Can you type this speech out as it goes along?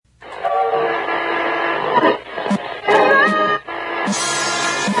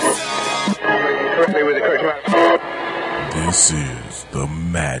This is the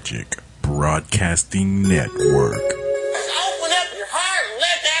Magic Broadcasting Network. Open up your heart and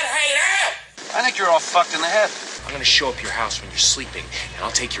let that hate out. I think you're all fucked in the head. I'm gonna show up at your house when you're sleeping, and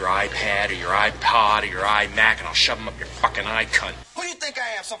I'll take your iPad or your iPod or your iMac, and I'll shove them up your fucking eye cunt. Who do you think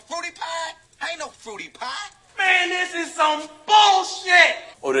I am, some fruity pie? I ain't no fruity pie. Man, this is some bullshit!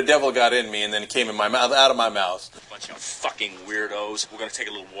 Oh, the devil got in me and then came in my mouth, out of my mouth. Bunch of fucking weirdos. We're gonna take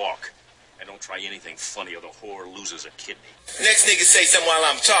a little walk. And don't try anything funny or the whore loses a kidney. Next nigga say something while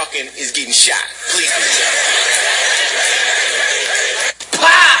I'm talking is getting shot. Please do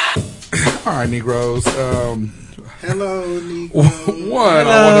that. All right, Negroes. Hello, Negroes. One,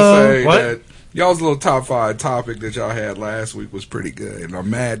 I want to say that y'all's little top 5 topic that y'all had last week was pretty good, and I'm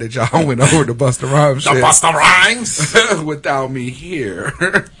mad that y'all went over the Busta Rhymes shit. The Busta Rhymes? Without me here.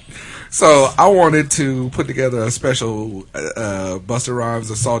 So I wanted to put together a special Busta Rhymes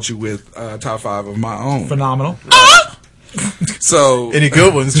Assault You With top 5 of my own. Phenomenal. Right. So any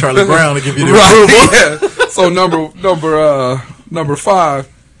good ones, Charlie Brown to give you the right, approval. Yeah. So number 5,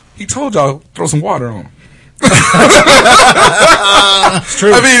 he told y'all throw some water on him. It's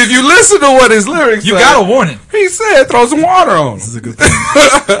true. I mean, if you listen to what his lyrics you say, got a warning. He said throw some water on him. This is a good thing.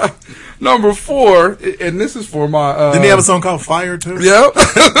 Number 4, and this is for my... Didn't he have a song called Fire, too? Yep.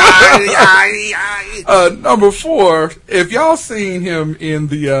 Number 4, if y'all seen him in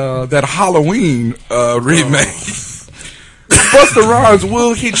the that Halloween remake, Busta Rhymes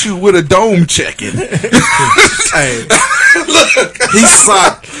will hit you with a dome checking. Hey, look, he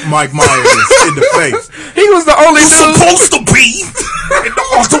socked Mike Myers in the face. He was the only dude supposed to be in the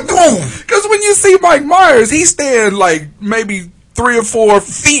octagon. Because when you see Mike Myers, he stand like maybe 3 or 4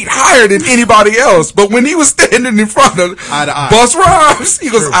 feet higher than anybody else. But when he was standing in front of Busta Rhymes, he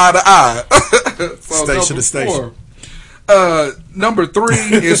was eye to eye. So station to station. 4. Number 3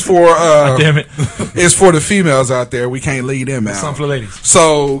 is for damn it. is for the females out there. We can't leave them out. Some for the ladies.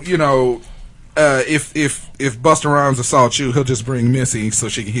 So, you know, if Busta Rhymes assaults you, he'll just bring Missy so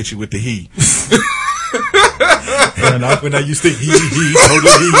she can hit you with the he. When I used to he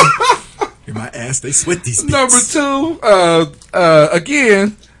totally in my ass, they sweat these beats. Number 2,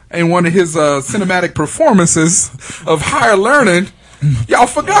 again, in one of his cinematic performances of Higher Learning, y'all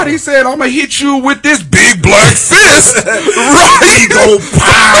forgot he said, I'm going to hit you with this big black fist. Right? Go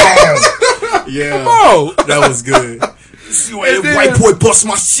pow. Yeah. Come on. That was good. See why white boy bust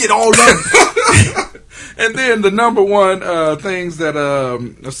my shit all up. And then the number 1 things that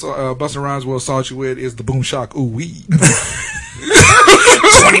Busta Rhymes will assault you with is the boom shock ooh wee.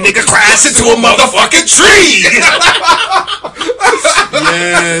 20 nigga crash into a motherfucking tree.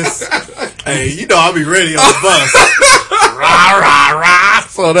 Yes. Hey, you know I'll be ready on the bus. Rah, rah, rah.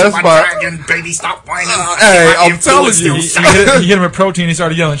 So that's my dragon, baby, stop whining. Hey, I'm telling you. You hit him with protein, he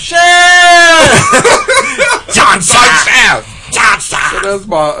started yelling, shit! John Shaft. John Shaft. So that's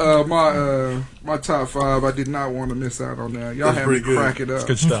my my top 5. I did not want to miss out on that. Y'all had me crack it up.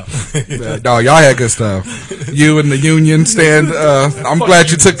 Good stuff. Yeah, dog, y'all had good stuff. You and the union stand. I'm glad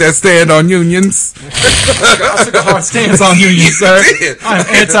you took that stand on unions. I took a hard stance on unions, sir. I'm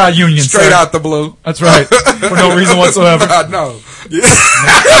anti-union, Straight sir. out the blue. That's right. For no reason whatsoever. I know.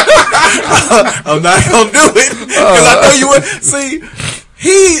 I'm not gonna do it because I know you would. See,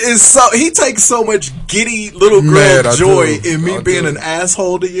 he takes so much giddy little girl joy in me being an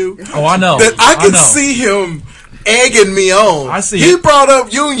asshole to you. Oh, I know. That I can see him egging me on. I see. He brought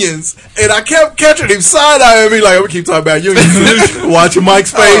up unions, and I kept catching him side-eyeing me like, I'm gonna keep talking about unions. Watching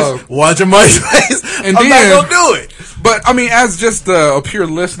Mike's face. Watching Mike's face. And I'm not gonna do it. But I mean, as just a pure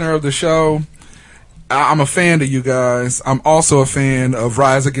listener of the show, I'm a fan of you guys. I'm also a fan of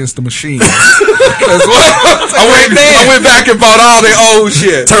Rise Against the Machine. I went back and bought all the old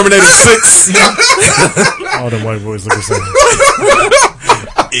shit. Terminator 6. All the white boys look the same.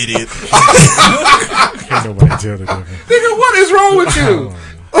 Idiot. Can't nobody tell the difference. Nigga, what is wrong with you?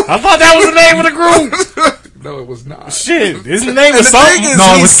 I thought that was the name of the group. No, it was not. Shit, isn't the name of something?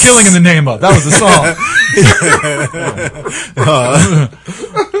 No, it was Killing in the Name of. That was the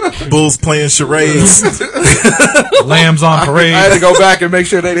song. Bulls playing charades. Lambs on parade. I had to go back and make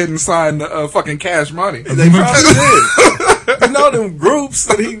sure they didn't sign the fucking Cash Money. They probably did. You know them groups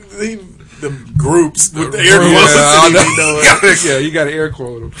that them groups with the air quotes. Yeah, you got to air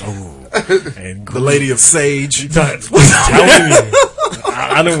quote them. Oh. And the Lady of Sage.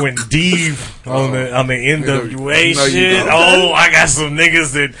 I done went deep on the NWA no, shit. Oh, I got some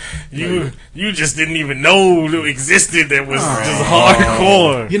niggas that you just didn't even know existed that was just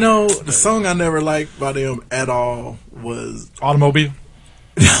hardcore. You know, the song I never liked by them at all was Automobile.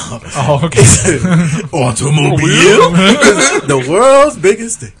 Oh, okay. Automobile. The world's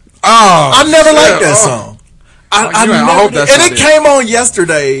biggest thing. Oh, I never liked that song. I hope that's and not it came on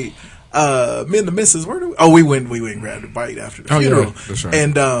yesterday. Me and the missus, we went and grabbed a bite after the funeral. Yeah, that's right.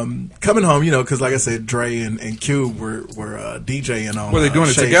 And coming home, because like I said, Dre and Cube were DJing on. Were they doing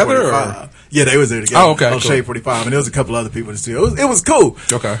it Shade together? 45. Or? Yeah, they was there together. Oh, okay, on cool. Shade 45, and there was a couple other people in the studio. It was cool.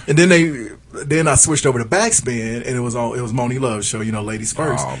 Okay. And then I switched over to Backspin, and it was Moni Love's show, Ladies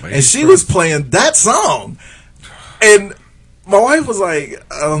First, and she was playing that song, and my wife was like,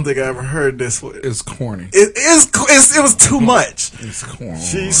 I don't think I ever heard this one. It's corny. It was too much. It's corny.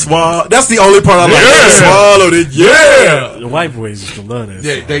 She swallowed. That's the only part I like. She swallowed it. Yeah. The white boys used to love that.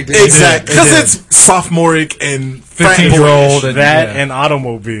 Yeah, they did. Exactly. Because it's sophomoric and 15-year-old. And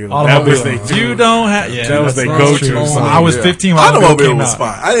Automobile. That was You don't have. Yeah, that was their go-to song. I was 15 when Automobile came was out.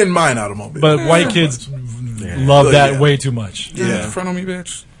 fine. I didn't mind Automobile. But white kids love that way too much. Yeah. Front on me,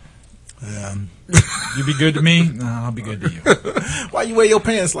 bitch. Yeah. You be good to me? No, I'll be good to you. Why you wear your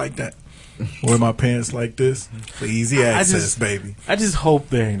pants like that? Wear my pants like this for easy access, baby. I just hope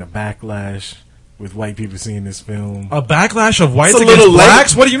there ain't a backlash with white people seeing this film. A backlash of whites It's a against little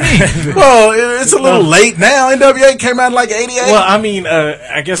blacks? What do you mean? Well, it's a little late now. NWA came out in like 88. Well, I mean,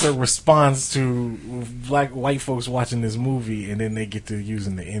 I guess a response to white folks watching this movie and then they get to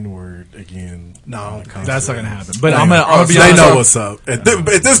using the N-word again. No, that's not gonna happen. But I'm gonna be they honest. know what's up. At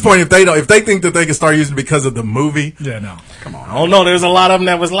this point, if they think that they can start using it because of the movie, Yeah, no. come on. I don't know. There's a lot of them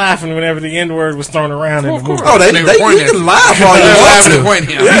that was laughing whenever the N-word was thrown around in the movie. Oh, you can laugh all you want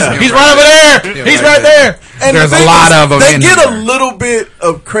to. Yeah. He's right over there. He's right there. And There's a lot of them. They get a little bit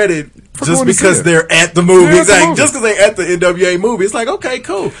of credit just going to because see it. they're at the movie. They're at the Like, movie. just because they're at the NWA movie, it's like, okay,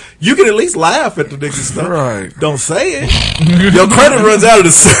 cool. You can at least laugh at the nigga stuff. Right. Don't say it. Your credit runs out at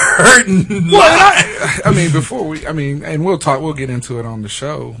a certain line. I mean, before and we'll get into it on the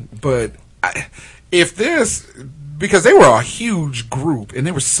show, but because they were a huge group and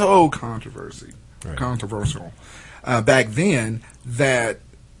they were so controversial back then, that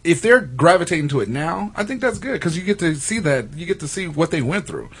if they're gravitating to it now, I think that's good because you get to see what they went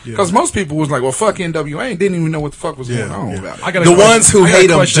through. Because most people was like, well, fuck NWA, and didn't even know what the fuck was going on about it. The ones who hate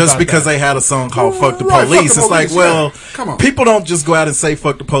them just because they had a song called "Fuck the Right, Police." fuck the It's like, police, well, yeah. Come on. people don't just go out and say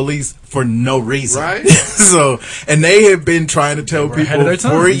 "fuck the police" for no reason, Right. So, and they have been trying to tell ahead of people their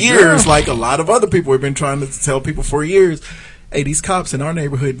time. for years, like a lot of other people have been trying to tell people for years. Hey, these cops in our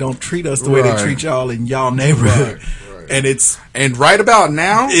neighborhood don't treat us the way they Right. treat y'all in y'all neighborhood, Right. And right about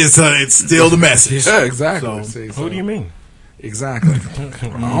now, it's still the message. yeah, exactly. So, Who do you mean? Exactly.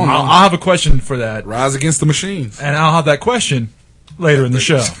 I'll have a question for that, Rise against the machines. and I'll have that question later in the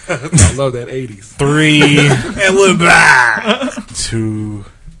show. I love that 80s. 3, And we're back. 2,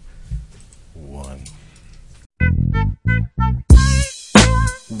 1.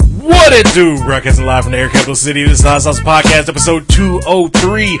 What it do? Broadcasting live from the Air Capital City. This is the Hot Sauce Podcast, episode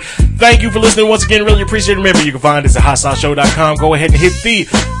 203. Thank you for listening once again. Really appreciate it. Remember, you can find us at hotsauceshow.com. Go ahead and hit the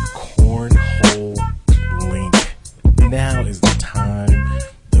cornhole link. Now is the time.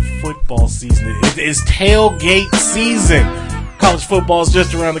 The football season. It is tailgate season. College football is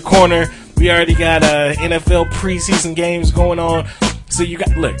just around the corner. We already got NFL preseason games going on. So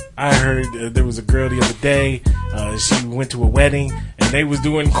I heard there was a girl the other day. She went to a wedding and they was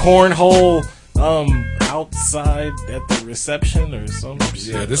doing cornhole outside at the reception or something.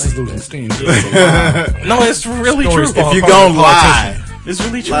 Yeah, this is losing steam. No, it's really true. If you gonna lie, it's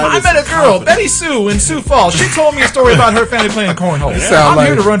really true. I met a girl, Betty Sue, in Sioux Falls. She told me a story about her family playing cornhole. sound I'm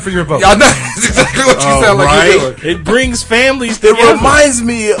here like- to run for your vote. I know that's exactly what you sound like right. you're doing. It brings families it together. reminds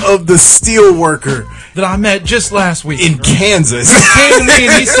me of the steel worker That I met just last week. in Kansas. Came to me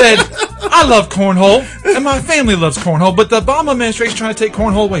and he said, I love cornhole, and my family loves cornhole, but the Obama administration is trying to take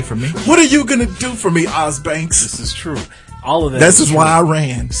cornhole away from me. What are you gonna do for me, Oz Banks? This is true. All of that. This is true. why I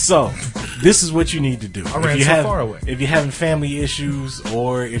ran. So, this is what you need to do. I ran so far away. If you're having family issues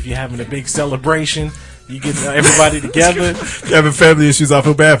or if you're having a big celebration, you get everybody together. You having family issues? I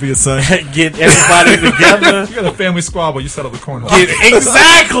feel bad for your son. Get everybody together. You got a family squabble, you settle the cornhole.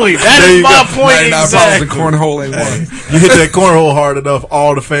 Exactly. That There is you my go. point. 99 Exactly. problems in cornhole ain't one. You hit that cornhole hard enough,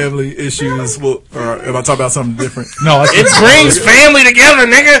 all the family issues will. Or am I talking about something different? No, It brings family together,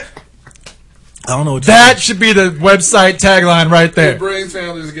 nigga. I don't know what that should be the website tagline right It there. brings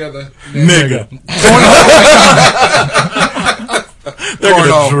families together. nigga. They're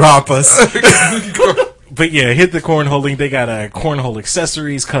gonna drop us. But yeah, hit the cornhole link. They got cornhole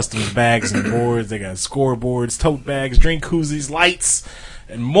accessories, custom bags and boards. They got scoreboards, tote bags, drink koozies, lights,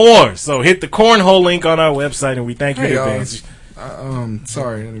 and more. So hit the cornhole link on our website, and we thank you in Hey, advance.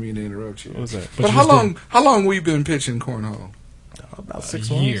 sorry, I didn't mean to interrupt you. What was that? But how long we been pitching cornhole? About 6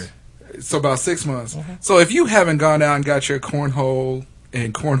 year. months. So about 6 months. So if you haven't gone out and got your cornhole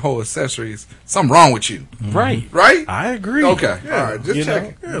and cornhole accessories, something wrong with you. Right. Right? I agree. Okay. All right. Just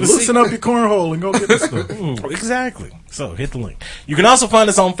checking. Yeah, loosen up your cornhole and go get this stuff. Exactly. So hit the link. You can also find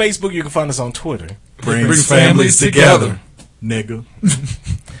us on Facebook. You can find us on Twitter. Brings families together, nigga.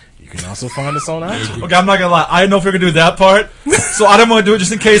 You can also find us on iTunes. Okay, I'm not gonna lie. I didn't know if we were gonna do that part, so I didn't want to do it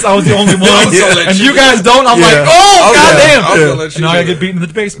just in case I was the only one. And you guys don't. I'm like, oh goddamn! And now I get beaten in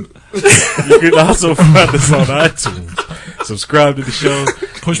the basement. You can also find us on iTunes. Subscribe to the show.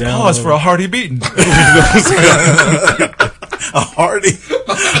 Push pause for a hearty beating. A hearty,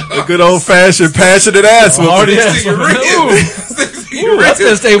 a good old fashioned passionate ass with Hearty ass. That's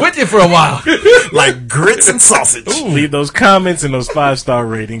gonna stay with you for a while. like grits and sausage. Leave those comments and those 5-star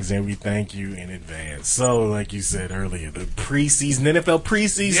ratings, and we thank you in advance. So, like you said earlier, the preseason, NFL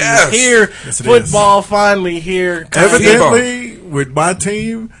preseason is here. Yes, it Football finally here. Evidently, with my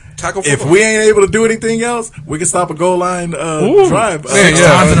team, if we ain't able to do anything else, we can stop a goal line drive 6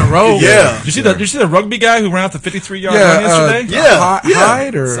 times in a row. Yeah. Did you see the rugby guy who ran out the 53-yard run yesterday?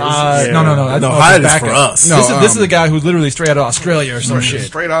 Hyde or No. Hyde is for us. No, this is a guy who literally straight out of Australia or some shit.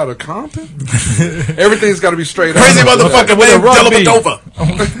 straight out of Compton? Everything's got to be straight out. Crazy motherfucker with a rugby.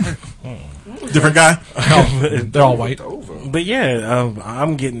 Dellavedova. Different guy. No, they're all white. But yeah,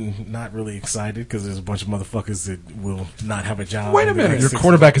 I'm getting not really excited because there's a bunch of motherfuckers that will not have a job. Wait a minute. Your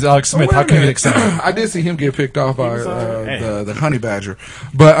quarterback is Alex Smith. How can you get excited? I did see him get picked off by the honey badger,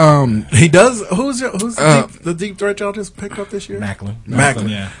 but he does. Who's the deep threat y'all just picked up this year? Macklin.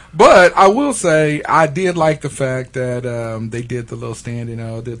 Yeah. But I will say I did like the fact that they did the little standing,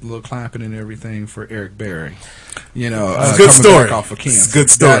 did the little clapping and everything for Eric Berry. Good coming story. back off of Kansas. Good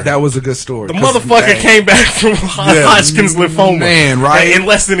story. That was a good story. The motherfucker came back from Hodgkin's lymphoma, man, right? in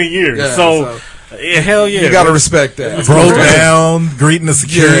less than a year. Yeah, so hell yeah, you got to respect that. Broke down, greeting the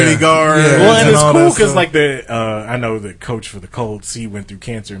security guard. Yeah. Well, and it's all cool that because stuff. like I know the coach for the Colts, he went through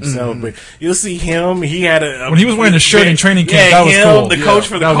cancer himself, but you'll see him. He had when he was wearing the shirt in training camp, that was cool. The coach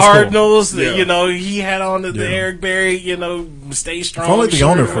for the That was Cardinals, cool. he had on the Eric Berry, stay strong. If only the shirt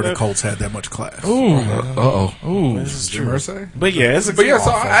owner or for the whatever. Colts had that much class. This is true. But yeah, it's a But yeah, good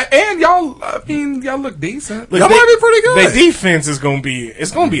so offense. and y'all, y'all look decent. Look, Y'all might be pretty good. Their defense is going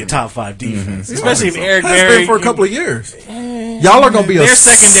to be a top 5 defense, especially if Eric Has Berry been for a couple of years. Y'all are going to be a Their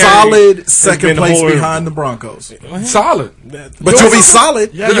secondary solid has second been place horrible. behind the Broncos. Solid. But you'll be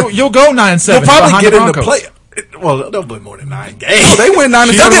solid. Yeah, you'll go 9-7. You'll probably behind get the in the Broncos. play. Well, they'll win more than 9 games. Oh, they went 9-7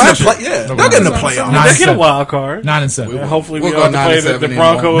 They'll get in last the year. play. Yeah, they'll get in the playoffs. Nine- They get a wild card. 9-7. Hopefully We'll we go don't have to play 9-7 the and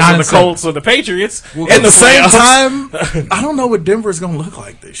Broncos one. or the 9-7. Colts or the Patriots. At the same time, I don't know what Denver's going to look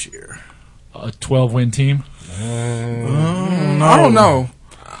like this year. A 12-win team. I don't know.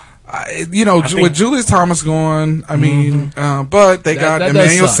 With Julius Thomas going, I mean, but they got that does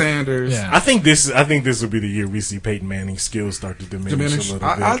Emmanuel suck. Sanders. Yeah. I think this will be the year we see Peyton Manning's skills start to diminish a little bit.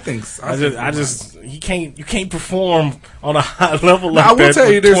 I think so. you can't perform on a high level like I will that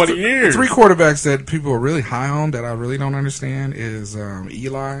tell you, for there's 20 years. 3 quarterbacks that people are really high on that I really don't understand is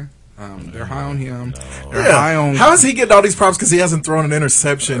Eli. They're high on him. They're high on. How is he getting all these props because he hasn't thrown an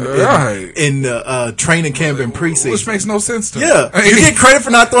interception Right. in training camp and preseason? Which makes no sense to me. Yeah, you get credit for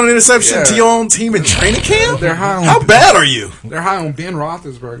not throwing an interception to your own team in training camp. They're high on. How bad are you? They're high on Ben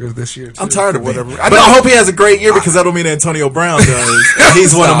Roethlisberger this year. Too, I'm tired of whatever. whatever. But I hope he has a great year because that don't mean Antonio Brown does.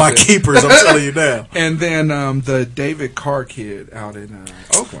 He's one of my keepers. I'm telling you now. And then the David Carr kid out in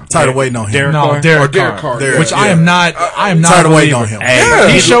Oakland. Tired of waiting on him. Derek Derek Derek Carr. Carr. Which I am not. I am not Tired a of waiting believer. on him.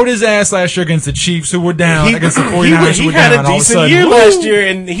 Hey, He showed his ass last year against the Chiefs, who were down, against the 49ers, who he were had down. a and all of decent sudden, year woo! last year,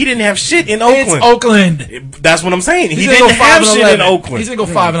 and he didn't have shit in Oakland. It's Oakland. That's what I'm saying. He He's gonna didn't go 5 have and shit 11. in Oakland. He's gonna go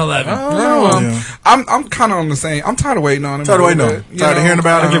 5-11. I'm kind of on the same. I'm tired of waiting on him. Tired of waiting on him. Tired of hearing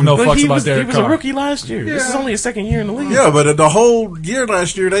about I him. give no But fucks he about was Derek a Carr. rookie last year. This is only his second year in the league. Yeah, but the whole year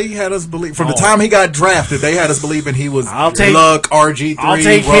last year, they had us believe. From the time he got drafted, they had us believing he was I'll take- Luck, RG3. I'll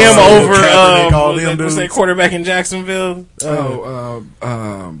take Russell, him over Kaepernick, all them what's that dudes. quarterback in Jacksonville?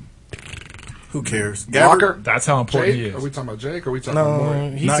 Who cares? Walker. That's how important he Jake? is. Are we talking about Jake? Or are we talking about No,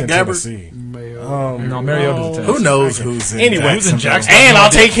 Morey? he's Not in Gabbert? Tennessee. No, Mariota's a Who test. knows who's in Anyway, Who's in Jacksonville? Jacksonville? And I'll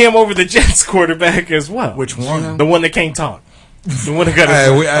take him over the Jets quarterback as well. Which one? The one that can't talk. The one that got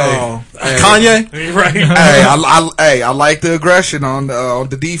Hey, his... Kanye? Right. I like the aggression on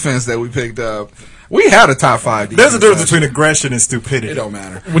the defense that we picked up. We had a top 5 defense. There's a difference between aggression and stupidity. It don't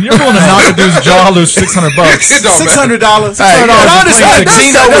matter. When you're going to knock a dude's jaw, lose $600. It don't $600. matter. Hey, $600 I understand for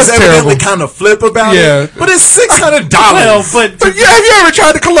Gino was that's evidently terrible. kind of flip about Yeah. it, but it's $600. Well, but But yeah, have you ever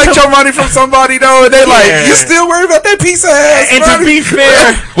tried to collect your money from somebody though, and they like, Yeah. you still worried about that piece of ass? and to money?" be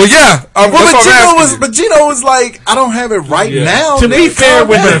fair, well, yeah. Well, that's what I'm asking you. but Gino was like, I don't have it right now. to be nigga, fair calm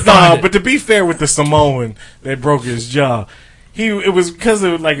with down. but to be fair with the Samoan that broke his jaw, It was because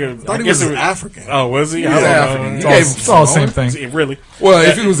of like a. I thought he was African. Oh, was he? He was African. It's all the same thing. Really? Well,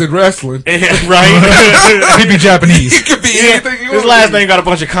 if he was in wrestling, right? He'd be Japanese. he could be anything he His wants. last name got a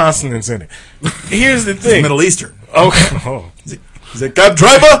bunch of consonants in it. Here's the thing. Middle Eastern. Okay. Oh. Is it cab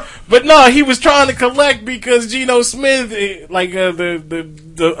driver? But no, he was trying to collect because Geno Smith, the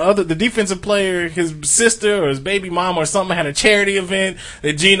defensive player, his sister or his baby mom or something had a charity event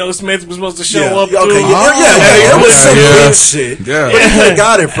that Geno Smith was supposed to show up to. It was some bullshit. Yeah. But he could have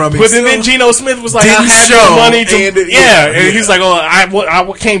got it from him. But then Geno Smith was like, I have your money and he's like, oh,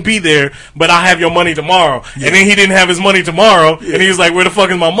 I can't be there, but I have your money tomorrow. Yeah. And then he didn't have his money tomorrow, and he was like, where the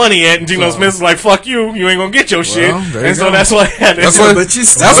fuck is my money at? And Geno Smith was like, fuck you ain't gonna get your shit. And so that's why that's what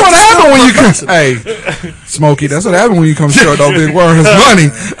happened when you come. Hey, Smokey, that's what happened when you come short of big word his money.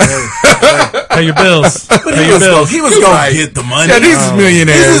 Pay your bills. He was going to get the money. Yeah, these is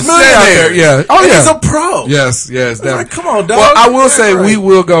millionaires. Yeah. Oh, yeah. He's a pro. Yes, definitely. Like, come on, dog. Well, I will say we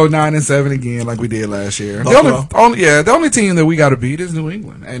will go 9-7 again, like we did last year. The only team that we got to beat is New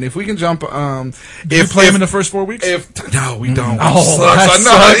England, and if we can jump, do you play them in the first 4 weeks? No, we don't.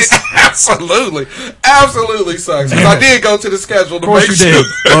 Absolutely sucks. Because I did go to the schedule to make sure.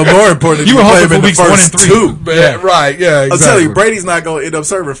 Well, more importantly, you were hoping for in weeks the 1 first and 3. 2. Yeah, right, yeah, exactly. I'll tell you, Brady's not going to end up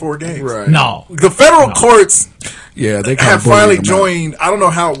serving 4 games. Right. No. The federal courts they have finally joined. I don't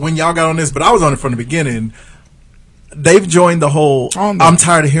know when y'all got on this, but I was on it from the beginning. They've joined the whole, I'm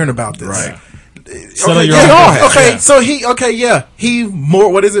tired of hearing about this. Right. He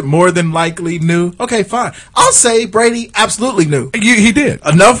more than likely knew. Okay, fine. I'll say Brady absolutely knew. He did.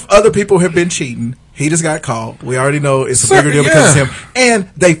 Enough other people have been cheating. He just got caught. We already know it's a bigger deal because of him. And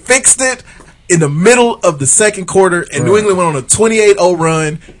they fixed it in the middle of the second quarter, and New England went on a 28-0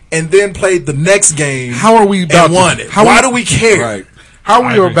 run and then played the next game. How are we about and won it? Why do we care? Right. How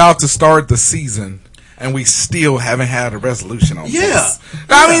are we about to start the season and we still haven't had a resolution on this?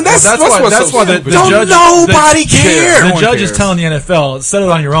 I mean, that's why the judge. Nobody cares. The judge is telling the NFL, set it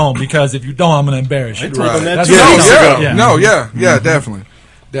on your own, because if you don't, I'm going to embarrass you. Definitely.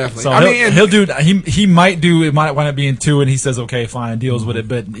 Definitely. So he'll do. He might do. It might wind up being 2, and he says, "Okay, fine," deals with it.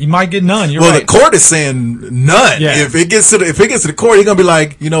 But he might get none. You're right. The court is saying none. Yeah. If it gets to the court, he's gonna be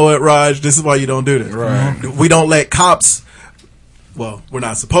like, you know what, Raj, this is why you don't do this. Right. We don't let cops. Well, we're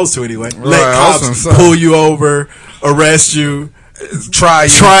not supposed to anyway. Let cops pull you over, arrest you, try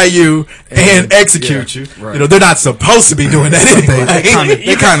you, and execute you. Right. You know, they're not supposed to be doing that anyway.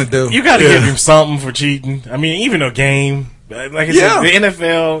 They kind of do. You got to give him something for cheating. I mean, even a game. Like I said, the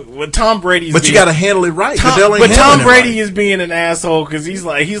NFL, with Tom Brady's, but you got to handle it right. Tom Brady is being an asshole because he's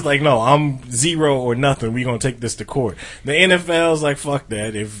like, no, I'm 0 or nothing. We're gonna take this to court. The NFL's like, fuck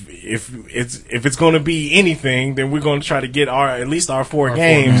that. If it's gonna be anything, then we're gonna try to get at least our 4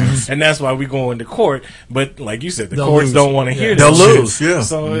 games, and that's why we go into court. But like you said, the courts don't want to hear that. They'll lose. Yeah.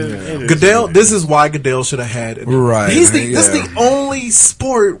 So Goodell, this is why Goodell should have had it. Right. This is the only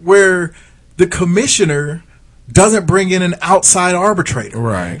sport where the commissioner doesn't bring in an outside arbitrator.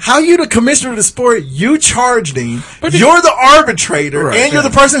 Right. How you the commissioner of the sport, you charged him, you're the arbitrator, and you're the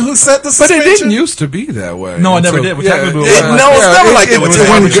person who set the suspension. But it didn't used to be that way. No, it never did. It's never like that. With the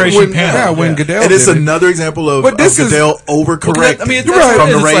arbitration panel. When Goodell and it's another example of Goodell overcorrecting. I mean, from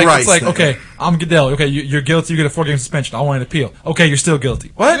the Ray Rice. It's like, okay, I'm Goodell. Okay, you're guilty. You get a 4-game suspension. I want an appeal. Okay, you're still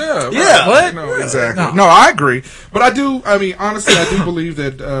guilty. What? Yeah. What? No, exactly. No, I agree. But I do believe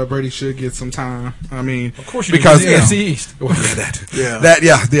that Brady should get some time. I mean, of course, because the NFC East.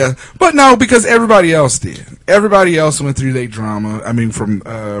 But no, because everybody else did. Everybody else went through their drama. I mean, from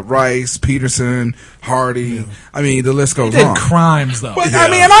Rice, Peterson, Hardy. Yeah. I mean, the list goes on. Crimes, though. But I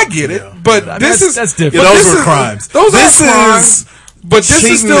mean, and I get it. But that's different. Those were crimes. Those are crimes. But this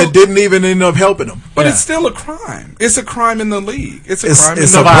is still that didn't even end up helping them. But it's still a crime. It's a crime in the league. It's a crime.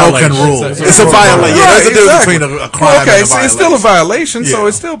 It's a broken rule. It's a violation. Yeah, there's a difference between a crime and a violation. It's still a violation, so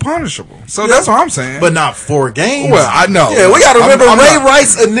it's still punishable. So that's what I'm saying. But not 4 games. Well, I know. Yeah, we got to remember Ray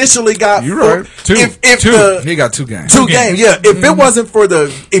Rice initially got. You're right. 2. He got 2 games. 2 games. Yeah. If it wasn't for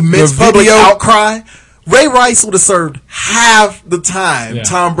the immense public outcry, Ray Rice would have served half the time. Yeah.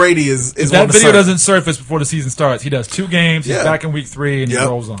 Tom Brady is if that video doesn't surface before the season starts, he does 2 games. He's back in week 3 and he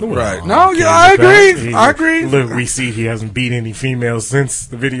rolls on. Right? No, I agree. Look, we see he hasn't beat any females since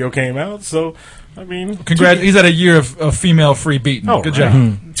the video came out. So I mean, congrats. He's had a year of female free beating. Oh, good right.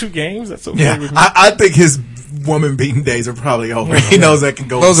 job. 2 games. That's okay. Yeah, with me. I think his woman beating days are probably over. He knows that can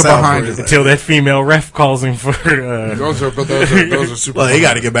go. Those are south behind for him. his- Until that female ref calls him for Those are super. Well, he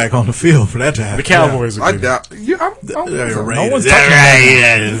got to get back on the field for that to happen. the Cowboys. I are good. doubt. Yeah, I don't Yeah, think so. Raiders. one's Yeah,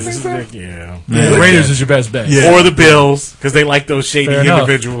 talking right, Yeah. The Raiders is your best bet. Yeah. Or the Bills, because they like those shady Fair enough.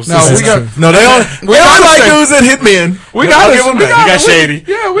 individuals. No, we got. No, they only like dudes that hit men. We got. I'll give them You that. got shady.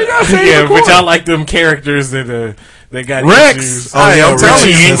 Yeah, we got shady. Yeah, but y'all like them characters that got Rex. issues. Oh, yeah, I'm telling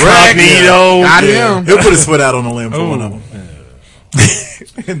Richie you, Incognito. Got him. He'll put his foot out on the limb for one of them.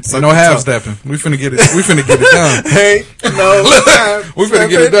 So no half stepping. We finna get it. We finna get it done. Hey, no, We finna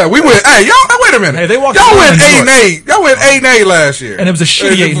get it done. We went. Hey, y'all. Wait a minute. Hey, they walked Y'all around went in New 8-8. Y'all went 8-8 last year, And it was a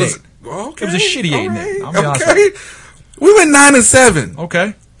shitty It 8-8. was- Okay. It was a shitty 8-8. I'll be honest with Okay. We went 9-7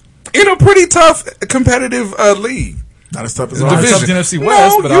 Okay. in a pretty tough competitive league. not as tough as Not as ours. tough as the NFC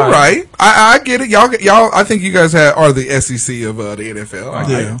West, No, but you're all right. I get it. Y'all. I think you guys are the SEC of the NFL.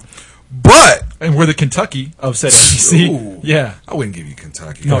 Yeah. But And we're the Kentucky of said SEC. Ooh. Yeah. I wouldn't give you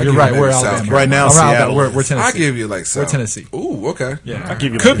Kentucky. No, I'd you're give right. you We're maybe South Alabama. Carolina. Right now, Around that, Seattle. we're Tennessee. I give you like South. Tennessee. Ooh, okay. Yeah. I'll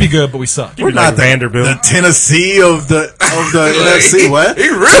give you Could like- be good, but we suck. Give you like Vanderbilt. The Tennessee of the NFC. What? he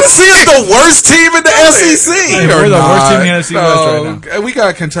really- Tennessee is the worst team in the Hey, SEC. we're the worst team in the Not. NFC West right now. We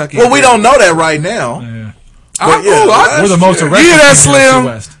got Kentucky. Well, we don't know that right now. Yeah. But yeah, We're the most You aggressive hear that, team in the NFC Slim?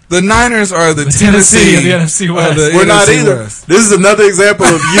 West. The Niners are the Tennessee Tennessee of the NFC West. We're not NFC either. West. This is another example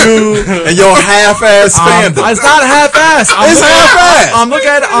of you and your half-ass fandom. It's not half-ass. It's half-ass. I'm looking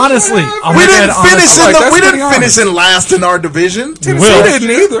at it honestly. We didn't finish in That's we pretty didn't finish in last in our division. Tennessee Will. didn't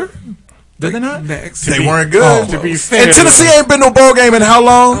either. Did they not? Next. They weren't good. To be fair, And Tennessee ain't been no bowl game in how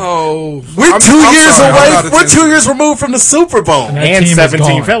long? Oh, We're I'm 2 years sorry, I'm away. not a We're 2 Tennessee. years removed from the Super Bowl. That and team is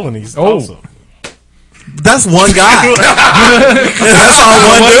 17 gone. felonies. Oh. Also. That's one guy. That's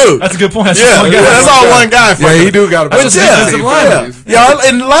all one dude. That's a good point. That's Yeah, just one guy. that's all one guy. Yeah, he do got a That's just defensive line. Yeah,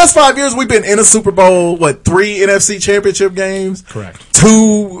 in the last 5 years, we've been in a Super Bowl. What, 3 NFC Championship games? Correct.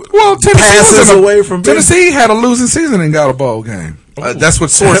 2 Well, Tennessee passes was in a- away from being- Tennessee had a losing season and got a bowl game. That's what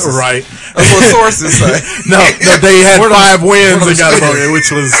sources. Right. That's what sources say. No, they had 5 wins and got a bowl game,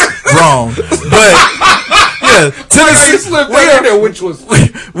 which was wrong. But yeah, Tennessee. which was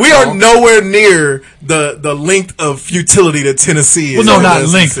We are nowhere near the length of futility that Tennessee is. Well, no, in not the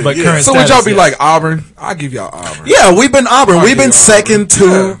length, SEC. but Yeah. current So would status, y'all be yes. like Auburn? I'll give y'all Auburn. Yeah, we've been Auburn. We've been give second to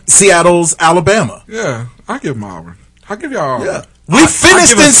Auburn. Seattle's Alabama. Yeah, I'll give them Auburn. I'll give y'all Auburn. Yeah. We finished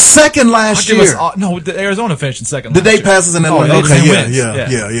give in us- second last Give year. us, no, the Arizona finished in second. Did last they year. pass us in Oh, Atlanta? they Okay, did yeah, wins.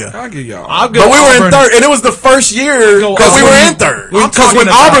 yeah. I'll give y'all I'll Auburn. go But we were in Auburn. third, and it was the first year Go because we Auburn. were in third. I'm Because when talking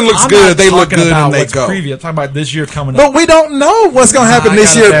about- Auburn looks I'm good, not they look talking good about and they what's go. Previous. I'm talking about this year coming But up. we don't know what's going to happen I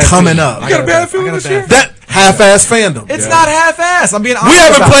this got a year bad coming feeling. up. You got a bad feeling I got a this bad year? That half-ass fandom. It's not half-ass. I'm being honest. We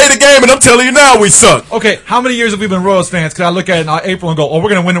haven't about played it. a game, and I'm telling you now, we suck. Okay, how many years have we been Royals fans? Because I look at it in April and go, "Oh, we're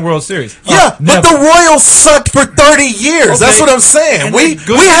going to win the World Series." Yeah, but never. the Royals sucked for 30 years. Okay. That's what I'm saying. And We they're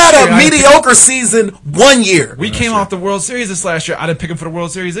good we had this a year. I didn't mediocre season 1 year. We came off the World Series this last year. I didn't pick them for the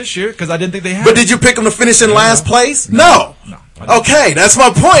World Series this year because I didn't think they had. But it. did you pick them to finish in last place? No. I didn't. Okay, that's my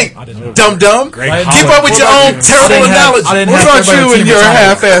point. didn't. Dum-dum. Great Keep up with comment. your What own about terrible I didn't have- analogy. I didn't What have about everybody you on the and team your retire.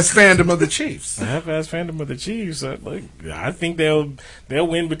 half-ass fandom of the Chiefs? Half-ass fandom of the Chiefs. I think they'll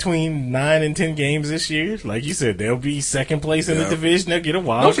win between 9 and 10 games this year. Like you said, they'll be second place in the division. They'll get a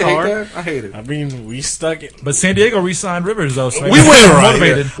wild Don't you hate card. that? I hate it. I mean, we stuck it. But San Diego re-signed Rivers though. So We went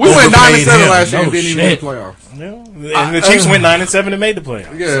motivated. We went Overpaid 9-7 him. last year and No didn't even make shit. the playoffs. Yeah. And the Chiefs went 9-7 and made the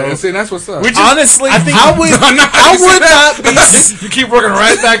playoffs. Yeah, So- and see, that's what's up. Which is- Honestly, I think- I would not be. You keep working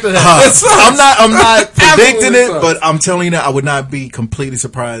right back to that. I'm not predicting Absolutely it, sucks. but I'm telling you that I would not be completely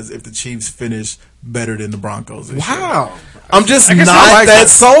surprised if the Chiefs finish better than the Broncos this year. Wow. I'm just guess not I like that that.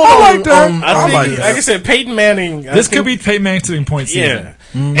 sold I on like that. on- I on think, like like that. I said, Peyton Manning. This could be Peyton Manning's tipping point season. Yeah.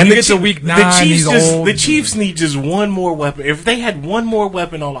 And And you the get to Chi- week 9, the Chiefs he's just old. the Chiefs need just one more weapon. If they had one more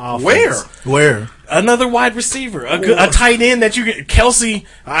weapon on offense, Where? Where? another wide receiver, a tight end that you get. Kelsey,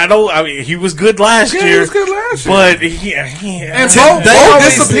 I mean, he was good last Yeah, year. he was good last year. But And Bo Bo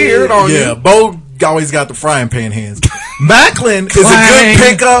always disappeared on yeah, you. Bo always got the frying pan hands. Macklin is a Clang. good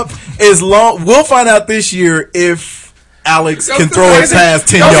pickup. As long we'll find out this year if Alex can throw it past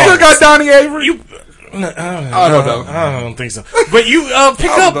 10 Y'all still yards. got Donnie Avery? you. I don't know. I don't think so. But you pick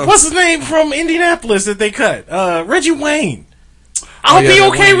I up don't know. what's his name from Indianapolis that they cut? Reggie Wayne. I'll be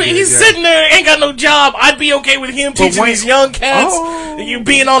okay with he's sitting there, ain't got no job. I'd be okay with him teaching these young cats. You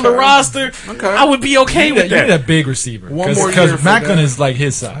being on the roster, I would be okay with that. You need a big receiver. One more year because Macklin is like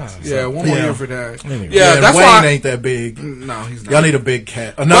his size. Yeah, one more year for that. Yeah, that's Wayne why ain't that big. No, he's not. Y'all need a big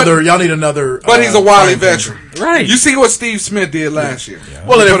cat. Y'all need another. But he's a wily veteran, right? You see what Steve Smith did last year. Yeah.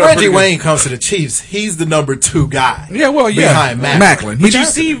 Well, if Reggie Wayne comes to the Chiefs, he's the number 2 guy. Yeah, well, behind Macklin. But you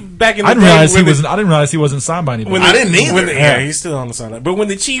see, back in the day, I didn't realize he wasn't signed by anybody. I didn't either. He's still on the sideline. But when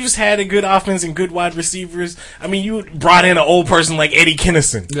the Chiefs had a good offense and good wide receivers, I mean, you brought in an old person like Eddie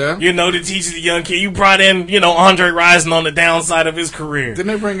Kennison. Yeah. To teach the young kid. You brought in, Andre Rison on the downside of his career. Didn't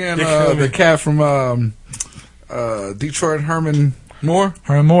they bring in the cat from Detroit, Herman Moore?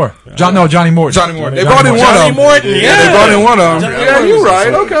 Herman Moore. Johnny Moore. They brought in one of them. Johnny Morton, yeah. They brought in one of them. Yeah, you're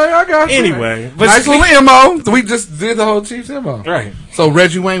right. Okay, I got you. Anyway. But nice little MO. We just did the whole Chiefs MO. Right. So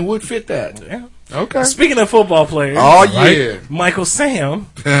Reggie Wayne would fit that. Yeah. Okay. Speaking of football players. Oh, yeah. Michael Sam.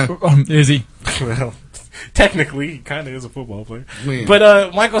 Is he? Well, technically, he kind of is a football player. Man.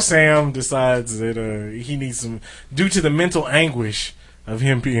 But Michael Sam decides that he needs due to the mental anguish of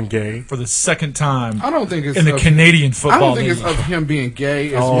him being gay. For the second time. I don't think it's in the Canadian football. I don't think it's of him being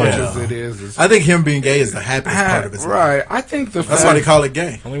gay as much as it is. I think him being gay is the happiest part of his life. Right. I think that's why they call it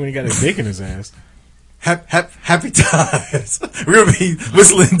gay. Only when he got his dick in his ass. Happy times. We're going to be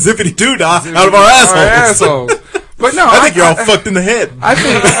whistling zippity doo dah out of our assholes. But no, I think you're all fucked in the head. I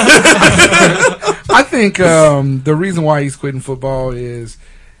think the reason why he's quitting football is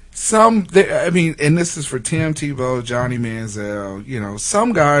and this is for Tim Tebow, Johnny Manziel.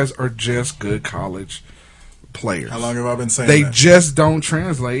 Some guys are just good college players. How long have I been saying they that? just don't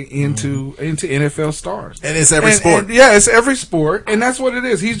translate into NFL stars. And it's every sport. It's every sport, and that's what it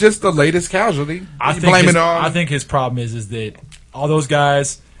is. He's just the latest casualty. I think his problem is that all those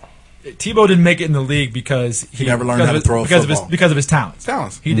guys. Tebow didn't make it in the league because he never learned how to throw a football. Because of his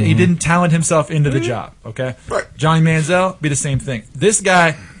talents. He didn't talent himself into the job. Okay, right. Johnny Manziel be the same thing. This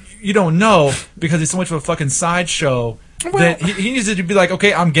guy, you don't know because he's so much of a fucking sideshow. That he needs to be like,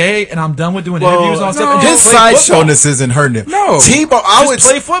 okay, I'm gay and I'm done with doing interviews and all stuff. His sideshowness isn't hurting him. No, Tebow.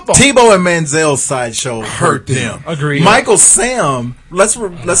 Play football. Tebow and Manziel's sideshow hurt them. Agreed. Michael Sam. Let's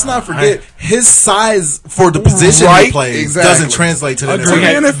not forget his size for the position he plays doesn't translate to the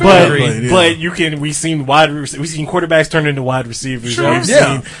NFL. But we've seen quarterbacks turn into wide receivers. Sure. We've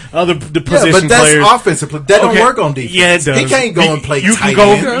seen other position but that's players. offensive. That don't work on defense. Yeah, it does. He can't go and play you tight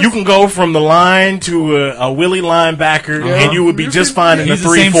end. You can go from the line to a Willie linebacker, and you would be just fine in the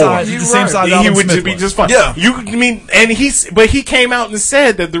 3-4. He's the same size. He would be just fine. Yeah. But he came out and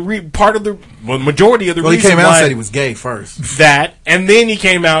said that majority of the reason he came out and why said he was gay first. That, and then he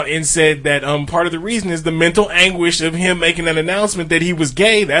came out and said that part of the reason is the mental anguish of him making an announcement that he was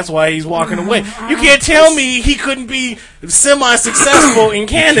gay. That's why he's walking away. You can't tell me he couldn't be semi-successful in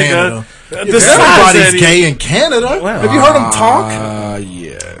Canada. Everybody's gay in Canada. Well, have you heard them talk?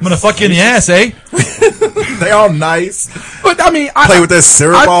 Yes. I'm gonna fuck you in the ass, eh? They all nice. But play with that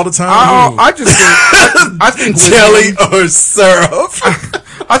syrup all the time. I just think, I think jelly or syrup.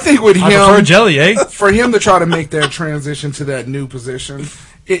 I think with him, I prefer jelly, eh? For him to try to make that transition to that new position,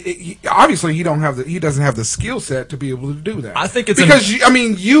 obviously he doesn't have the skill set to be able to do that. I think it's because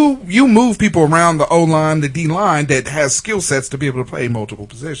you move people around the O line, the D line that has skill sets to be able to play multiple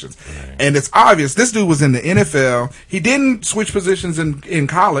positions, and it's obvious. This dude was in the NFL. He didn't switch positions in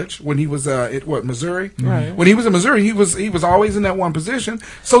college when he was at Missouri. Right. When he was in Missouri, he was always in that one position.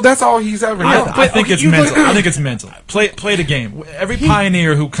 So that's all he's ever done. I think it's mental. I think it's mental. Play the game. Every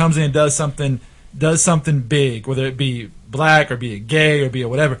pioneer who comes in and does something big, whether it be black or be it gay or be it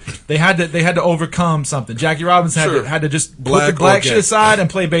whatever, they had to overcome something. Jackie Robinson had to just put the black shit aside and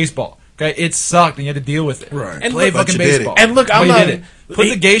play baseball. Okay, it sucked and you had to deal with it. Right. And play fucking baseball. And look, I'm not. Put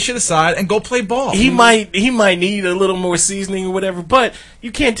the gay shit aside and go play ball. He might need a little more seasoning or whatever, but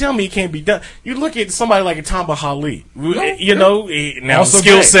you can't tell me it can't be done. You look at somebody like a Tamba Hali, now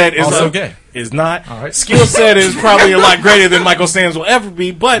skill set is also gay. Is not. All right. Skill set is probably a lot greater than Michael Sam's will ever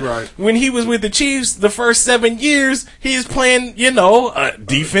be, but when he was with the Chiefs, the first 7 years, he was playing, a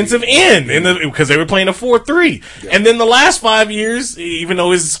defensive end because they were playing a 4-3. Yeah. And then the last 5 years, even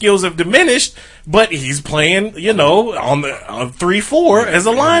though his skills have diminished, but he's playing, on the 3-4 as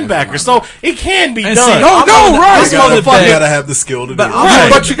a linebacker. So it can be done. Right. You gotta have the skill to do it.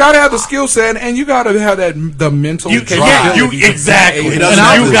 But you gotta have the skill set, and you gotta have the mental capability. Exactly.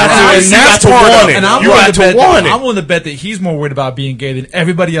 I'm willing to bet that he's more worried about being gay than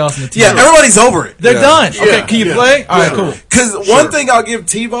everybody else in the team. Yeah, everybody's over it. They're done. Okay, can you play? All right, cool. Because one thing I'll give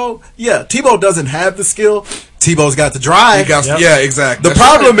Tebow, Tebow doesn't have the skill. Tebow's got the drive. Yeah, exactly. The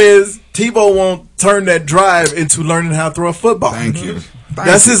problem is Tebow won't turn that drive into learning how to throw a football. Thank you.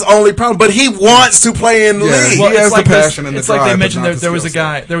 That's his only problem. But he wants to play in the league. He has the passion and the It's drive. like they mentioned but not there was the a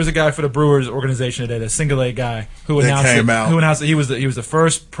guy. There was a guy for the Brewers organization today, the single A guy who announced came it, out. who announced that he was the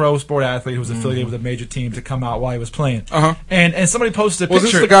first pro sport athlete who was affiliated with a major team to come out while he was playing. Uh-huh. And somebody posted a Was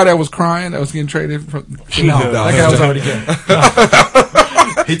picture. this the guy that was crying that was getting traded from? No, that guy was already good.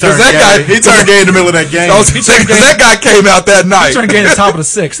 He turned gay in the middle of that game. That guy came out that night. He turned gay at the top of the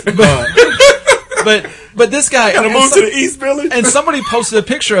sixth. But this guy Gotta move to the East Village. And somebody posted a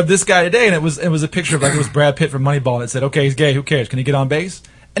picture of this guy today, and it was a picture of, like, it was Brad Pitt from Moneyball, and it said, "Okay, he's gay. Who cares? Can he get on base?"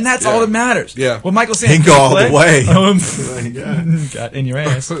 And that's all that matters. Yeah. Well, Michael saying, He can go all the way. Got in your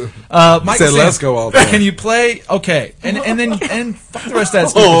ass. Michael said, "Let's go all the way." Can you play? Okay, and fuck the rest of that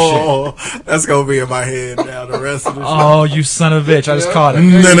stupid shit. That's gonna be in my head now. The rest of the Oh, you son of a bitch! I just caught it.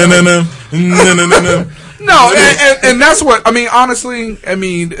 No. No, and that's what I mean. Honestly, I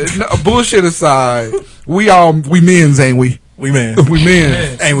mean, bullshit aside, we men's, ain't we? We men. We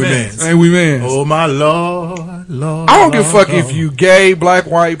men. Ain't we men? Ain't we men? Oh my Lord, Lord. I don't give a fuck if you gay, black,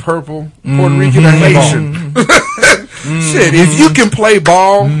 white, purple, Puerto Rican, or Haitian. Shit, if you can play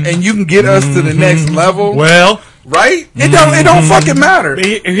ball and you can get us to the next level, Well, right? It don't fucking matter.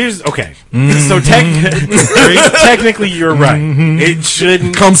 Here's okay. So technically, you're right. It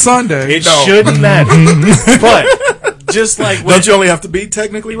shouldn't Come Sunday, It shouldn't matter. But just like Don't you only have to be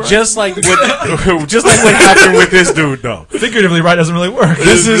technically right? just like what happened with this dude, though. figuratively, right doesn't really work.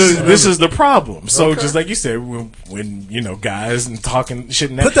 This is the problem. So just like you said, when guys and talking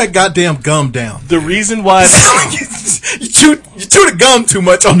shit, and Put that goddamn gum down. the reason why you chew the gum too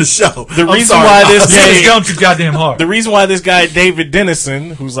much on the show. the reason why this It's guy going too goddamn hard. the reason why this guy David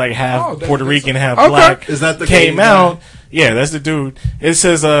Dennison, who's like half Puerto Rican, half Okay. black, Is that the came gay out. Yeah, that's the dude. It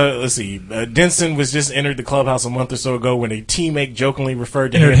says, let's see, Denson was just entered the clubhouse a month or so ago when a teammate jokingly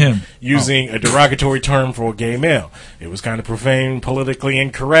referred to him using a derogatory term for a gay male. It was kind of profane, politically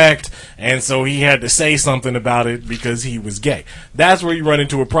incorrect, and so he had to say something about it because he was gay. That's where you run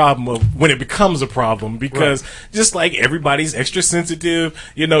into a problem of when it becomes a problem, because just like everybody's extra sensitive,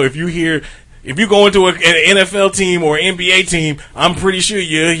 if you go into an NFL team or an NBA team, I'm pretty sure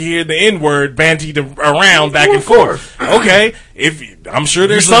you hear the N-word bandied around back and forth. Okay, I'm sure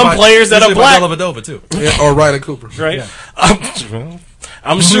there's some players that are black, Dellavedova too. Yeah, or Riley Cooper, right? Yeah.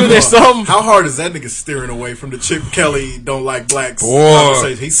 I'm sure there's some. How hard is that nigga steering away from the Chip Kelly don't like blacks Boy.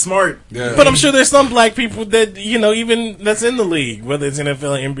 conversation? He's smart. Yeah. But I'm sure there's some black people that, even that's in the league, whether it's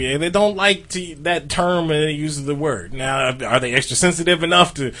NFL or NBA, they don't like that term and it uses the word. Now, are they extra sensitive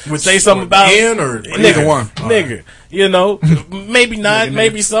enough to say something about N or nigga? one. Nigga. Maybe not,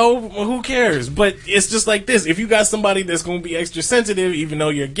 maybe so. Who cares? But it's just like this. If you got somebody that's going to be extra sensitive, even though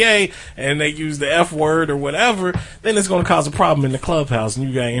you're gay, and they use the F word or whatever, then it's going to cause a problem in the clubhouse, and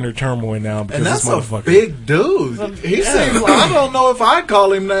you got inner turmoil now because And that's this a motherfucker. big dude. He seems like, I don't know if I'd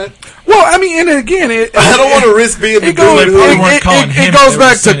call him that. Well, I mean, and again, I don't want to risk being the it goes, dude who it goes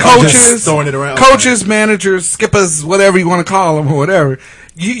back to just coaches, throwing it around. coaches, managers, skippers, whatever you want to call them or whatever.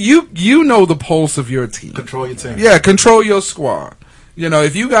 You know the pulse of your team. control your team. Yeah, control your squad.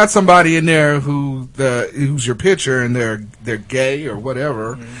 If you got somebody in there who's your pitcher and they're gay or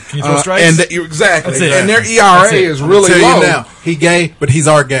whatever, Can you throw strikes? and exactly, That's it. and their That's ERA it. is really Tell you low. now, he gay, but he's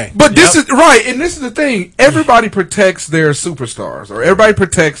our gay. But this is right, and this is the thing. Everybody protects their superstars, or everybody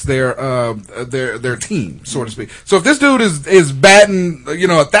protects their team, so to speak. So if this dude is batting,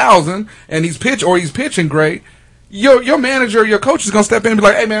 1,000, and he's pitching great, your manager, your coach is gonna step in and be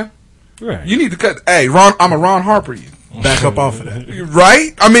like, "Hey man, Right. you need to cut. Hey Ron, I'm a Ron Harper you." Back up off of that.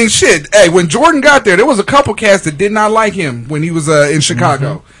 Right? I mean, shit. Hey, when Jordan got there was a couple cats that did not like him when he was in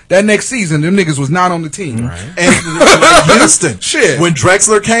Chicago. That next season, them niggas was not on the team. Right. And like Houston, Shit. when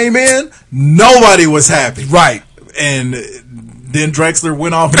Drexler came in, nobody was happy. Right. And then Drexler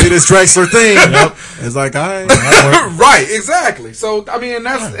went off and did his Drexler thing. It's like, all right. Right, exactly. So, I mean,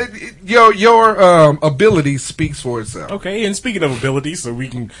 that's your ability speaks for itself. Okay, and speaking of ability, so we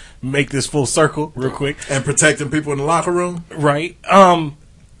can make this full circle real quick. And protecting people in the locker room. Right.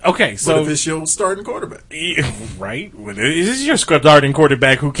 Okay, so What if it's your starting quarterback? right, well, this is your starting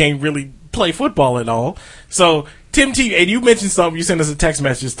quarterback who can't really play football at all. So Tim T, and you mentioned something. You sent us a text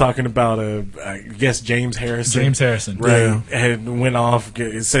message talking about, I guess James Harrison. James Harrison, right? And went off.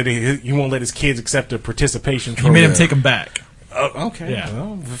 Said he won't let his kids accept a participation trophy. He made him take him back. Okay, Yeah.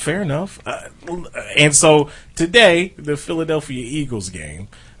 well, fair enough. And so today, the Philadelphia Eagles game,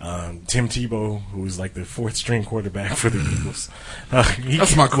 Tim Tebow, who is like the fourth string quarterback for the Eagles,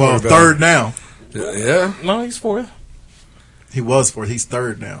 That's my Well, quarterback. third now. Yeah. No, he's fourth. He was fourth. He's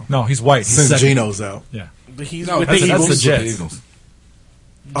third now. No, he's white. He's Since second. Gino's out. Yeah. He's No, with that's the the Eagles. Jets.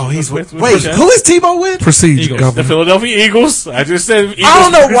 Oh, he's with. with Wait, the who is Tebow with? Proceed, Eagles. The Governor. Philadelphia Eagles. I just said Eagles. I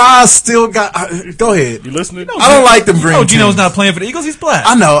don't know why I still got. Go ahead. You listening? I don't like them green. Oh, Gino's teams. not playing for the Eagles. He's black.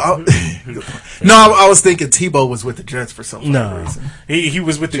 I know. I was thinking Tebow was with the Jets for some No, reason. he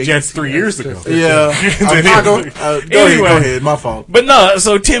was with the Jets 3 years ago. Yeah. Go ahead. My fault. But no,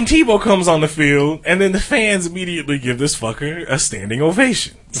 so Tim Tebow comes on the field, and then the fans immediately give this fucker a standing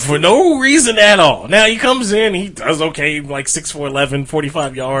ovation. For no reason at all. Now, he comes in, he does okay, like 6'4", 11,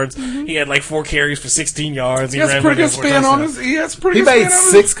 45 yards. He had like 4 carries for 16 yards. He has a pretty good span on his. He has a pretty He good made span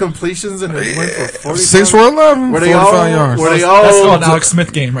on 6 completions and it went for 45. 6 for 11, Were they 45 all? yards. Were they That's all? called an Alex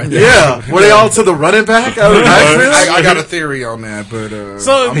Smith game right there. Yeah. Were they all to the running back? I got a theory on that, but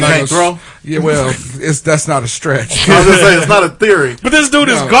So- I'm He not can't gonna- throw? Yeah, well, that's not a stretch. I was just saying, it's not a theory. But this dude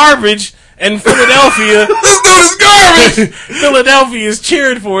is No. garbage, and Philadelphia, This dude is garbage. Philadelphia is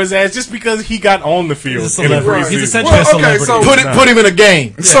cheering for his ass just because he got on the field. He's a in the celebrity. preseason. He's essentially Well, a okay, celebrity. so Put him in a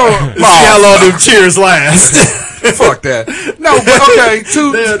game. So See how long them cheers last. fuck that. No, but okay,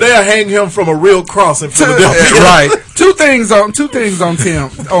 They'll hang him from a real cross in Philadelphia. right. Two things on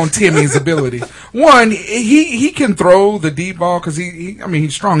Timmy's ability. One, he can throw the deep ball because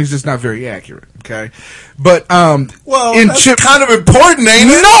he's strong. He's just not very accurate. Okay, but Well, in that's chip, kind of important,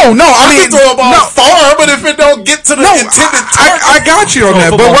 ain't it? no, I mean can throw a ball no. far, but if it don't get to the No, intended target, I got you on that.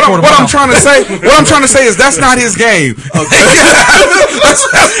 But what I'm trying to say is that's not his game. Okay. that's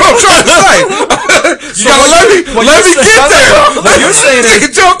what I'm trying to say. You gotta let me get there. What you're saying is he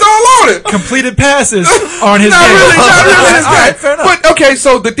jumped all on it. completed passes aren't his Not game. really his All right, game. fair enough. But okay,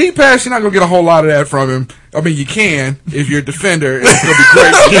 so the deep pass, you're not gonna get a whole lot of that from him. I mean, you can if you're a defender. It's gonna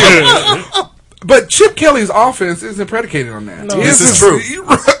be great. But Chip Kelly's offense isn't predicated on that. This is true.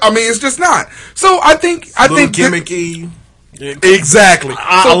 I mean, it's just not. So I think gimmicky. exactly.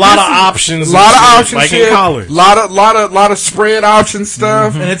 A lot of options. A lot of and shit, options, like shit. in college. lot of spread option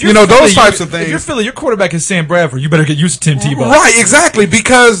stuff. And if you're those Philly, types of If you're things. Philly, your quarterback is Sam Bradford. You better get used to Tim Tebow. Right, exactly,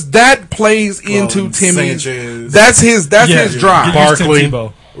 because that plays into Timmy's. Sanchez. That's his drive. Get used to Tim Barkley.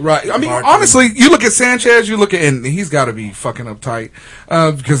 Tebow. Right. I mean, Barkley. honestly, you look at Sanchez, and he's got to be fucking uptight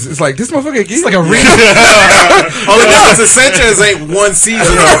because it's like this motherfucker. He's like a real. Only difference is Sanchez ain't one season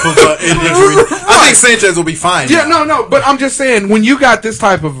off of an injury. I think Sanchez will be fine. Yeah, now. no, but I'm just saying when you got this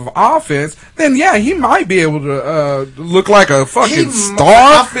type of offense, then yeah, he might be able to look like a fucking I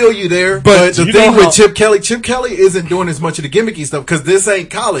star. feel you there, But but the you thing know with how- Chip Kelly isn't doing as much of the gimmicky stuff because this ain't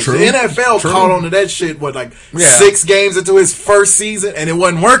college. True. The NFL True. caught on to that shit. Yeah. 6 games into his first season, and it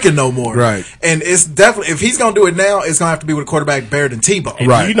wasn't working no more. Right. And it's definitely if he's gonna do it now, it's gonna have to be with a quarterback better than Tebow. And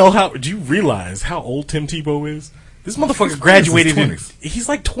Right. Do you know how? Do you realize how old Tim Tebow is? This motherfucker graduated in. He's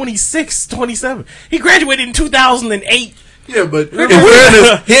like 26, 27. He graduated in 2008. Yeah, but in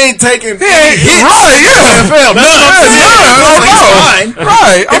fairness, he ain't taking hits. Right, yeah. NFL.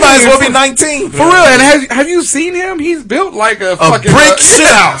 Right. He might as well be For 19. real, and have you seen him? He's built like a fucking brick shit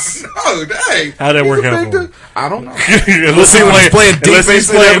house. Oh, dang. How'd that He's work a out big for him? dude. I don't know. unless playing unless he's defense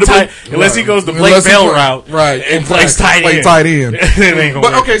playing inevitably. tight, unless he goes the Blake Unless he Bell play- route, right, and plays tight play end. tight end. It ain't gonna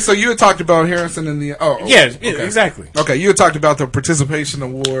But work. okay, so you had talked about Harrison in the Yeah, okay. exactly. Okay, you had talked about the participation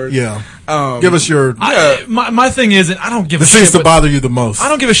award. Yeah. Um, Give us your. My thing is, I don't give a This shit. seems to what- bother you the most. I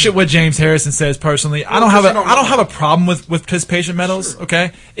don't give a shit what James Harrison says personally. I don't have a problem with participation medals.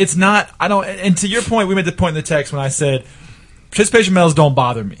 Okay, it's not. I don't. And to your point, we made the point in the text when I said participation medals don't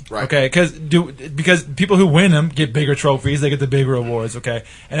bother me. Right. Okay, because people who win them get bigger trophies, they get the bigger awards. Okay,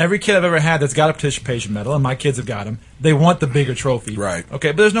 and every kid I've ever had that's got a participation medal, and my kids have got them, they want the bigger trophy. Right. Okay,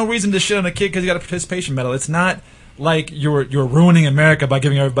 but there's no reason to shit on a kid because he got a participation medal. It's not like you're ruining America by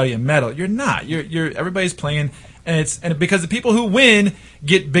giving everybody a medal. You're not. You're everybody's playing. And because the people who win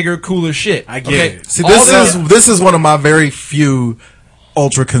get bigger, cooler shit. I get it. See, All this is one of my very few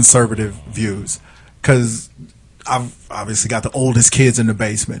ultra conservative views because I've obviously got the oldest kids in the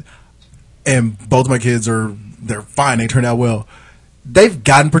basement, and both my kids they're fine. They turned out well. They've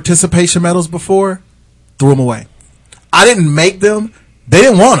gotten participation medals before, threw them away. I didn't make them. They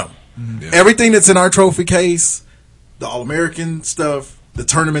didn't want them. Yeah. Everything that's in our trophy case, the All-American stuff, the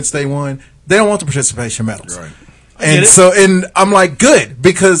tournaments they won, they don't want the participation medals. Right. And I'm like, good,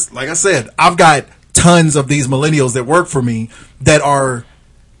 because like I said, I've got tons of these millennials that work for me that are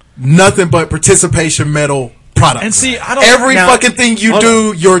nothing but participation medal products. And see, I don't every now, fucking thing you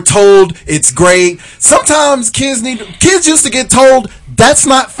do, you're told it's great. Sometimes kids used to get told that's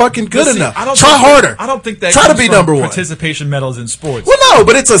not fucking good see, enough. I don't Try think harder. I don't think that try to comes be from number one. Participation medals in sports. Well, no,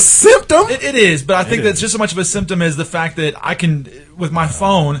 but it's a symptom. It is, but I think that's just as much of a symptom as the fact that I can, with my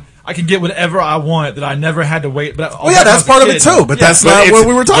phone, I can get whatever I want that I never had to wait. But that's part of it too. But that's not what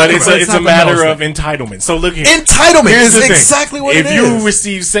we were talking about. But it's a matter of entitlement. So look here. Entitlement is exactly what it is. If you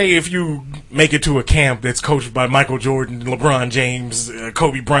receive, if you make it to a camp that's coached by Michael Jordan, LeBron James,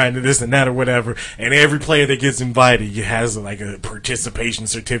 Kobe Bryant, and this and that or whatever, and every player that gets invited has like a participation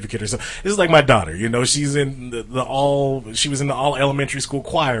certificate or something. This is like my daughter. She's in she was in the all elementary school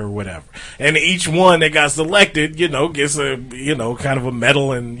choir or whatever, and each one that got selected, gets a kind of a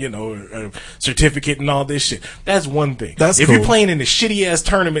medal and a certificate and all this shit. That's one thing. If you're playing in a shitty ass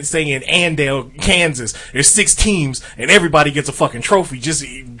tournament, say in Andale, Kansas, there's 6 teams and everybody gets a fucking trophy just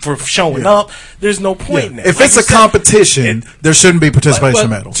for showing up. There's no point in that. If it's a competition, there shouldn't be participation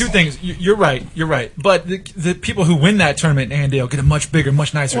medals. Two things. You're right. But the people who win that tournament in Andale get a much bigger,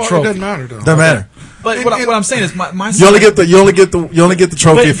 much nicer trophy. It doesn't matter though. Doesn't matter. But what I'm saying is, my you only get the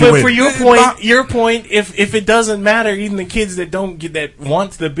trophy if you win. But for your point, if it doesn't matter, even the kids that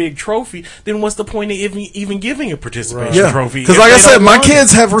want the big trophy, then what's the point of even giving a participation trophy? Because like I said, my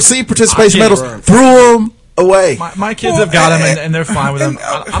kids have received participation medals, threw them away. My kids have got them and they're fine with them.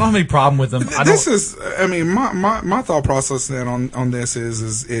 I don't have any problem with them. My thought process then on this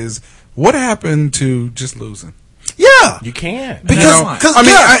is what happened to just losing? Yeah, you can because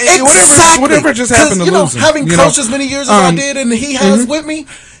whatever just happened to losing. Having coached as many years as I did, and he has with me.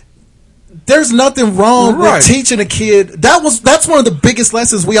 There's nothing wrong with teaching a kid. That's one of the biggest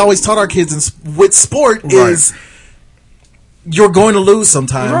lessons we always taught our kids with sport is you're going to lose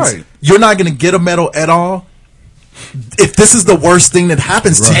sometimes. Right. You're not going to get a medal at all. If this is the worst thing that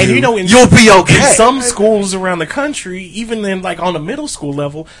happens to you, you'll be okay. In some schools around the country, even then, like on the middle school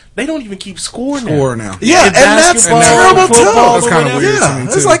level, they don't even keep score now. Yeah, and that's terrible too. That's kind of weird to me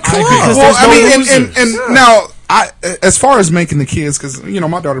too. It's like, come on. Well, and now, as far as making the kids, because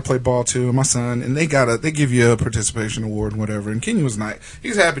my daughter played ball too, and my son, and they give you a participation award and whatever. And Kenny was nice;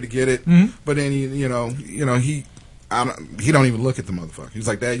 he's happy to get it, but then he don't even look at the motherfucker. He's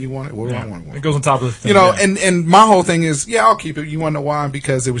like, Dad, you want it? Well, I want it. It goes on top of the thing. And my whole thing is, I'll keep it. You want to know why?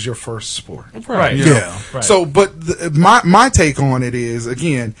 Because it was your first sport. Right. Right. So, but my take on it is,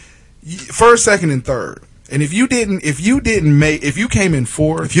 again, first, second, and third. And if you came in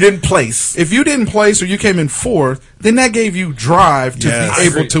fourth, if you didn't place or you came in fourth, then that gave you drive to be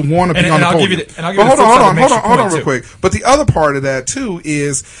able to want to be on the podium. But hold on real quick. But the other part of that too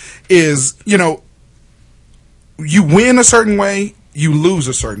is you win a certain way, you lose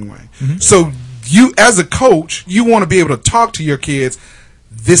a certain way. Mm-hmm. So you, as a coach, you want to be able to talk to your kids.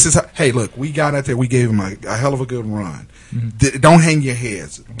 This is hey, look, we got out there, we gave them a hell of a good run. Mm-hmm. Don't hang your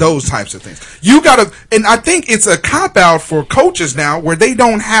heads. Those types of things. You gotta, and I think it's a cop out for coaches now where they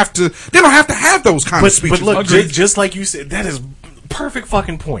don't have to have those kind of speeches. But look, just like you said, that is perfect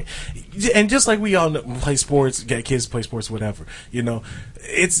fucking point. And just like we all play sports, get kids play sports, whatever,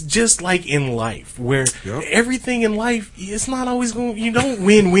 it's just like in life where everything in life, it's not always going. You don't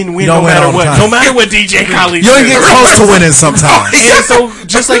win no matter what. No matter what DJ Khaled. You don't get close to winning sometimes. And so,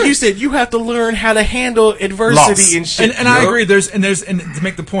 just like you said, you have to learn how to handle adversity and shit. And I agree. And to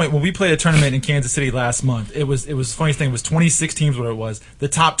make the point, when we played a tournament in Kansas City last month, it was funny thing. It was 26 teams. What it was, the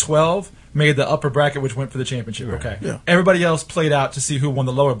top 12 made the upper bracket, which went for the championship. Okay. Yeah. Everybody else played out to see who won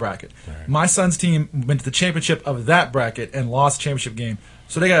the lower bracket. Right. My son's team went to the championship of that bracket and lost the championship game.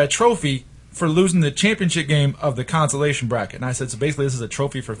 So they got a trophy for losing the championship game of the consolation bracket. And I said, so basically this is a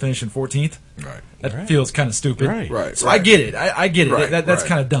trophy for finishing 14th? Right. That feels kind of stupid. Right. So I get it. I get it. That's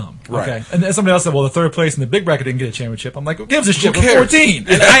kind of dumb. Right. Okay. And then somebody else said, well, the third place in the big bracket didn't get a championship. I'm like, who gives a shit? We're 14.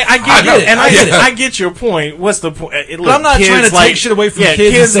 And I get it. And I get it. I get your point. What's the point? But I'm not trying to take shit away from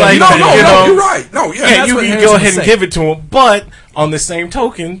kids and say, no, you're right. No, yeah, you can go ahead and give it to them. But on the same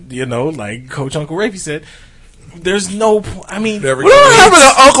token, like Coach Uncle Rapey said, there's no. I mean, what happened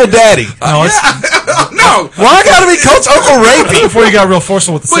to Uncle Daddy? No. Why I gotta be Coach Uncle Rapey? Before you got real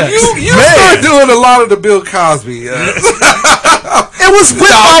forceful with the sex. You started doing a lot of the Bill Cosby. It was with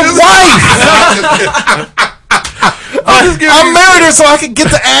my wife. I'm married her so I can get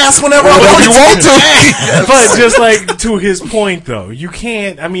the ass whenever I want to. But just like to his point, though, you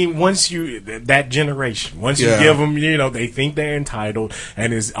can't. I mean, once you that generation, once you give them, they think they're entitled,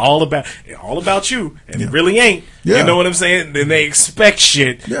 and it's all about you, and it really ain't. Yeah. You know what I'm saying? Then they expect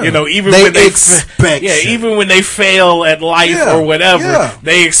shit. Yeah. Even when they expect, even when they fail at life or whatever,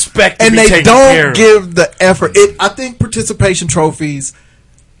 they expect to and be they don't give the effort. I think participation trophies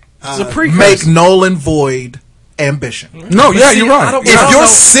make null and void ambition. No, you're right. If you're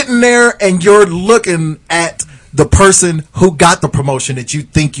sitting there and you're looking at the person who got the promotion that you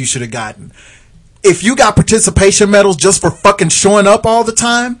think you should have gotten, if you got participation medals just for fucking showing up all the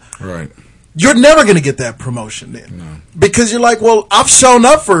time, right? you're never going to get that promotion then. Because you're like, well, I've shown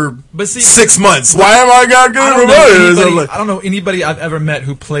up for 6 months. Why am I got good promoted? I don't know anybody I've ever met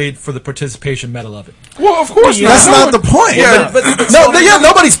who played for the participation medal of it. Well, of course not. That's not the point. Yeah,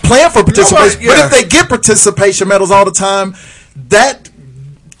 nobody's playing for participation. Nobody, But if they get participation medals all the time, that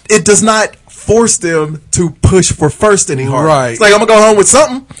it does not force them to push for first any harder. Right. It's like, I'm going to go home with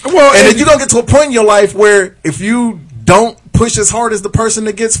something. Well, and then you're going to get to a point in your life where if you don't push as hard as the person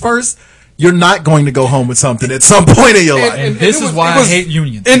that gets first, you're not going to go home with something at some point in your life. And this is why I hate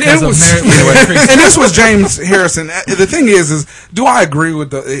unions. And this was James Harrison. The thing is do I agree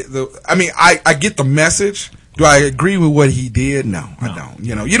with I mean, I get the message. Do I agree with what he did? No, I don't.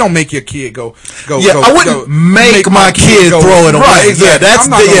 You know, you don't make your kid go. Yeah, I wouldn't make my kid throw it away. Right,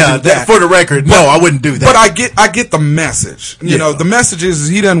 exactly. Yeah, that's for the record. No, I wouldn't do that. But I get the message. You know, the message is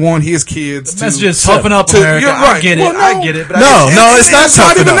he doesn't want his kids the message is toughen up, America. Right. I get it. Well, I get it. But it's not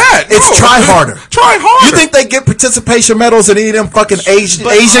toughen up. That. It's try harder. Try harder. You think they get participation medals in any of them fucking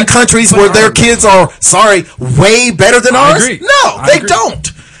Asian countries where their kids are, way better than ours? Agree. No, they don't.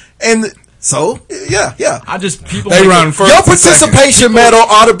 And so, yeah. They run first. Your participation medal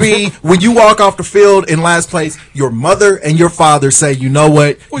ought to be when you walk off the field in last place, your mother and your father say, you know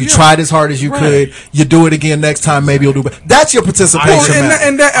what, you tried as hard as you could, you do it again next time, maybe you'll do better. That's your participation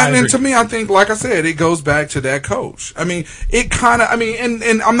medal. And to me, I think, like I said, it goes back to that coach. I mean,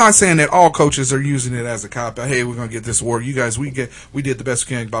 and I'm not saying that all coaches are using it as a cop. Hey, we're going to get this award. You guys, we did the best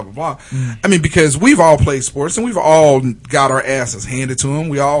we can, blah, blah, blah. I mean, because we've all played sports and we've all got our asses handed to them.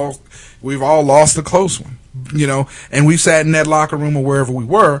 We've all lost a close one, you know, and we sat in that locker room or wherever we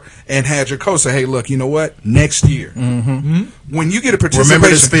were and had your coach say, hey, look, you know what? Next year, when you get a participation, remember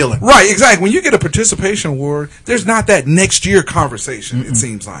this feeling. Right, exactly. When you get a participation award, there's not that next year conversation, it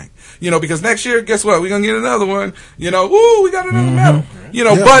seems like. You know, because next year, guess what? We're going to get another one. You know, we got another medal. You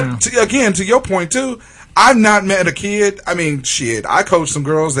know, but again, to your point, too, I've not met a kid. I mean, shit. I coached some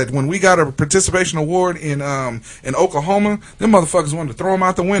girls that when we got a participation award in Oklahoma, them motherfuckers wanted to throw them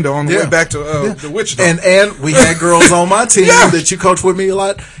out the window on the way back to the Wichita. And we had girls on my team that you coached with me a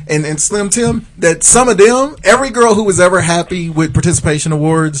lot, and Slim Tim. That some of them, every girl who was ever happy with participation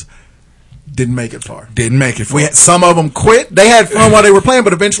awards, didn't make it far. Some of them quit. They had fun while they were playing,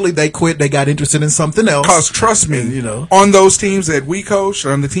 but eventually they quit. They got interested in something else. Because trust me, on those teams that we coached,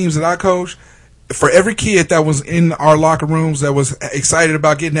 or on the teams that I coached, for every kid that was in our locker rooms that was excited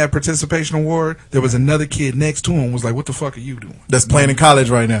about getting that participation award, there was another kid next to him was like, what the fuck are you doing? That's playing in college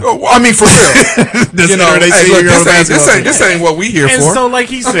right now. Oh, I mean, for real. This ain't what we here for. And so, like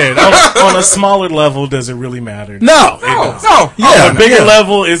he said, on a smaller level, does it really matter? No. On a bigger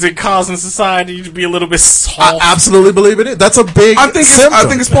level, is it causing society to be a little bit soft? I absolutely believe it is. That's a big symptom. I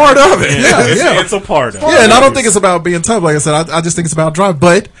think it's part of it. It's a part of it. Yeah, and I don't think it's about being tough. Like I said, I just think it's about drive.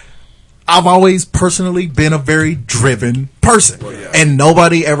 But I've always personally been a very driven person, and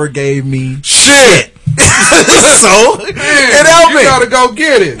nobody ever gave me shit. So it helped me. You gotta go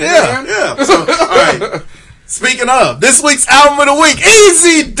get it. Yeah. So, all right. Speaking of, this week's album of the week,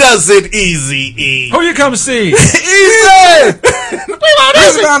 Easy Does It, Easy E. Who you come see? Easy!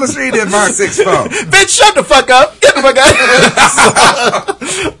 Listen down the street at Mark 64. Bitch, shut the fuck up. Get the fuck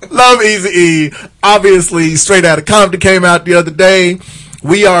out. Love Easy E. Obviously, Straight Outta Compton came out the other day.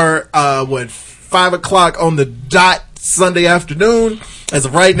 We are, 5 o'clock on the dot Sunday afternoon. As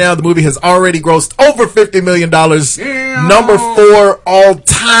of right now, the movie has already grossed over $50 million. Number 4 all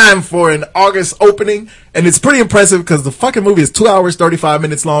time for an August opening. And it's pretty impressive because the fucking movie is 2 hours, 35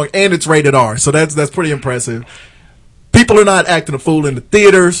 minutes long, and it's rated R. So that's pretty impressive. People are not acting a fool in the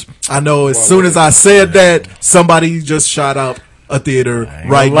theaters. I know as soon as I said that, somebody just shot up a theater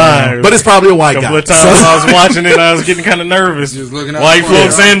right now, but it's probably a white guy. A couple of times I was watching it, I was getting kind of nervous. White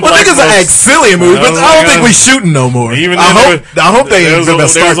folks and black folks. Well, niggas act silly in movies, but I don't think we shooting no more. I hope they ain't gonna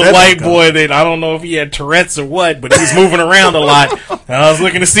start that. There was a white boy that I don't know if he had Tourette's or what, but he was moving around a lot. And I was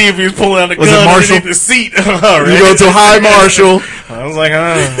looking to see if he was pulling out a gun underneath the seat. You go to High Marshall. I was like,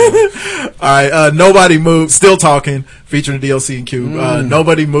 All right, Nobody Moved, still talking, featuring DLC and Cube.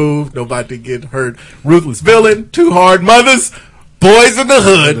 Nobody Moved, nobody get hurt. Ruthless Villain, Two Hard Mothers, Boys in the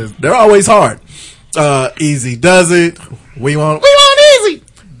Hood. They're always hard. Easy Does It. We want easy.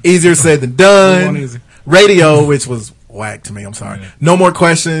 Easier Said Than Done. Radio, which was whack to me. I'm sorry. No More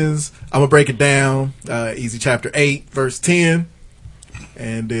Questions. I'm gonna break it down. Easy Chapter 8, verse 10.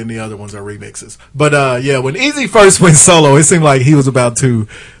 And then the other ones are remixes. But when Easy first went solo, it seemed like he was about to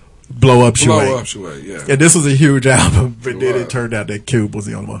blow up Shuey. Yeah. And this was a huge album, but then it turned out that Cube was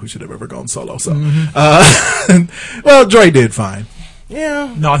the only one who should have ever gone solo. So, well, Dre did fine.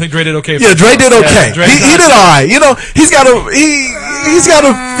 Yeah. No, I think Dre did okay. Yeah, Dre did okay. He did all right. You know, he's got a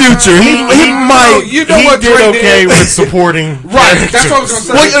Future. He might. You know he what did Dre okay did? with supporting. Right. That's what I was gonna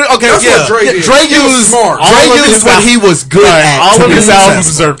say. Well, okay, That's what Dre did. Dre He was used smart. Dre used what he was good at. All to of be his successful.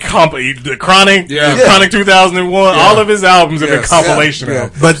 albums are the Chronic, Yeah. Chronic 2001. All of his albums are the Yes. compilation Yeah.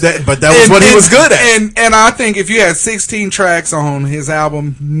 albums. But that was what he was good at. And I think if you had 16 tracks on his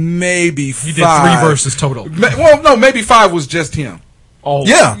album, maybe He 5. did 3 verses total. Well, no, maybe 5 was just him. Oh,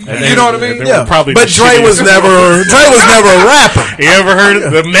 Yeah, You know what I mean? They yeah. were probably But the Dre shittiest. was never a rapper. You ever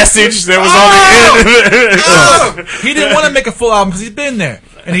heard the message that was on the end? He didn't want to make a full album because he's been there.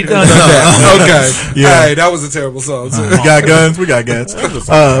 And he done that. Okay. Yeah. Hey, that was a terrible song. Too. We got guns. We got guns. Keep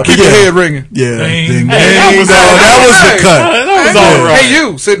your head ringing. Yeah, Ding, ding, ding. that was the Hey. cut. That was all right. Hey,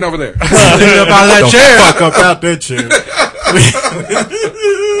 you sitting over there. Pick up out of that chair. Fuck up out that chair.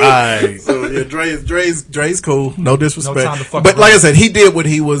 Alright. So yeah, Dre's cool. No disrespect. No time to fuck But like I around. said, he did what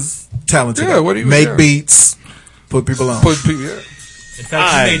he was talented. Yeah, at. what he was- make yeah. beats, put people on. Put people, yeah. In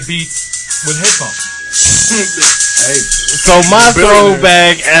fact, he made beats with headphones. So my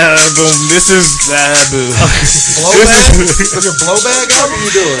throwback album, this is Blowback? What's your blowback album? What are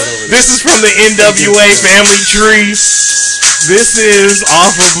you doing over there? this is from the NWA Family Tree. This is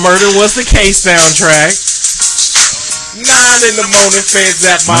off of Murder Was the Case soundtrack. 9 in the morning, feds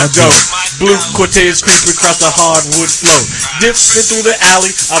at my door. Blue Cortez creeping across the hardwood floor. Dipped in through the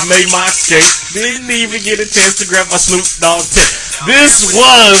alley, I made my escape. Didn't even get a chance to grab my Snoop Dogg tip. This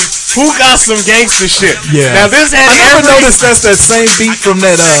was Who Got Some Gangsta Shit. Yeah. Now this had I never every noticed that's that same beat from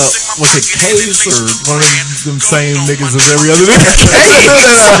that was it Case or one of them same niggas as every other nigga?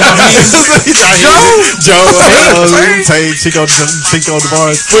 Joe, Tate, Chico the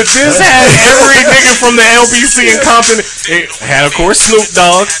bars. But this had every nigga from the LBC in Compton. It had, of course, Snoop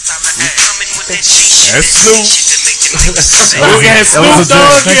Dogg. That's Snoop. You had Snoop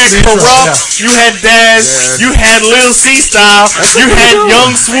Dogg, you had Corrupt, you had Daz, you had Lil C Style, you had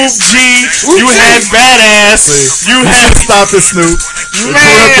Young Swoop G, you had Badass, you had Stop it, Snoop.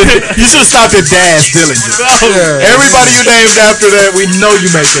 Man. You should have stopped at Daz Dillinger. Everybody you named after that, we know you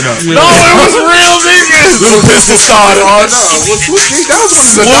making up. No, it was real niggas. Little Pistol started. Oh, no. Well, Swoop G,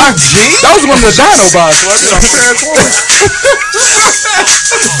 that was one of the Dinobots. Wasn't it? Transformers.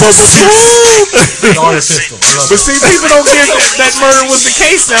 Daughter pistol. I love But see, people don't get that Murder Was the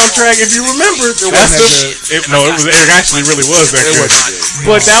Case soundtrack. If you remember, it actually really was that good.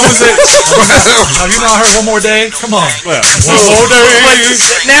 But that was it. Have you not heard One More Day? Come on. Well,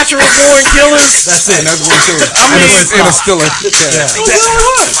 Natural Born Killers. That's it. That's one too. I mean, Interstellar.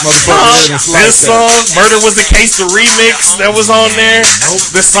 this song, Murder Was the Case, the remix that was on there.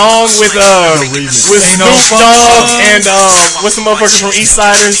 The song with Ain't no Snoop fun. Dogg and what's the motherfucker from East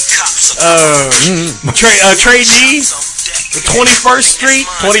Siders? Trey G. The 21st Street.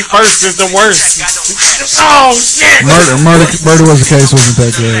 21st is the worst. Oh shit! Murder Was the Case wasn't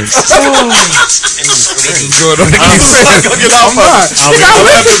that good.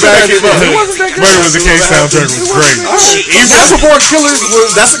 Murder Was the Case soundtrack was great. Natural Born Killers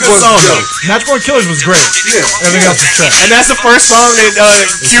That's a good song though. Natural Born Killers was great. Yeah. Everything else was trash. And that's the first song that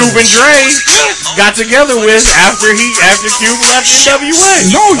Cube and Dre got together with after Cube left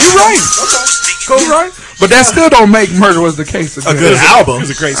NWA. No, you're right. You're right. But that still don't make Murder Was the Case a Good album. It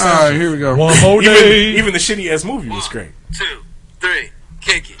was a great All song. right, here we go. One More Day. Even the shitty ass movie was great. 2, 3,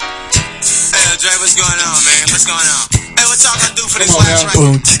 kick it. Hey, Dre, what's going on, man? What's going on? Hey, what y'all gonna do for this last track?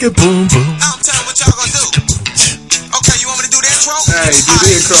 Boom, chicka, boom, boom. I'm telling what y'all gonna do. Okay, you want me to do the intro? Hey, do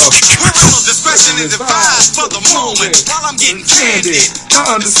the intro. Parental discretion is advised for the moment while I'm getting candid.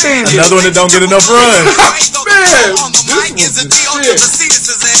 I understand it. Another one that don't get enough run. Man, on the mic is a deal to the seats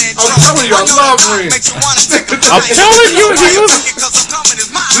is an intro. I'm telling you, I love Ren. Makes you wanna take a I'm telling you, he was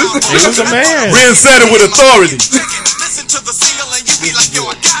He a man. Ren said it with authority. Listen to the single and you be like, yo,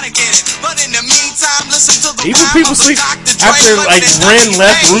 I gotta get it. But in the meantime, listen to the Even rhyme people of the sleep Dr. Dre, after but like it ain't Ren nothing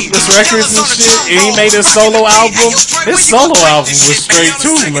left made. Ruthless Records and shit, and he made his solo album. His solo album was straight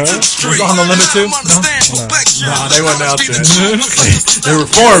too, man. Was On the Limit too? No? Nah, they wasn't out there. They were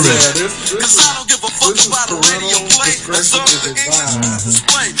forming.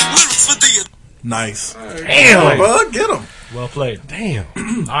 Nice. Damn. Bug, get him. Well played. Damn. All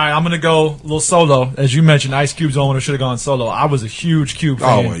right, I'm going to go a little solo. As you mentioned, Ice Cube's on when it should have gone solo. I was a huge Cube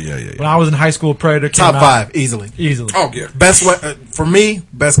fan. well, yeah. When I was in high school, Predator came Top out 5, easily. easily. Oh, yeah. Best for me,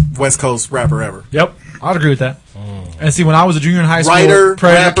 best West Coast rapper ever. Yep, I'd agree with that. And see, when I was a junior in high school, Writer,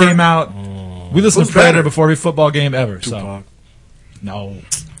 Predator rapper. came out. We listened Who's to Predator better? before every football game ever. Tupac. So, no.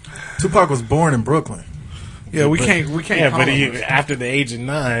 Tupac was born in Brooklyn. Yeah, we can't. Yeah, call but him. after the age of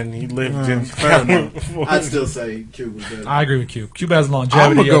 9, he lived in. Fair enough. I'd still say Cube was better. I agree with Cube. Cube has I'm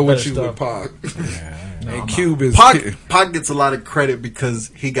longevity. gonna go better with you stuff. with Pac. And Cube is Pac gets a lot of credit because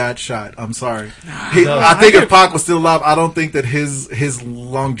he got shot. I'm sorry. I think if Pac was still alive, I don't think that his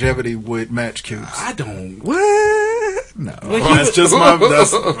longevity would match Cube's. I don't. What? No. That's just my.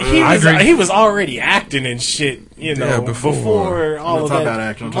 He was already acting and shit, you know, before all I'm of not talking that. about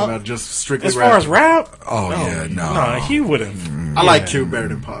acting. I'm talking about just strictly as far as rap. Oh yeah, no. No, he would have. I like Cube better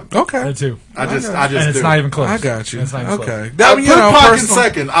than Pac. Okay. Me too. I just And it's do. not even close. I got you. It's not even close. Okay. I would put Pac in personal-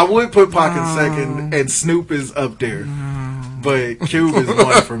 second. I would put Pac in second, and Snoop is up there. But Cube is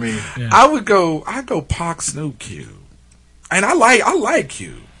one for me. Yeah. I go Pac, Snoop, Cube, and I like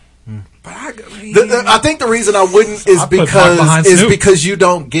Cube. But I think the reason I wouldn't is I'd put Pac behind Snoop. because you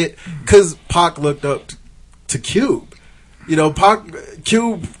don't get because Pac looked up to Cube. You know,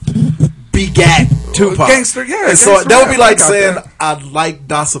 Cube begat Tupac. Gangster, yeah. And so gangster that would be rap, like I got saying that. I like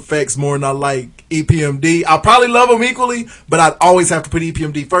DOS Effects more than I like EPMD. I probably love them equally, but I'd always have to put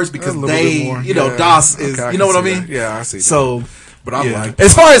EPMD first because A little bit they, more, you know, yeah. DOS is, Okay, I you know can what I see mean? that. Yeah, I see that. So, But I like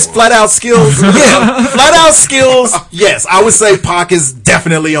as far as flat out skills, yeah, flat out skills, yes, I would say Pac is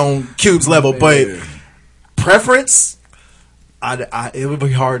definitely on Cube's level, but preference, it would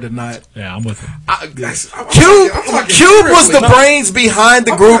be hard to not. Yeah, I'm with him. Cube was the brains behind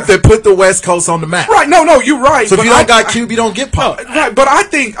the group that put the West Coast on the map. Right? No, you're right. So if but you don't got Cube, you don't get Pac. Right, but I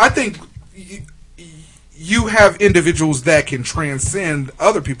think you have individuals that can transcend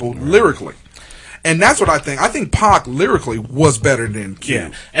other people lyrically. And that's what I think. I think Pac lyrically was better than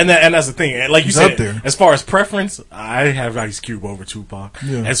Cube. Yeah, and that's the thing. Like you He's said, up there. as far as preference, I have Ice Cube over Tupac.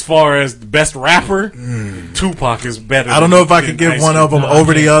 Yeah. As far as the best rapper, Tupac is better. I don't know if I could give one of them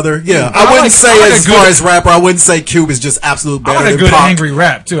over the other. Yeah, I wouldn't say I like as a far good- as rapper, I wouldn't say Cube is just absolute I better like a than good Pac. angry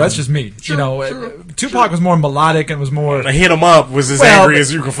rap too. That's just me. Tupac was more melodic and was more. Hit 'Em Up was as Well, angry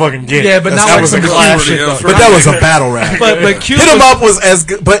as you can fucking get. Yeah, but not that like was some a Cube classic. shit, though. But that was a battle rap. But Cube Hit 'Em was- Up was as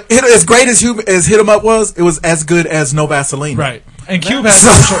good, but as great as Hit 'Em Up was, it was as good as No Vaseline. Right. And Cube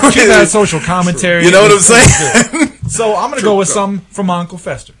had social commentary. You know what I'm saying? So I'm gonna go with some from my Uncle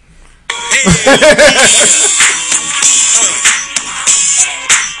Fester.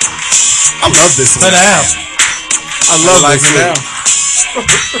 I love this one. Let it out. I love this it one.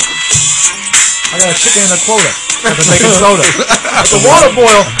 I got a chicken and a quota. Cause I'm making soda. The water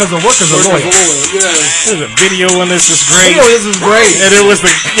boil because the workers are loyal. There's a video on this is great. This is great. And it was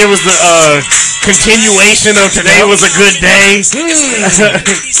the continuation of Today Was a Good Day.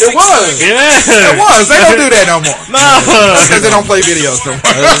 It was. Yeah. It was. They don't do that no more. No. Because they don't play videos no more.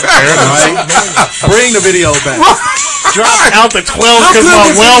 Bring the video back. Dropped out the 12 because my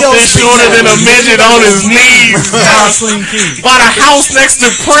wealth is shorter than a midget on his knees. Bought a house next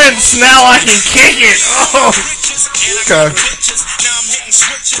to Prince. Now I can kick it. Oh. Okay.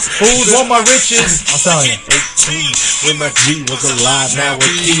 Fools want my riches. I'm telling you. 18 when my G was alive. Now a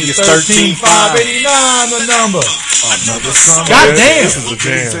key is 13,589 the number. Another summer. God damn. This is a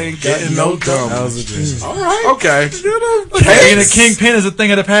jam. Getting no dumb. That was a jam. All right. Okay. Being a kingpin is a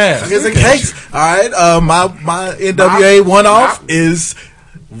thing of the past. Here's a case. All right. My NWA one off is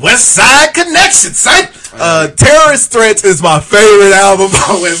West Side Connection, son. Terrorist Threats is my favorite album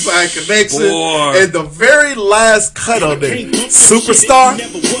by West Side Connection. And the very last cut on it, Superstar.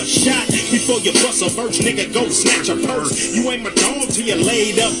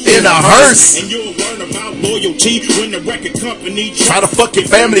 In a hearse. And you'll learn about loyalty when the record company try to fuck your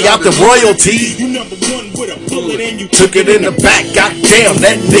family out the royalty. You number one with a bullet and you Took it in the back. Goddamn,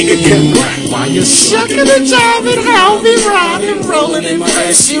 that nigga can crack. While you're shucking and jiving, I'll be riding, rolling in my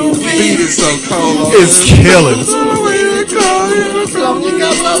SUV. Beat is so cold. It's killing. You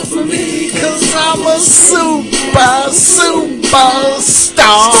got love for me, 'cause I'm a superstar.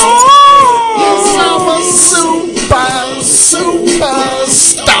 Yes, I'm a superstar.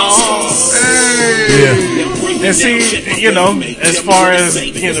 Yeah. And see, you know, as far as,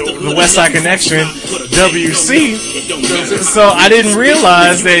 you know, the West Side Connection, WC, so I didn't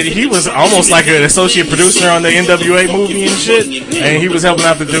realize that he was almost like an associate producer on the NWA movie and shit, and he was helping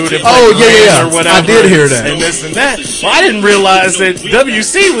out the dude that Oh, played yeah, Ren yeah. or whatever. I did hear that. And this and that. Well, I didn't realize that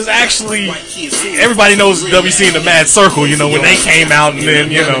WC was actually, everybody knows WC in the Mad Circle, you know, when they came out and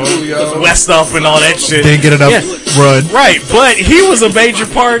then, you know, West Stuff and all that shit. Didn't get enough run. Right, but he was a major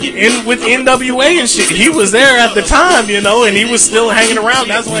part with NWA and shit. He was there at the time, you know, and he was still hanging around.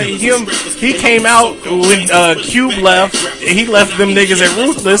 That's why he came out when Cube left. He left them niggas at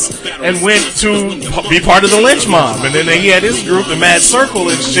Ruthless and went to be part of the Lynch Mob. And then he had his group, the Mad Circle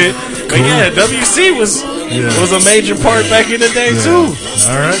and shit. But yeah, WC was a major part back in the day too.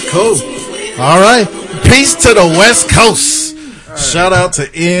 All right, cool. All right. Peace to the West Coast. Shout out to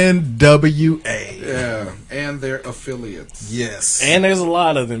NWA. Yeah, and their affiliates. Yes. And there's a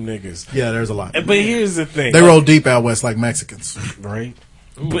lot of them niggas. Yeah, there's a lot. But here's the thing. They roll deep out west like Mexicans. Right?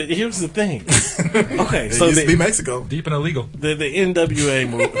 But here's the thing. Okay, It so used to be Mexico. Deep and illegal. the NWA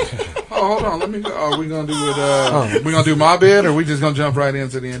movie. Oh, hold on. Let me go. Are we gonna do it? We gonna do my bid, or we just gonna jump right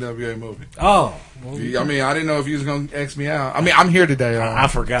into the NWA movie? Oh. I mean, I didn't know if you was gonna X me out. I mean, I'm here today. I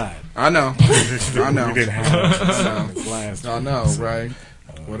forgot. I know. I know. We didn't have it last I know, right?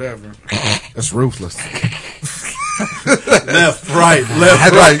 Whatever. That's ruthless. Left, right,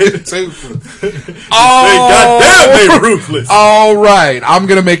 left, right. Goddamn, they ruthless. All right, I'm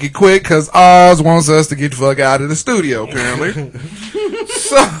gonna make it quick because Oz wants us to get the fuck out of the studio. Apparently,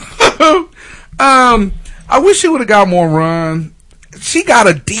 so I wish she would have got more run. She got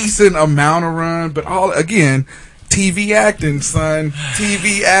a decent amount of run, but TV acting, son,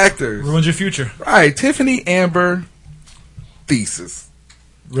 TV actors Ruins your future. Right, Tiffany Amber, thesis.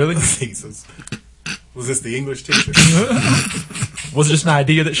 Really? Thesis. Was this the English teacher? Was it just an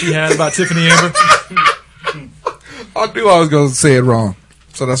idea that she had about Tiffany Amber? I knew I was going to say it wrong,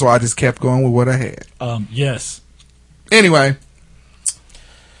 so that's why I just kept going with what I had. Yes. Anyway,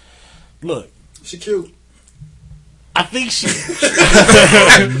 Look, She cute. I think she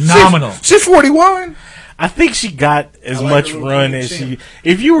Nominal. she's 41. I think she got as like much her little run chin. as she.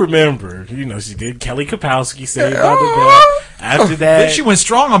 If you remember, she did Kelly Kapowski, Saved by the Bell. After that, She went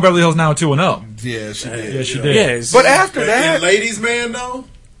strong on Beverly Hills 90210. Yeah, she did. Yeah, she did. Yes, But after that, Ladies Man, though,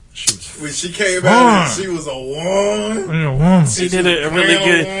 when she came fine. out, she was a one. she did a really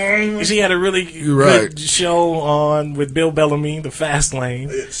good. She had a really You're right. good show on with Bill Bellamy, The Fast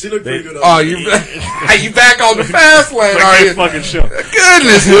Lane. She looked pretty good. oh, you back on the fast lane, are Great you? fucking show.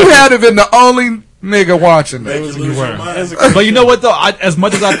 Goodness, you had to have been the only nigga watching that. You were. That's a- But you know what, though? As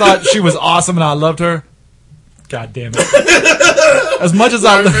much as I thought she was awesome and I loved her, God damn it. As much as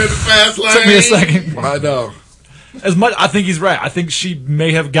I... Took me a second. I know. As much, I think he's right. I think she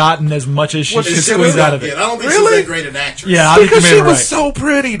may have gotten as much as she could She squeeze was out of I it. don't think Really? she's that great an actress. Yeah, I think you Because made she it was right. so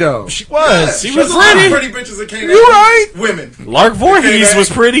pretty, though. She was. She was There's a lot of pretty. pretty bitches that came You out. right? Women. Lark Voorhees was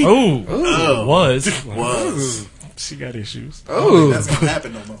pretty. Ooh. Was. Was. She got issues, Ooh. That's gonna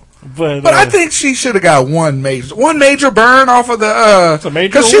happen no more. but But I think she should have got one major burn off of the It's a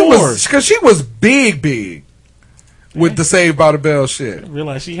major she award. was big with the Saved by the Bell shit. I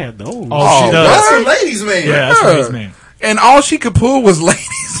realized she had those. Oh, she does. That's a ladies man. Yeah, that's what he's man. And all she could pull was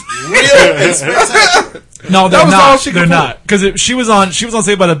ladies. Real and spectacular. No, they're was all not. she They're could not. Because she was on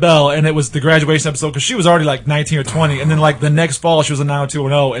Saved by the Bell, and it was the graduation episode. Because she was already like 19 or 20, and then like the next fall she was on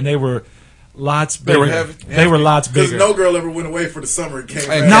 90210, and they were lots bigger. were heavy. They were lots Because bigger. no girl ever went away for the summer and came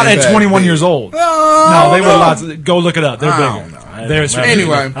back. Not Came at back 21 big. years old. No, No, they were lots. Go look it up. They're I bigger. don't know. They're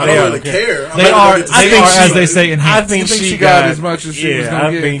Anyway, I don't really care. They are, as they say, I enhanced. think You think she she got as much as she was gonna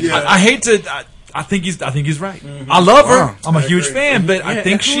I get? think, Yeah. I hate to. I think he's right. I love her. Wow. I'm a huge fan, but I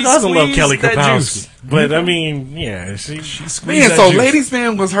think who she doesn't love Kelly that Kapowski. juice. But I mean, yeah, she Squeezed man, that so juice. Ladies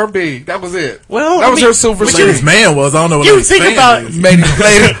Man was her big. That was it. Well, that I was mean, her silver but screen. man was. I don't know what You ladies think fan about- is.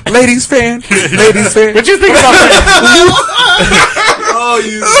 Ladies fan, ladies fan. But you think about that. Oh,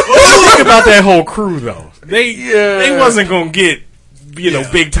 you. Think about that whole crew though. They wasn't gonna get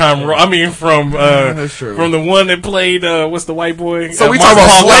big time. I mean, from that's true. from the one that played what's the white boy? So we Mark talking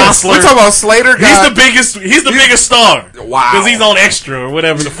Paul about Gosselaar. Slater. We talking about Slater. He's the biggest. He's the biggest star. Wow. Because he's on Extra or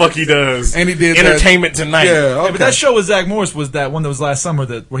whatever the fuck he does. And he did Entertainment Tonight. Yeah, Yeah, okay. but that show with Zach Morris was that one that was last summer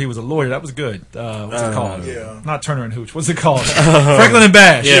where he was a lawyer. That was good. What's it called? Yeah. Not Turner and Hooch. What's it called? Franklin and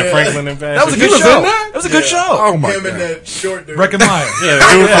Bash. Yeah, Franklin and Bash. That was a He good was show. in that? That was a good show. Oh my Him and god. that short dude. Breckin Meyer. Yeah,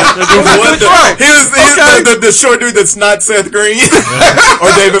 the dude from He was the short dude that's not Seth Green or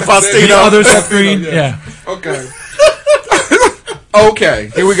David Faustino. The other Seth Green. Yeah. Okay. Okay.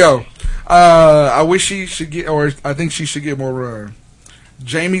 Here we go. I wish she should get, or I think she should get more run.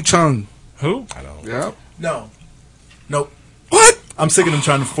 Jamie Chung. Who? Yep. No. Nope. What? I'm sick of them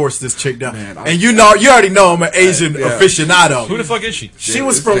trying to force this chick down. Man, and you already know I'm an Asian aficionado. Who the fuck is she? She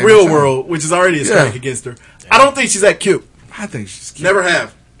was it's from Jamie Real Chung. World, which is already a strike Yeah. against her. I don't think she's that cute. I think she's cute. Never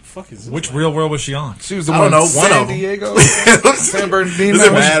have. Which Real World was she on? She was the I one. don't know, one San of 'em. Diego. San Bernardino. Does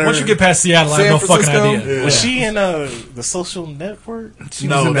it matter? Once you get past Seattle, I have San no fucking Francisco? idea. Yeah. Was she in the Social Network? She was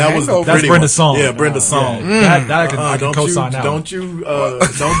No, in The that was the Hangover. That's pretty Brenda's one. song. Yeah, Brenda's song. That I can Don't co-sign now. don't you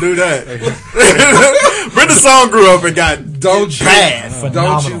do that. Brenda's song grew up and got Don't bad. Don't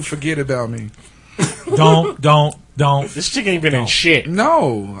Phenomenal. you forget about me. Don't. This chick ain't been in shit.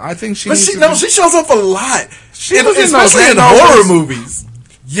 No, I think she. But needs she to no, be- she shows up a lot. She was in those especially in Hangovers. horror movies.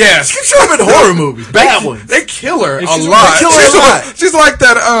 Yes. She showed up in horror movies. Bad ones. They kill her a They lot. kill her a lot. She's like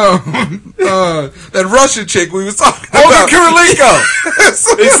that that Russian chick we was talking Olga about.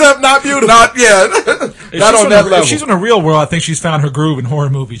 Kurylenko. Except not beautiful. Not not on that level. If she's in the real world, I think she's found her groove in horror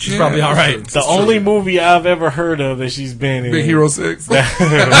movies. She's probably all right. The only movie I've ever heard of that she's been in. Big Hero 6. Yeah.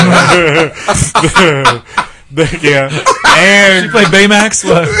 And She played Baymax.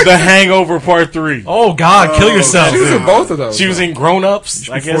 What? The Hangover Part 3. Oh God, kill yourself. She was in both of those. She was in Grown Ups.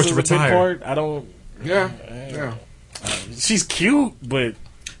 I be guess forced is to a big retire. part. I don't. Yeah. She's cute, but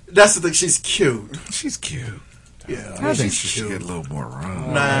That's the thing. She's cute. She's cute. Yeah. I think she should get a little more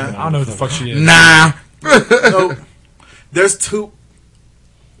run. Nah. I don't know who the fuck she is. Nah. No. There's too.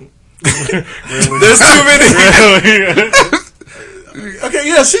 There's too many. Okay,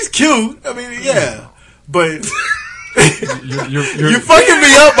 yeah, she's cute. I mean, yeah, but You're you fucking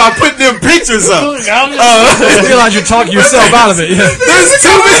me up by putting them pictures up. you realize you're talking yourself out of it. Yeah. There's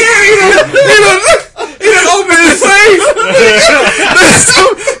too many. He done opened his face.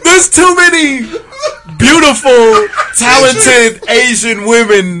 There's too many beautiful, talented Asian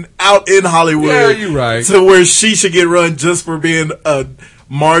women out in Hollywood. Yeah, you're right. To where she should get run just for being a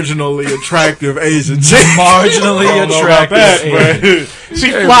marginally attractive Asian chick. Marginally attractive. She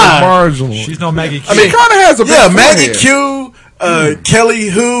Hey, fly. marginal. She's no Maggie Q. I mean, kind of has a big Maggie forehead. Q, Kelly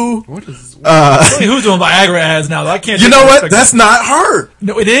Hu. What is? Who's doing Viagra ads now? I can't. You know what? That's not her.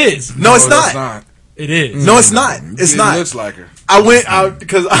 no, it is. No, it's that's not. It is. No, it's not. It's it not. looks like her. I went out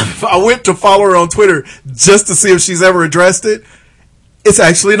because I went to follow her on Twitter just to see if she's ever addressed it. It's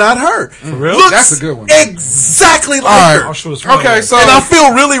actually not her. For real? Looks That's a good one. Exactly like her. I'll show this Okay, so And I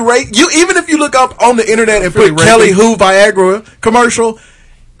feel really even if you look up on the internet and Really put Kelly rapey. Hu Viagra commercial,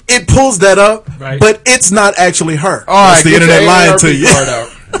 it pulls that up, Right. but it's not actually her. all right, That's the get internet your lying AARP to you. card out.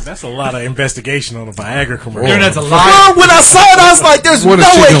 That's a lot of investigation on a Viagra commercial. Internet's a Well, lie. when I saw it, I was like, "There's no What is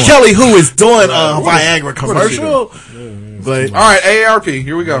she way doing? Kelly Hu is doing a Viagra what is she commercial." But All right, AARP.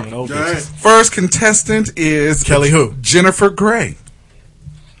 Here we go. No, First contestant is Kelly Hu. Jennifer Grey.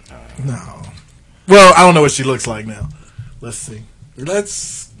 Well, I don't know what she looks like now. Let's see. When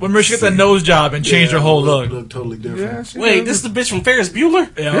she got that nose job and changed her whole look. Look totally different. Wait, this is the bitch from Ferris Bueller?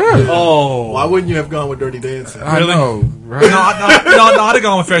 Yeah. Oh. Why wouldn't you have gone with Dirty Dancing? I know, right? No, I'd have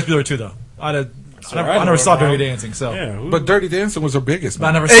gone with Ferris Bueller too, though. I never saw Dirty Dancing, so. Yeah, who- But Dirty Dancing was her biggest. But I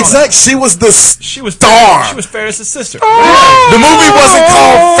Man. never saw Exactly. that. She was the She was star. She was Ferris's sister. The movie wasn't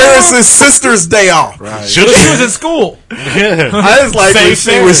called Ferris's Sister's Day Off. Right. She was in school. I just like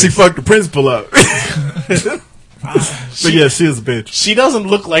Say when she Ferris. fucked the principal up. But yeah, she is a bitch. She doesn't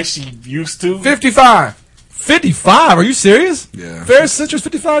look like she used to. 55. 55? Are you serious? Yeah. Ferris' sister's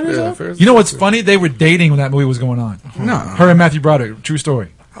 55 years Yeah, old? Ferris' You know what's sister. funny? They were dating when that movie was going on. No. Her and Matthew Broderick. True story.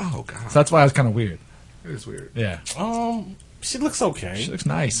 Oh God, So that's why it was kind of weird. it's weird. Yeah. She looks okay. She looks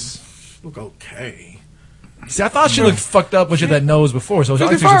nice. Look okay. See, I thought she looked fucked up when she had that nose before, so I think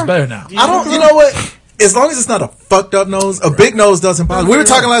she looks 55. better now. I don't. You know what? As long as it's not a fucked up nose, a big nose doesn't bother. We were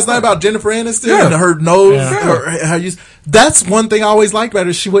talking last night about Jennifer Aniston Yeah. and her nose. Yeah. How you? That's one thing I always liked about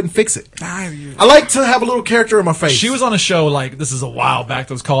her. She wouldn't fix it. I like to have a little character in my face. She was on a show like this is a while back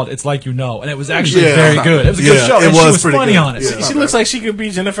that was called "It's Like You Know," and it was actually Yeah. very good. It was a good Yeah, show. it And she was was pretty funny good. on it. Yeah. She looks like she could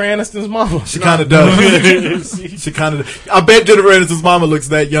be Jennifer Aniston's mama. She kind of does. She kind of. I bet Jennifer Aniston's mama looks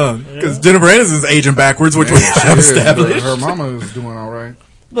that young because Jennifer Aniston's aging backwards, which we have established. Her mama is doing all right.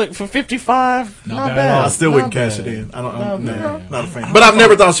 Look, for 55, not bad bad. at all. I still wouldn't Not cash bad. it in. I don't. Not a fan. But I've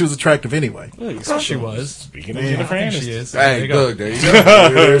never thought she was attractive anyway. Look, She was. Speaking of Jennifer I think Aniston. she is. There Hey, you go. look, there you go.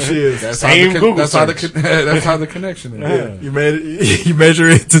 There she is. That's Same how the, Google that's how the search. that's how the connection is. Yeah. You measure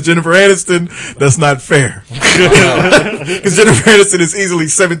it to Jennifer Aniston. That's not fair. Because Jennifer Aniston is easily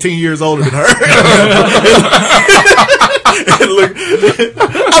 17 years older than her. And look,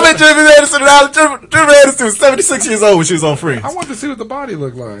 I met Jennifer Aniston. Jennifer Aniston was 76 years old when she was on Friends. I want to see what the body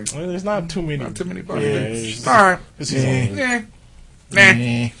looked like. Well, there's not too many. Not too many body. it's- All right. This is on. Yeah.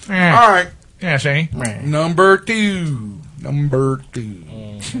 Eh. All right. Yeah, Shane. Number two. Number two.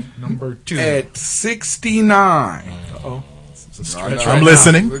 Number 2. At 69. I'm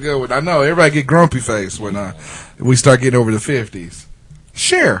listening. We're good with- I know. Everybody get grumpy face when we start getting over the 50s.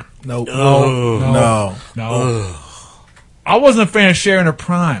 Cher. Nope. No. No. I wasn't a fan of Cher in her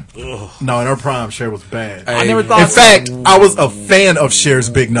prime. No, in her prime, Cher was bad. I never thought. In fact, I was a fan of Cher's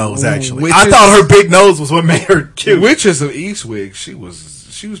big nose, actually. Which I is- thought her big nose was what made her cute. Witches of Eastwick. She was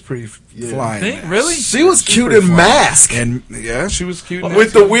she was pretty fly. Think really? She was cute in Mask. And yeah, she was cute in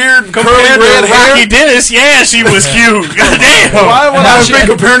With that the too. weird curly Compared red to hair. Rocky Dennis, yeah, she was cute. Damn. Why would I be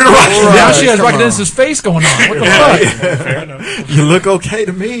comparing to Rocky? Now she has come Rocky on. Dennis's face going on. What the fuck? You look okay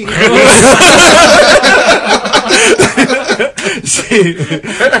to me. she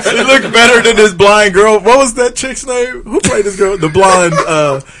looked better than this blind girl. What was that chick's name? Who played this girl? The blonde.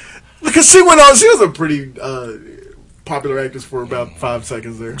 Because she went on. She was a pretty popular actress for about 5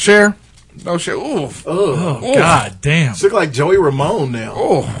 seconds there. Cher? No Cher. Ooh. Oh, God damn. She looked like Joey Ramone now.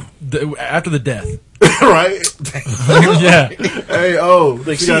 Oh. After the death. Right? Yeah.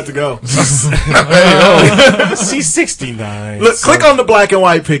 Hey, she got to go. She's 69. Look, click on the black and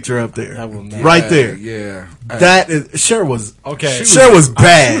white picture up there. I will not. Right there. Yeah. That is Cher was Okay. Cher was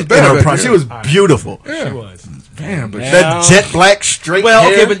bad in better her prime. back She then. was beautiful. She was. Damn, but That jet black straight Well,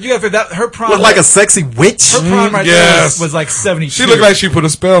 hair. okay, but you got to figure that her prime. looked like a sexy witch. her prime right Yes. there was like 72. she looked like she put a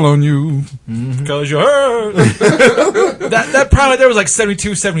spell on you. Because you're her. that prime right there was like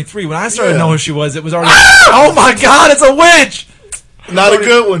 72, 73. When I started knowing who she was, it was already. Oh my God, it's a witch! Not a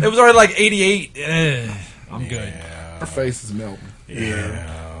good one. It was already like 88. I'm good. Her face is melting.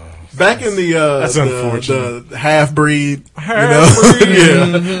 Back in the That's unfortunate. the half breed, Half-breed.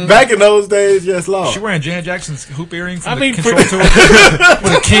 yeah. Back in those days, yes, Lord. She wearing Janet Jackson's hoop earring from I the mean, control tour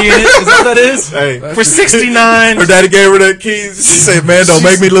with a key in it. Is that what that is? Hey, For 69, her daddy gave her that keys. She said, "Man, don't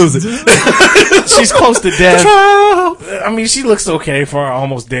make me lose it." she's close to death. I mean, she looks okay for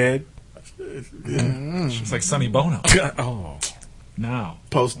almost dead. She's like Sonny Bono. Oh. Now.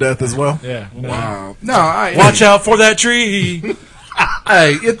 Post death as well. Yeah. No. Wow. No, I Watch out for that tree.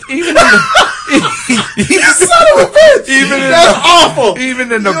 Hey, even in the Son of a bitch. That's awful.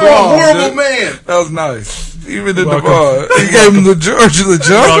 even in the You're a bar, horrible dude. man. That was nice. Even in the bar, he gave him the George of the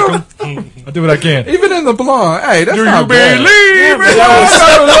Jungle. I do what I can. Even in the blonde, hey, that's Do not you bad. believe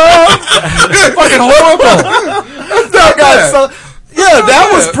That's fucking horrible. That's not bad. Yeah, that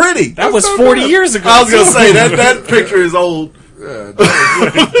was pretty. That was 40 years ago. I was gonna say that picture is old.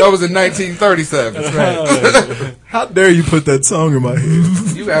 That was in 1937. How dare you put that song in my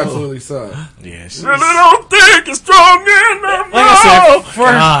head? You absolutely suck. Yes. don't think it's strong enough. Like I said,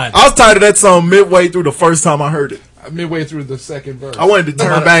 God. I was tired of that song midway through the first time I heard it. Midway through the second verse. I wanted to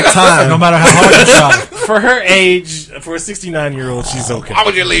turn back time. No matter how hard you try. for her age, for a 69-year-old, she's okay. Why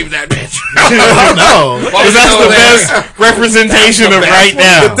would you leave that bitch? No. Because that's the best representation of right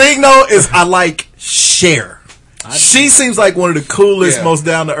now. The thing though is I like Cher. She seems like one of the coolest, Yeah. most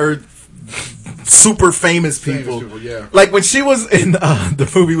down to earth, super famous people. Yeah. Like when she was in the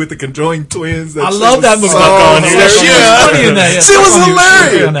movie with the conjoined twins. I love that movie. So on you. hilarious. She was funny in that. Yeah, She was stuck on you. hilarious. She was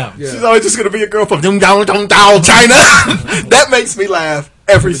funny in that. She's always just gonna be a girl from China. That makes me laugh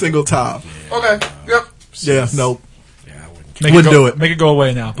every single time. Okay. Yep. Yeah, nope. Make Wouldn't go, do it. Make it go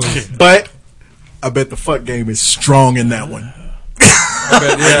away now, please. But I bet the fuck game is strong in that one.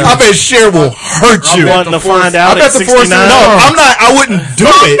 Yeah. I bet Cher will hurt you. I'm wanting to find out I bet at the force. 69. No, I'm not. I wouldn't do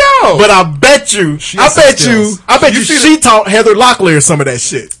it. no. But I bet you. I bet you. She taught Heather Locklear some of that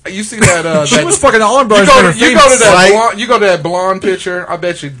shit. You see that? She that was fucking all in you go to that Right? blonde, you go to that blonde picture. I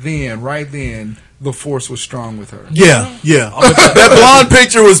bet you right then, the force was strong with her. Yeah. That blonde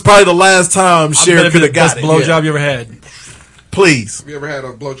picture was probably the last time Cher could have got best it. blowjob you ever had. Please. Have you ever had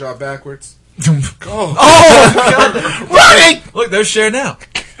a blowjob backwards? Right. Look, there's Cher now.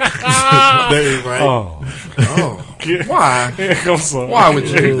 Right. Oh. Why? Go slow. Why would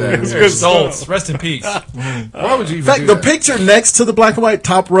you do that? It's good Souls, stuff. rest in peace. Why would you In even fact, do the that? picture next to the black and white,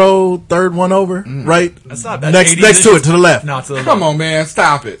 top row, third one over, right? That's not bad. Next 80s to it, issues. to the left. No, to the left. Come on, man,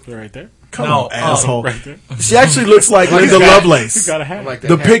 stop it. Right there. Come No, on, asshole. Right there. She actually looks like Linda You Lovelace. got to have I like that.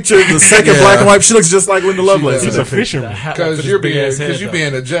 The picture, the second Yeah. black and white, she looks just like Linda Lovelace. He's in a that picture. fisherman. Because you're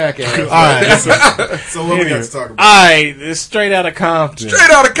being a jackass. All right. So what we got to talk about? Alright, it's straight out of Compton.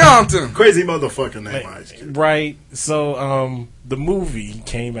 Straight out of Compton. Crazy motherfucker name, Ice Cube. Right. So, the movie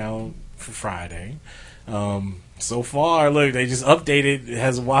came out for Friday. So far, look, they just updated. It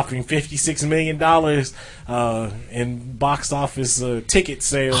has a whopping $56 million in box office ticket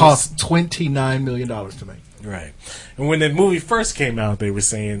sales. Cost $29 million to make. Right. And when the movie first came out, they were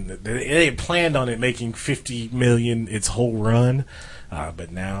saying that they had planned on it making $50 million its whole run.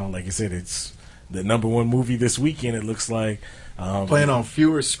 But now, like I said, it's the #1 movie this weekend. It looks like. Playing on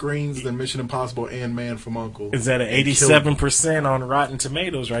fewer screens than Mission Impossible and Man from U.N.C.L.E. It's at an 87% on Rotten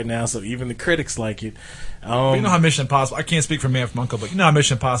Tomatoes right now, so even the critics like it. You know how Mission Impossible, I can't speak for Man from U.N.C.L.E., but you know how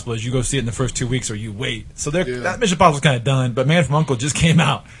Mission Impossible is, you go see it in the first 2 weeks or you wait. So that Mission Impossible is kind of done, but Man from U.N.C.L.E. just came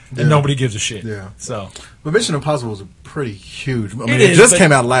out and nobody gives a shit. Yeah. So, but Mission Impossible was a pretty huge. I mean, it just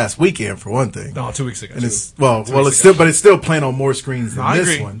came out last weekend for one thing. No, 2 weeks ago. And it's still playing on more screens than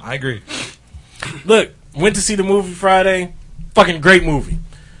this one. I agree. Look, went to see the movie Friday. Fucking great movie.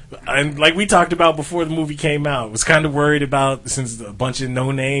 And like we talked about before the movie came out, was kind of worried about, since a bunch of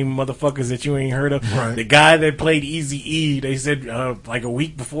no-name motherfuckers that you ain't heard of. Right. The guy that played Eazy-E, they said like a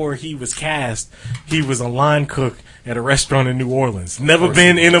week before he was cast, he was a line cook at a restaurant in New Orleans. Never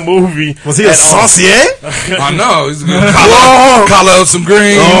been in a movie. Was he a saucier? I know. He's gonna call out some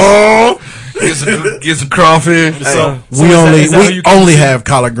greens. Get some crawfish. We only have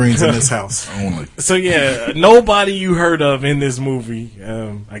collard greens in this house. So yeah, nobody you heard of in this movie.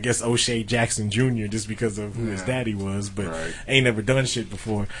 I guess O'Shea Jackson Jr. just because of who his daddy was, but ain't never done shit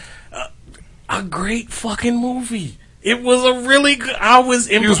before. A great fucking movie. It was a really good. I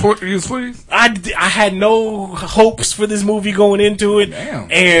was. You was pleased? I had no hopes for this movie going into it.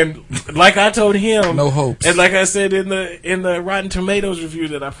 Damn. And like I told him, no hopes. And like I said in the Rotten Tomatoes review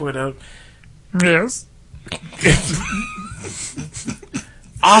that I put up. Yes.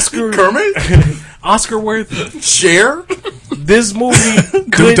 Oscar worthy. Cher? This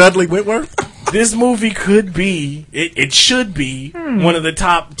movie Dudley Whitworth? This movie could be, it should be one of the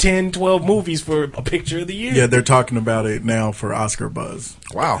top 10, 12 movies for a picture of the year. Yeah, they're talking about it now for Oscar buzz.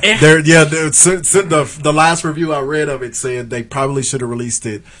 Wow. The last review I read of it said they probably should have released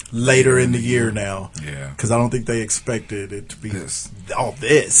it later in the year now. Yeah. Because I don't think they expected it to be all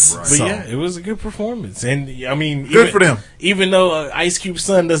this. Right. But yeah, it was a good performance. And I mean, good for them. Even though Ice Cube's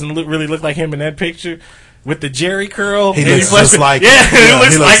son doesn't really look like him in that picture, with the Jerry curl, he looks just like he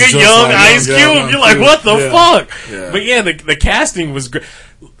looks like a young Ice Cube. You're like, what the fuck? Yeah. But yeah, the casting was great.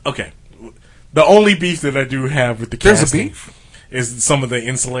 Okay, the only beef that I do have with the casting is some of the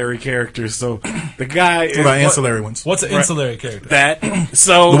ancillary characters. So the guy, what about ancillary ones? What's an ancillary character?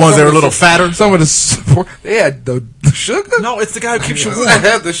 So the ones that are a little fatter. Some of the support. They had the sugar. No, it's the guy who keeps you warm. They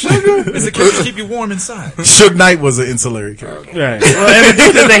had the sugar. It's the character to keep you warm inside. Suge Knight was an ancillary character. Right. Well, and the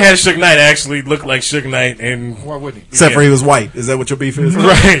dude that they had Suge Knight actually looked like Suge Knight, and why wouldn't he? Except for he was white. Is that what your beef is?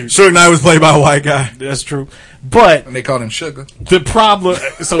 Right. Suge Knight was played by a white guy. That's true. But and they called him Sugar. The problem,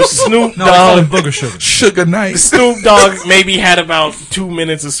 so Snoop no, they called him Dogg, Booger Sugar. Sugar Knight. Snoop Dogg maybe had about 2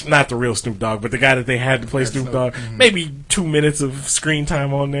 minutes of, not the real Snoop Dogg, but the guy that they had to play Snoop Dogg, maybe 2 minutes of screen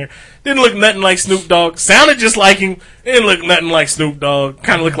time on there. Didn't look nothing like Snoop Dogg. Sounded just like him. Didn't look nothing like Snoop Dogg.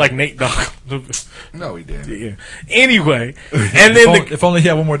 Kind of looked like Nate Dogg. No, he didn't. Yeah. Anyway, and then if only he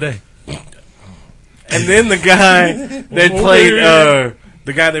had one more day. And then the guy that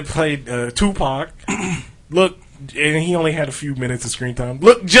played Tupac, look, and he only had a few minutes of screen time.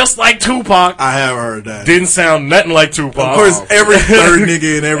 Looked just like Tupac. I have heard that. Didn't sound nothing like Tupac. Of course, every third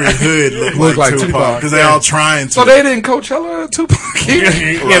nigga in every hood looked like Tupac because they all trying to. So they didn't Coachella Tupac.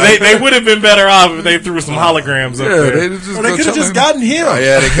 Yeah, they would have been better off if they threw some holograms up there. They could have just gotten him. Oh,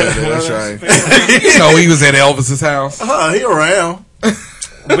 yeah, they could have. That's right. You know, he was at Elvis's house. He around.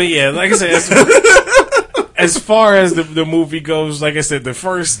 But yeah, like I said, as far as the movie goes, like I said, it's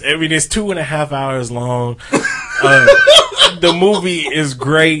 2.5 hours long. The movie is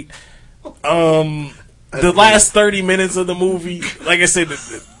great. The last 30 minutes of the movie, like I said,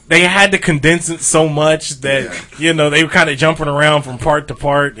 they had to condense it so much that they were kind of jumping around from part to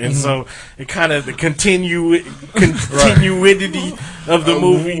part, and so it kind of the continuity of the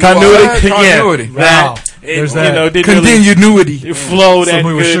movie, continuity. Wow. There's that. Continuity. It flowed that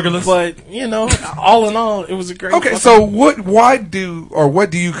good, sugarless. But all in all, it was a great. Okay, so what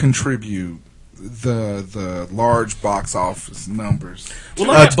do you contribute the large box office numbers?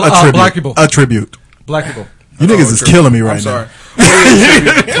 Well, black people. A tribute. Black people. You niggas is killing me right now.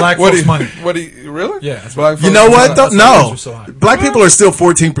 Black folks' money. What do you really? Yeah. Black folks. You know what? No. Black people are still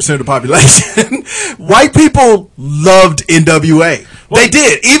 14% of the population. White people loved NWA. They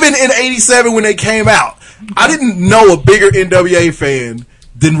did. Even in '87 when they came out. I didn't know a bigger NWA fan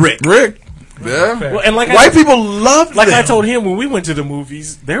than Rick. Yeah. Well, and white people loved them. I told him when we went to the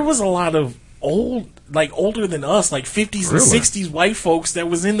movies, there was a lot of old like older than us, like 50s Really? and 60s white folks that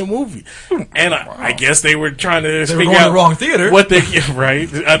was in the movie. And I guess they were trying to They were figure going to out the wrong theater. what they right.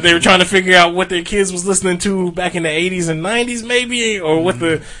 They were trying to figure out what their kids was listening to back in the 80s and 90s, maybe, or what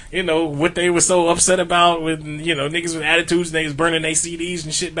the what they were so upset about with niggas with attitudes, niggas burning their CDs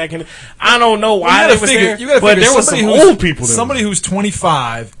and shit back in. I don't know why they was there, but there was some old people. Somebody who's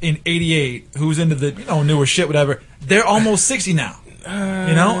 25 in '88 who's into the newer shit, whatever. They're almost 60 now.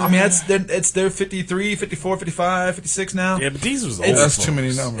 I mean, they're 53, 54, 55, 56 now. Yeah, but these was old. That's folks. too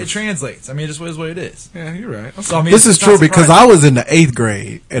many numbers. It translates. I mean, it just is what it is. Yeah, you're right. So, I mean, This is it's true not because surprising. I was in the 8th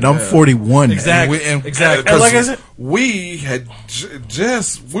grade and I'm 41 now. Exactly. Exactly. Because like I said- we had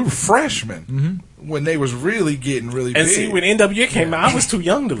we were freshmen when they was really getting really And big. see, when NWA came out, I was too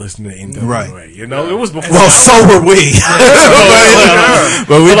young to listen to NWA. Right. It was before. Well, so were we.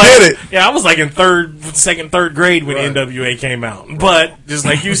 but we did it. Yeah, I was like in second, third grade when NWA came out. But just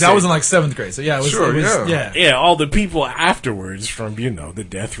like you said, I was in like 7th grade. So yeah, it was. Sure, it was, yeah. yeah, all the people afterwards from the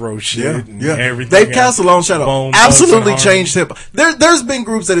death row shit and everything. Dave Castellone, shout out, Bone absolutely Thugs and changed hip hop. There's been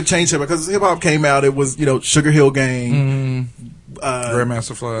groups that have changed hip hop because hip hop came out. It was Sugar Hill Gang,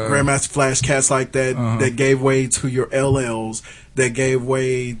 Grandmaster Flash, cats like that that gave way to your LLs, that gave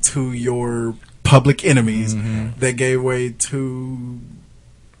way to your Public Enemies, that gave way to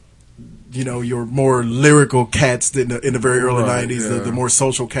your more lyrical cats in the very early 90s, the more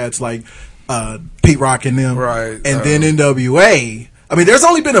social cats like Pete Rock and them, Right. And then NWA. I mean, there's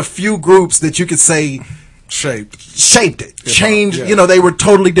only been a few groups that you could say shaped it, changed. yeah. They were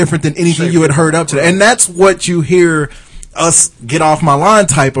totally different than anything you had heard up to, and that's what you hear us get off my line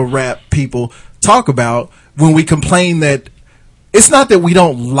type of rap people talk about when we complain that it's not that we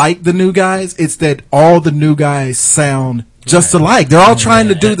don't like the new guys, it's that all the new guys sound just alike. They're all trying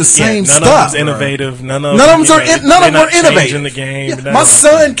to do the same none stuff. None of them's innovative. None of them are innovative. In the game. Yeah, my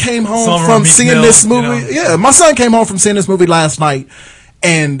son came home from seeing this movie. Yeah, my son came home from seeing this movie last night,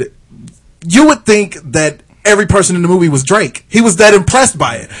 and you would think that every person in the movie was Drake. He was that impressed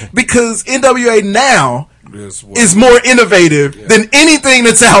by it because NWA now is more innovative than anything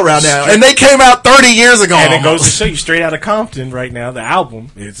that's out right now. And they came out 30 years ago. And it goes to show you, Straight Outta Compton right now, the album,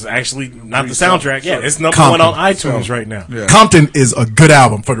 it's actually not the soundtrack. Yeah, it's number one on iTunes right now. Yeah. Compton is a good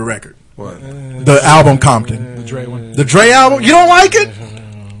album for the record. What? The album Compton. The Dre one. The Dre album? You don't like it?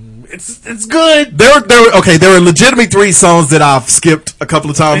 It's good. There were legitimately 3 songs that I've skipped a couple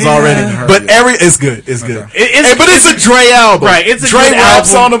of times already, but it's good. It's good. But it's a Dre album, right? It's a Dre good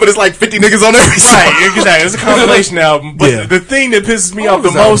raps album. on them, but it's like 50 niggas on every song. Right, exactly. It's a compilation album. But the thing that pisses me off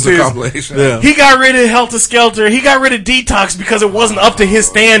the most is he got rid of Helter Skelter. He got rid of Detox because it wasn't up to his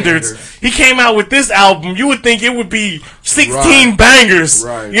standards. He came out with this album. You would think it would be 16 bangers.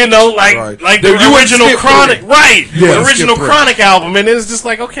 Right. Like the original Chronic. Right. The original Chronic album. And it's just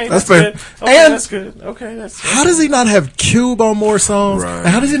like, okay, that's fair. good. Okay, And that's good. Okay, that's how does he not have Cube on more songs? Right. And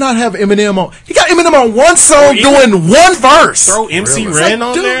how does he not have Eminem on? He got Eminem on one song doing one verse. Throw MC It's Ren like,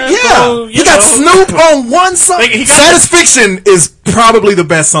 on dude, there. Yeah, he got Snoop on one song. Like, he got Satisfaction is probably the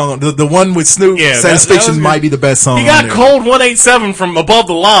best song. The one with Snoop, Yeah, that Satisfaction was good. might be the best song. He got on there. Cold 187 from Above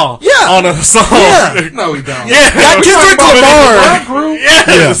the Law on a song. Yeah. No, he don't. Yeah. Got Kendrick Lamar.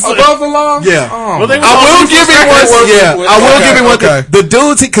 Yes. Above the law. Yeah. Oh, Well, they were I all will Ruthless give him Records. one. Yeah, I will give him one. Okay. The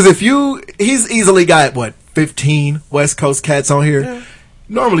dudes, because he's easily got 15 West Coast cats on here. Yeah.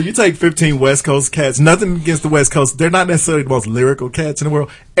 Normally, you take 15 West Coast cats. Nothing against the West Coast. They're not necessarily the most lyrical cats in the world.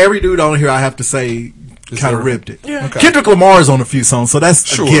 Every dude on here, I have to say, kind of ripped it. Yeah. Okay. Kendrick Lamar's on a few songs, so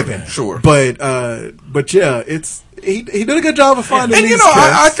that's a given. Sure. But yeah, he did a good job of finding. And these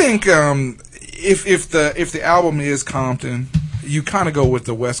I cats. think if the album is Compton, you kind of go with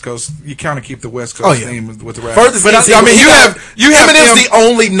the West Coast. You kind of keep the West Coast theme with the rap. Furthest But east, I mean, you have Eminem's the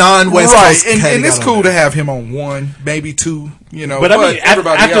only non-West right, Coast cat and he it's got cool on to there. have him on one, maybe 2. But I mean,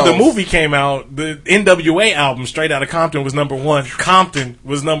 everybody after the else- movie came out, the NWA album, Straight Outta Compton, was number 1. Compton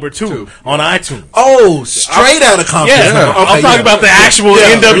was number 2 on iTunes. Oh, Straight Outta Compton. Yeah, I'm Okay, talking about the actual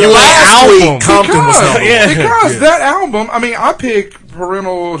NWA Last album. week, Compton was Because, number Yeah. because that album, I mean, I pick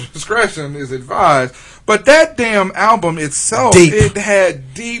parental discretion is advised, but that damn album itself, Deep. it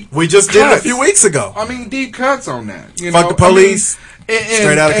had deep. We just did it a cuts. few weeks ago. I mean, deep cuts on that. Fuck the Police, I mean,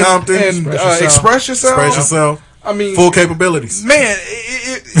 Straight Outta Compton, and Express Yourself. Express Yourself. I mean, Full capabilities. man.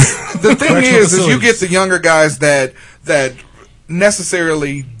 The thing is you get the younger guys that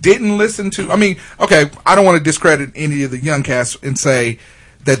necessarily didn't listen to. I mean, okay, I don't want to discredit any of the young cats and say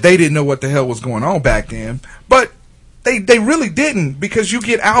that they didn't know what the hell was going on back then, but they really didn't, because you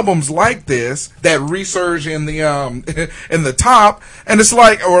get albums like this that resurge in the in the top, and it's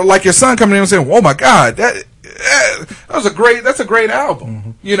like, or like your son coming in and saying, "Oh my God, that That's a great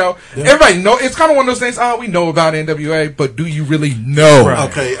album. You know, everybody know it's kind of one of those things. Oh, we know about NWA, but do you really know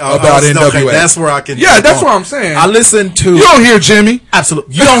about NWA? Okay, that's where I can. Yeah, that's what I'm saying. I listen to. You don't hear Jimmy.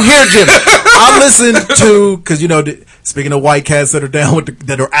 Absolutely, you don't hear Jimmy. I listen to because speaking of white cats that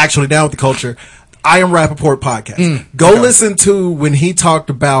are actually down with the culture. I Am Rappaport podcast. Go listen to when he talked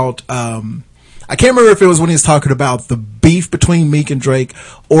about. I can't remember if it was when he was talking about the beef between Meek and Drake,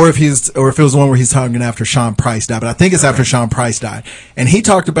 or if it was the one where he's talking after Sean Price died. But I think it's after Sean Price died. And he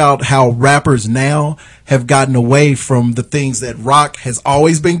talked about how rappers now have gotten away from the things that rock has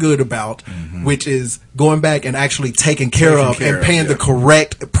always been good about, which is going back and actually taking care of and paying the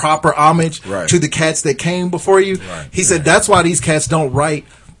correct, proper homage to the cats that came before you. He said that's why these cats don't write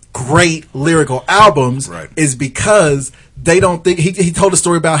great lyrical albums is because they don't think he told a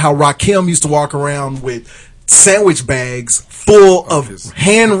story about how Rakim used to walk around with sandwich bags full of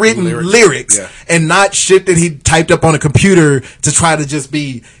handwritten lyrics and not shit that he typed up on a computer to try to just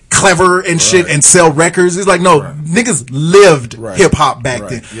be clever and shit and sell records. He's like, no, niggas lived hip hop back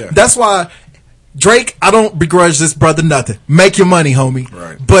then. That's why Drake, I don't begrudge this brother nothing. Make your money, homie.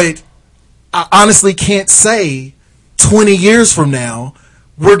 But I honestly can't say 20 years from now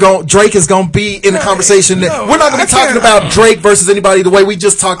Drake is going to be in the conversation. We're not going to be talking about Drake versus anybody the way we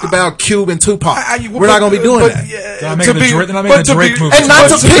just talked about Cube and Tupac. We're not going to be doing that. They're not making a Drake movie. And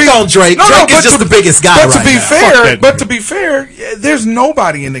not to pick on Drake. Drake is just the biggest guy right now. But to be fair, there's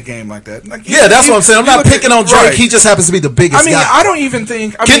nobody in the game like that. That's what I'm saying. I'm not picking on Drake. He just happens to be the biggest guy. I don't even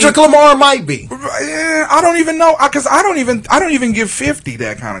think Kendrick Lamar might be. I don't even know because I don't even give 50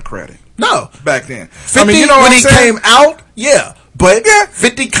 that kind of credit. No, back then. 50 when he came out, But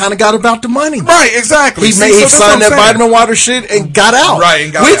 50 kind of got about the money. Right, exactly. He signed that vitamin water shit and got out. Right,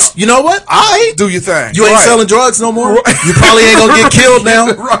 and got out. You know what? Do your thing. You ain't selling drugs no more. You probably ain't going to get killed now.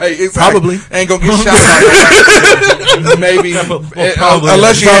 Right, exactly. Probably. Ain't going to get shot out. Maybe.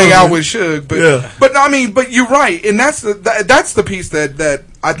 Unless you hang out with Suge. But you're right. And that's the piece that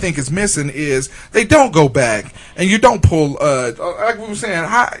I think is missing is they don't go back and you don't pull like we were saying.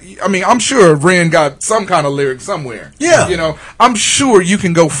 I'm sure Ren got some kind of lyric somewhere. Yeah, I'm sure you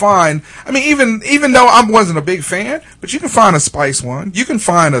can go find. Even though I wasn't a big fan, but you can find a Spice one. You can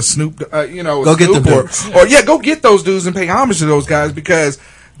find a Snoop. Go get them dudes. Go get those dudes and pay homage to those guys because.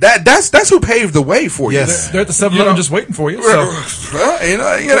 That's who paved the way for you. Yes, they're at the 7-Eleven just waiting for you. So.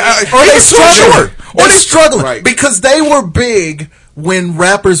 Or they struggling because they were big when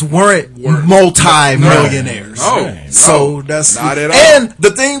rappers weren't multi-millionaires. So that's not at all. And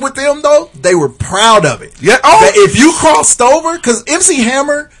the thing with them though, they were proud of it. Yeah. If you crossed over, because MC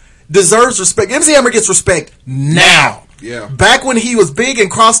Hammer deserves respect. MC Hammer gets respect now. Yeah. Back when he was big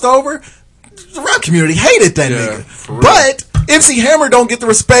and crossed over, the rap community hated that nigga. But MC Hammer don't get the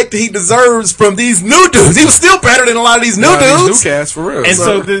respect that he deserves from these new dudes. He was still better than a lot of these new dudes. These new cats, for real. And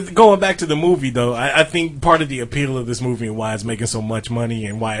so going back to the movie, though, I think part of the appeal of this movie and why it's making so much money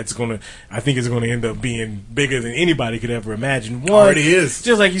and why it's going to end up being bigger than anybody could ever imagine. One, already is.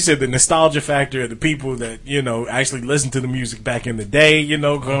 Just like you said, the nostalgia factor of the people that, actually listened to the music back in the day,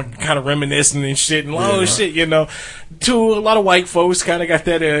 going kind of reminiscing and shit and shit, Two, a lot of white folks kind of got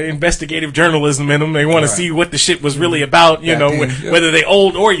that investigative journalism in them. They want to see what the shit was really about, whether they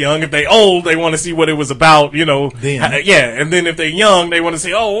old or young. If they old, they want to see what it was about, and then if they're young, they want to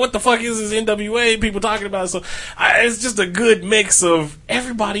say, oh, what the fuck is this NWA people talking about? So it's just a good mix of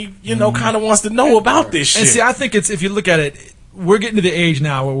everybody, kind of wants to know about this shit. And see, I think if you look at it, we're getting to the age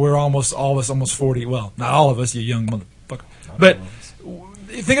now where we're all of us almost 40. Well, not all of us, you young motherfucker. But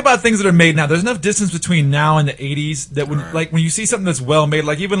think about things that are made now. There's enough distance between now and the 80s that when you see something that's well made,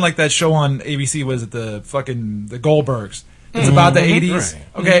 like even like that show on ABC, was it the Goldbergs? It's about the 80s. Right.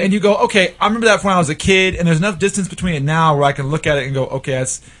 Okay, and you go, okay, I remember that from when I was a kid, and there's enough distance between it now where I can look at it and go, okay,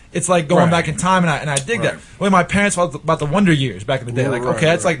 it's like going back in time, and I dig that. When my parents felt about the Wonder Years back in the day, like, okay,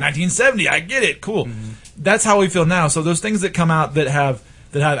 that's like 1970, I get it, cool. That's how we feel now. So those things that come out that have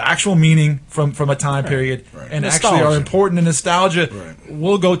actual meaning from a time period and nostalgia. Actually are important and nostalgia,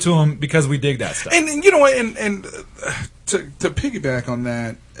 we'll go to them because we dig that stuff. And you know what? And to piggyback on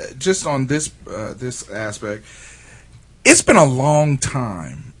that, just on this aspect, it's been a long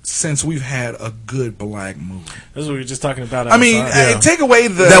time since we've had a good black movie. That's what we were just talking about. Take away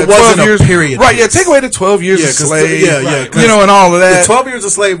the that 12 wasn't years, a period. Right, take away the 12 Years a Slave. And all of The that. 12 Years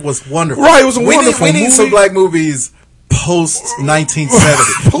a Slave was wonderful. Right, it was a wonderful movie. We need some black movies post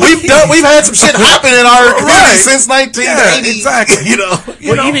 1970. We've had some shit happen in our community since 1980. Yeah, exactly.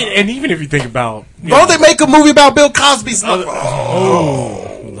 Even if you think about, why don't they make a movie about Bill Cosby's?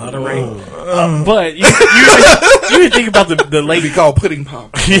 a lot of rain. But you think about the late. We call pudding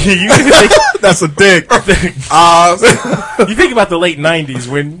pop. That's a dick. You think about the late 90s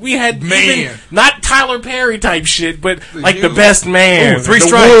when we had even, not Tyler Perry type shit, but like the best man. Ooh, Three the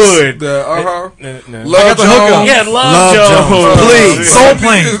Strikes. Wood. Love Jones. Yeah, Love Jones. Please. Soul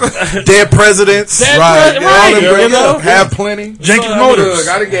Plane. Dead Presidents. Right. You know? Have Have Plenty. Jenkins So, Motors. Look,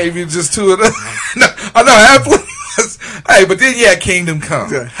 I done gave you just two of them. No, I know Have Plenty. Hey, but then you had Kingdom Come.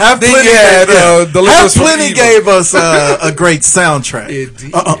 Have Then Plenty you had Have Deliverance from Plenty Evil. gave us a great soundtrack. It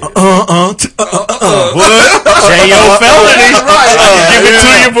did. What? J.O. Felony. Give it to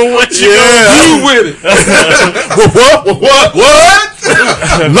you for what you You with it. What?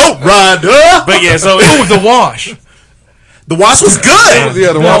 Low Rider. But yeah, so Ooh, The Wash. The Wash was good.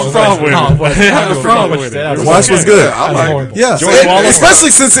 Yeah, the What's one. wrong with No, it? what's wrong with it? The Wash was good. I like it. Yeah, George Wallace.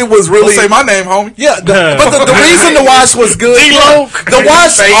 especially since it was Don't really. say my name, homie. Yeah, but the reason The Wash was good, The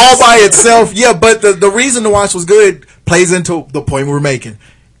Wash all by itself, yeah, but the reason The Wash was good plays into the point we were making.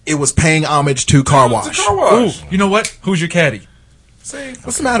 It was paying homage to Car Wash. Car Wash. You know what? Who's your caddy? See?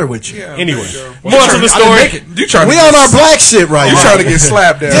 What's the matter with you? Yeah, Anyway, there you go. more to the story. You trying We to on our black shit right You now. trying to get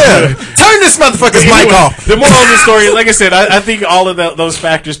slapped down. Yeah, turn this motherfucker's mic Anyway, off. The moral of the story, like I said, I think all of those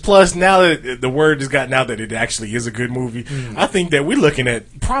factors, plus now that the word has gotten out that it actually is a good movie, I think that we're looking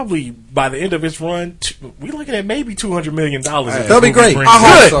at probably by the end of its run, we're looking at maybe $200 million. That'll be great. I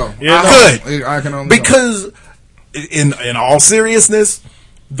hope Good. so. Yeah, Good. I can only Because in all seriousness,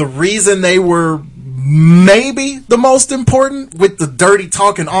 the reason they were maybe the most important with the dirty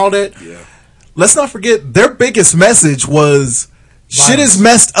talk and all that, let's not forget their biggest message was shit is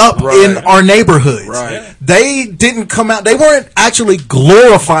messed up in our neighborhoods. Right. They didn't come out, they weren't actually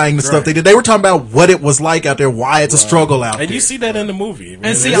glorifying the stuff they did. They were talking about what it was like out there, why it's a struggle out there. And you see that in the movie.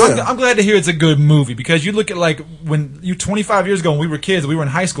 And see, I'm glad to hear it's a good movie because you look at like when you 25 years ago when we were kids, we were in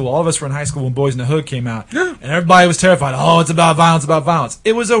high school. All of us were in high school when Boys in the Hood came out, and everybody was terrified. Oh, it's about violence, about violence.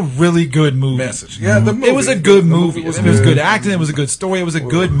 It was a really good movie. message. Yeah, the movie. It was a good movie. The movie It was good acting. It was a good story. It was a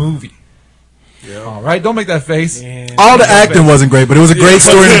good movie. All right, don't make that face. All the acting wasn't great, but it was a great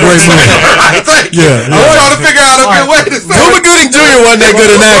story and a great movie. Yeah, I was trying to figure out a good way to say Cuba it. Gooding Jr. wasn't that good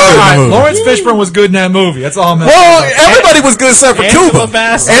an actor. All in the right, movie. Lawrence Fishburne was good in that movie. That's all I'm Well, everybody was good except for Angela Cuba.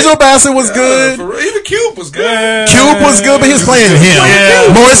 Bassett. Angela Bassett was good. Even Cube was good. Cube was good, but he was playing him.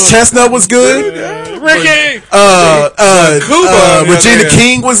 Morris Chestnut was good. Ricky! Regina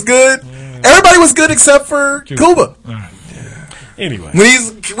King was good. Everybody was good except for Cuba. Anyway. When he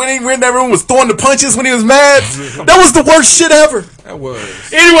went in that room was throwing the punches when he was mad. That was the worst shit ever. That was.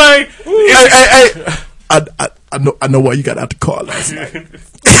 Anyway. Hey, I know why you got out the car last night.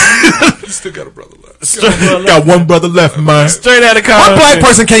 You still got a brother left. Got one brother left, man. Straight out of One Compton. black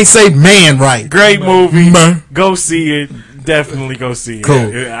person can't say man right. Great movie. Man. Go see it. Definitely go see it. Cool.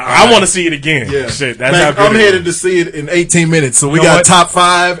 I want to see it again. Yeah. Shit, that's Man, how good I'm it headed is. to see it in 18 minutes, so we know got what? top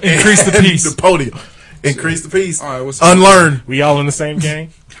 5. Increase the and peace. The podium. Increase the peace. All right, what's Unlearn. We all in the same game?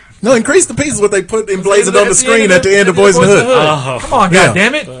 No, increase the peace is what they put emblazoned on the screen at the end of Boys in the Hood. Come on, Yeah.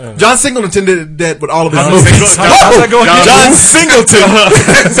 goddammit. John Singleton did that with all of his How's movies. that going? John Singleton. That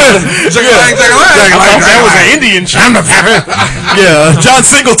was an Indian chick. Yeah, John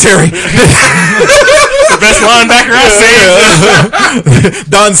Singletary. The best linebacker I seen.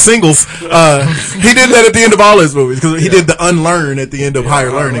 Don Singles. He did that at the end of all his movies because he did the Unlearn at the end of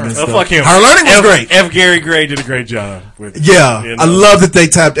Higher Learning and stuff. Fuck him. Higher Learning was great. F. Gary Gray did a great job with it. Yeah, You know? I love that they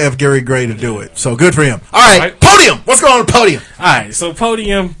tapped F. Gary Gray to do it. So good for him. All right, Podium. What's going on with Podium? Alright, so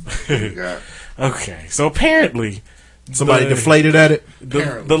Podium. Okay, so apparently. Somebody deflated at it.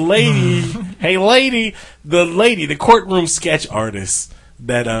 The lady, the courtroom sketch artist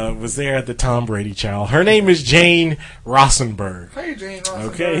that was there at the Tom Brady trial. Her name is Jane Rosenberg. Hey, Jane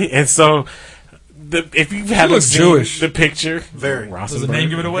Rosenberg. Okay, and so if you haven't looks seen Jewish. the picture, Very. Does the name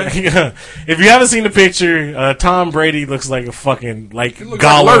give it away? Yeah. If you haven't seen the picture, Tom Brady looks like a fucking like looks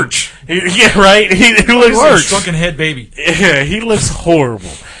Gollum. like Lurch. Yeah, right. He looks Lurch. Shrunken head baby. Yeah, he looks horrible.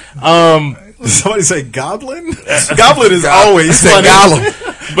 Somebody say Goblin? Goblin is always funny.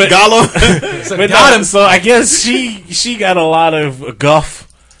 Gollum. But Gollum. but got no, him. so I guess she got a lot of guff,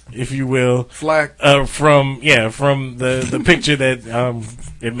 if you will, Flack. from the picture that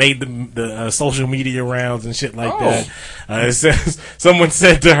it made the social media rounds and shit like that. It says someone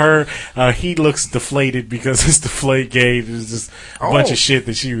said to her, he looks deflated because his deflate gauge is just a bunch of shit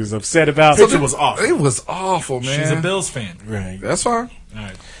that she was upset about. Picture was awful. It was awful, man. She's a Bills fan. Right. That's fine. All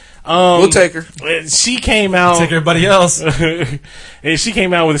right. We'll take her. She came out. Take everybody else. And she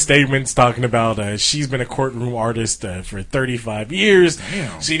came out with statements talking about she's been a courtroom artist for 35 years.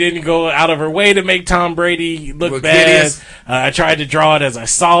 Damn. She didn't go out of her way to make Tom Brady look bad. hideous. I tried to draw it as I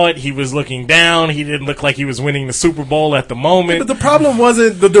saw it. He was looking down. He didn't look like he was winning the Super Bowl at the moment. But the problem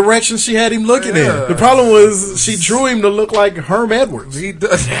wasn't the direction she had him looking in. The problem was she drew him to look like Herm Edwards. He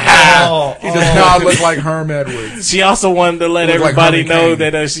does. He does not look like Herm Edwards. She also wanted to let Looks like everybody Herman know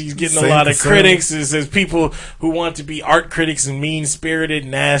Cain. that she's getting a Same lot of concern. critics. It says people who want to be art critics and mean-spirited,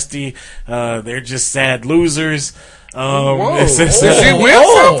 nasty. They're just sad losers. Whoa. It says, Did she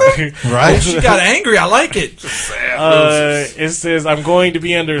win something? Right? She got angry. I like it. it says, I'm going to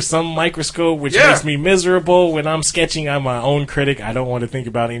be under some microscope, which Yeah. makes me miserable. When I'm sketching, I'm my own critic. I don't want to think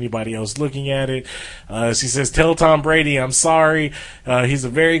about anybody else looking at it. She says, tell Tom Brady I'm sorry. He's a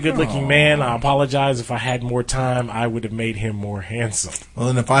very good-looking man. I apologize. If I had more time, I would have made him more handsome. Well,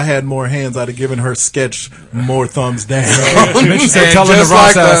 and if I had more hands, I'd have given her sketch more thumbs down. Mitch said, And tell Linda just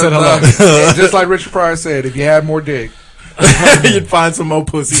Ross like I said hello. and just like Richard Pryor said, if you had more dick. You'd find some more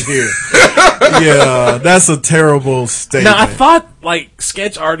pussy here. Yeah, that's a terrible statement. Now, I thought, like,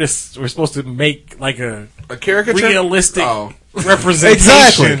 sketch artists were supposed to make, like, a caricature? realistic Oh. representation.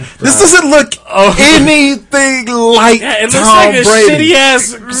 Exactly. This doesn't look anything like Yeah, it looks Tom like a Brady. shitty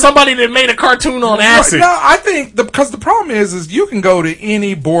ass somebody that made a cartoon on acid. No, I think because the problem is you can go to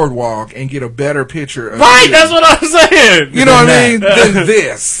any boardwalk and get a better picture of Right, you. that's what I'm saying. You know what I mean? Than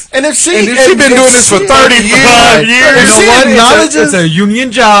this. And if she And if she been doing this for 30 years, years. if You she know what? acknowledges, It's a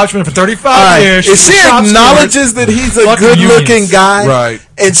union job. She's been for 35 all right, years. if She's she a shop acknowledges that he's a Fucking good-looking unions. guy, Right.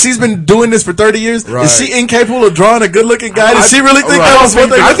 and she's been doing this for 30 years, Right. is she incapable of drawing a good-looking guy? Does she really think Right. that's what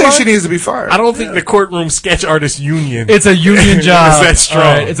they I look think like? she needs to be fired. I don't think the courtroom sketch artist union. It's a union job. That's strong.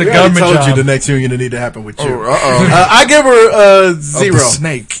 All right, it's a We already government told job. you the next union to need to happen with you. Uh-oh. I give her a Of zero. the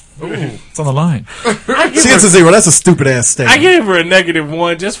snake. It's on the line. She gets a zero. That's a stupid ass statement. I gave her a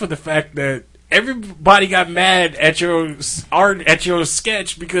 -1 just for the fact that everybody got mad at your art, at your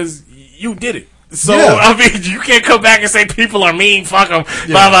sketch because you did it. So, Yeah. I mean, you can't come back and say people are mean, fuck them,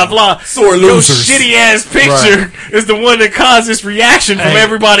 blah, blah, blah. Sore Your losers. shitty ass picture is the one that caused this reaction from Hey.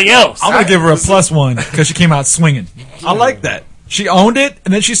 everybody else. I'm gonna give her a +1 because she came out swinging. I like that. She owned it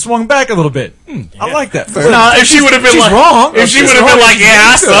and then she swung back a little bit. I like that. Nah, if she would have been she's like, wrong. if she She's would have been wrong. like,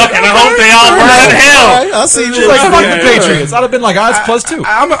 yeah, I suck, and I hope they all burn in hell. All right, I see She's you. like, fuck Yeah. the Patriots. I'd have been like, it's +2.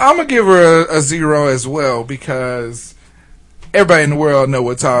 I'm gonna give her a 0 as well because everybody in the world know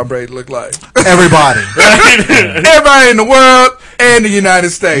what Tom Brady looked like. Everybody. Everybody in the world and the United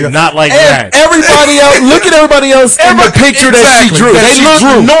States. Not like And that. everybody else, look at everybody else in the picture that she drew. They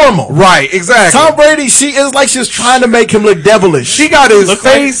look normal. Right, exactly. Tom Brady, she is like she's trying to make him look devilish. She got his Look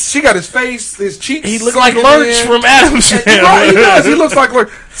face. She got his face. His cheeks. He looked like sunken Lurch in. from Adam's Family. Right, he does. He looks like Lurch.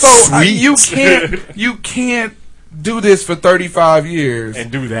 So Sweet. you can't do this for 35 years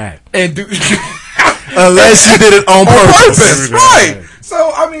And do that. and do Unless you did it on on purpose. purpose, right?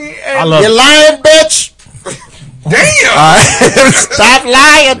 So I mean, and I love You lying, bitch. damn. Stop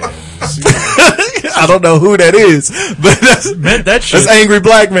lying. I don't know who that is, but that's, Meant that shit. that's angry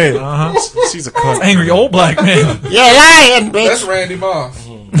black man. She's a cunt. Angry old black man. You're lying, That's Randy Moss.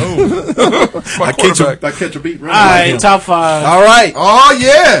 I catch a beat right All right, top 5. All right. Oh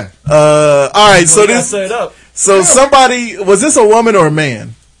yeah. All right. So You gotta this, set it up. so somebody, was this a woman or a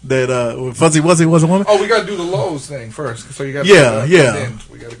man? That Fuzzy was a woman. Oh, we gotta do the Lowe's thing first. So you got Yeah, yeah. Then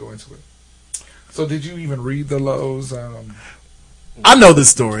we gotta go into it. So did you even read the Lowe's? I know this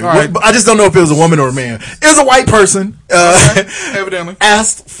story. All right. But I just don't know if it was a woman or a man. It was a white person. Evidently.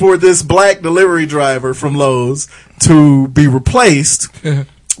 Asked for this black delivery driver from Lowe's to be replaced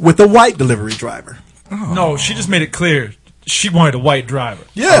with a white delivery driver. No, she just made it clear. She wanted a white driver.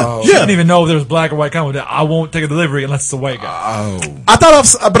 Yeah, She yeah. didn't even know if there was black or white coming. I won't take a delivery unless it's a white guy. I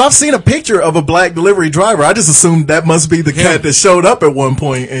thought I've seen a picture of a black delivery driver. I just assumed that must be the cat that showed up at one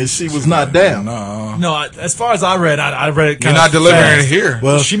point and she was not down. No, as far as I read it. You're not delivering it here.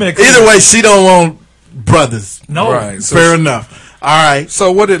 Well, She made it clear. either way, she don't want brothers. No, Right. So, Fair enough. All right.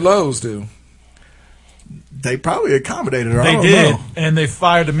 so what did Lowe's do? They probably accommodated her. I they don't did, know. and they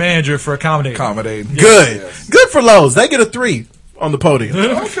fired the manager for accommodating. Accommodating. Good. Yes. Good for Lowe's. They get a 3 on the podium.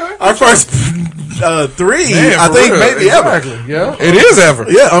 Okay. Our first 3, Man, I for think, real. maybe Exactly. ever. Yeah, it is ever.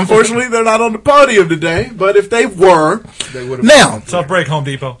 Yeah, unfortunately, they're not on the podium today, but if they were. They would've Now, Tough break, Home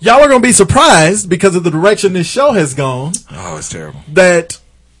Depot. y'all are going to be surprised because of the direction this show has gone Oh, it's terrible. that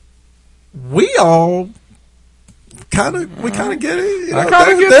we all kind of get it. You know, I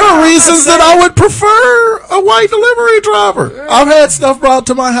kinda get there that. are reasons that I would prefer a white delivery driver. I've had stuff brought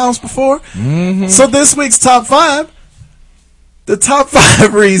to my house before. So this week's top 5, the top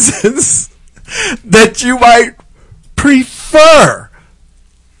 5 reasons that you might prefer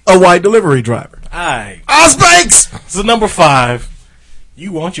a white delivery driver. Alright. Osbanks! So number 5,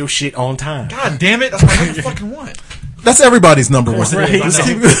 you want your shit on time. God damn it! That's what I fucking want. That's everybody's number 1. Right. Just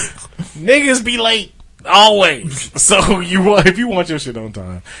keep- Niggas be late always. So if you want your shit on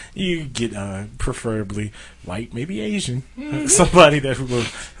time, you get preferably white, maybe Asian, somebody that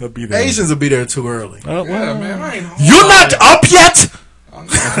will be there. Asians will be there too early. Well, man, I ain't home. You're not up yet? Ding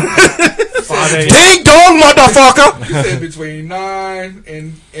dong, motherfucker! You said between 9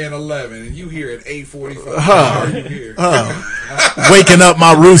 and 11, and you here at 8:45. How are you here? Waking up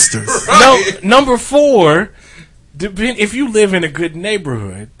my roosters. No, number 4. If you live in a good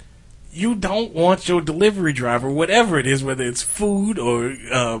neighborhood, you don't want your delivery driver, whatever it is, whether it's food or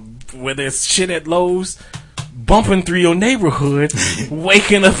whether it's shit at Lowe's, bumping through your neighborhood,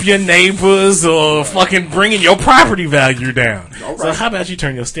 waking up your neighbors, or fucking bringing your property value down. Right. So how about you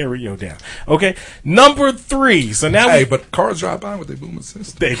turn your stereo down? Okay, number 3. So now, but cars drive by with their booming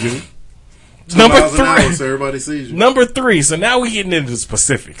system. They do. 2 miles an hour, so everybody sees you. Number 3. So now we're getting into the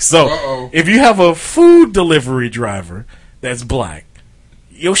specifics. So if you have a food delivery driver that's black,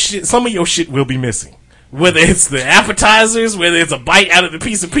 your shit, some of your shit will be missing. Whether it's the appetizers, whether it's a bite out of the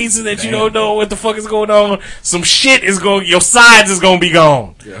piece of pizza that you don't know what the fuck is going on, some shit is going, your sides is going to be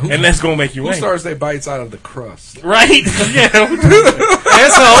gone. Yeah, and that's going to make you angry. Who starts their bites out of the crust? Right? Yeah.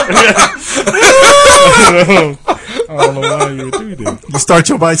 Asshole. I don't know why you would do that. You start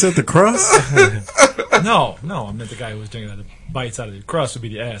your bites at the crust? No, I meant the guy who was drinking the bites out of the crust would be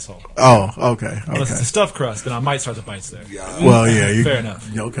the asshole. Oh, okay. Unless it's the stuffed crust, then I might start the bites there. Well, yeah. Fair enough.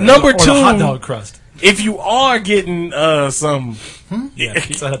 Okay. Number 2. Or the hot dog crust. If you are getting some... Yeah,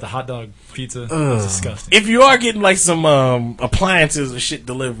 Pizza Hut, the hot dog pizza. It's disgusting. If you are getting like some appliances or shit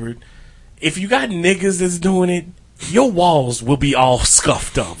delivered, if you got niggas that's doing it, your walls will be all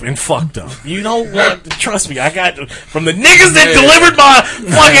scuffed up and fucked up. You don't want to, trust me, I got from the niggas that delivered my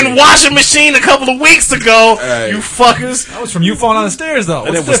fucking washing machine a couple of weeks ago, you fuckers. That was from you falling down the stairs, though.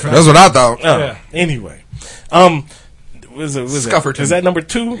 What's different? That's what I thought. Yeah. Anyway. Was Scufferton. Is that number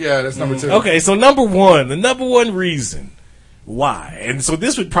 2? Yeah, that's number 2. Okay, so number 1, the number 1 reason why, and so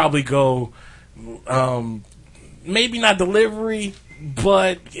this would probably go, maybe not delivery,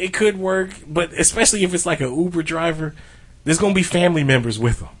 but it could work. But especially if it's like an Uber driver, there's gonna be family members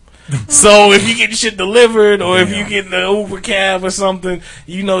with them. So if you get shit delivered, or if you get the Uber cab or something,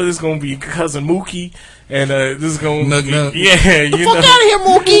 you know there's gonna be cousin Mookie. And this is gonna be, yeah, you know, out of here,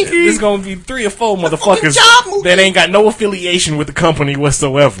 Mookie. There's gonna be 3 or 4 motherfuckers that ain't got no affiliation with the company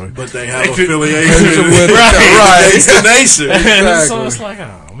whatsoever, but they have affiliation with right. destination. Exactly. So it's like,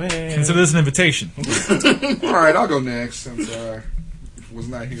 oh man, consider this an invitation. All right, I'll go next since I was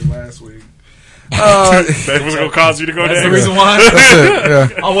not here last week. That was gonna cause you to go That's next. the reason why. That's it.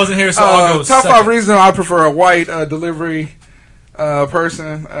 Yeah. I wasn't here, so I'll go top second. 5 reasons I prefer a white delivery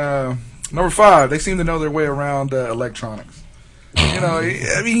person. Number 5, they seem to know their way around electronics. You know,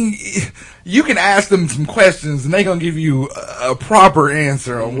 I mean, you can ask them some questions and they're going to give you a proper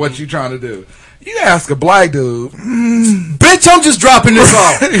answer on what you're trying to do. You ask a black dude, bitch, I'm just dropping this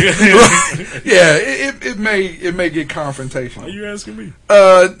off. Yeah, it may get confrontational. Are you asking me?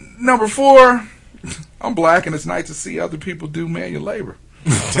 Number 4, I'm black and it's nice to see other people do manual labor.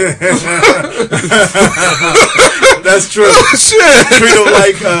 That's true. Shit. Treat him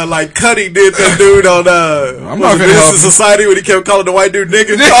like Cuddy did that dude on I'm not gonna help Society when he kept calling the white dude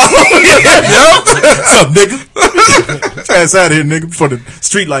nigga. Yep. What's up, nigga? Ass out of here, nigga, before the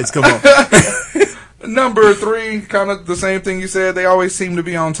street lights come on. Number 3, kind of the same thing you said. They always seem to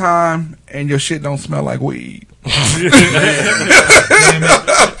be on time, and your shit don't smell like weed.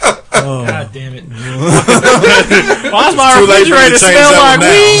 God damn it. Why's my refrigerator smell like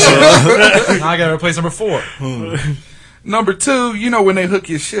weed? Now I gotta replace number 4. Number 2, you know when they hook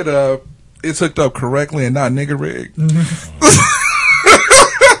your shit up, it's hooked up correctly and not nigga rigged.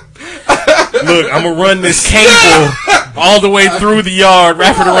 Look, I'm gonna run this cable all the way through the yard,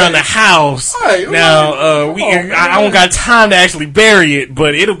 wrap it around the house. Now, I don't got time to actually bury it,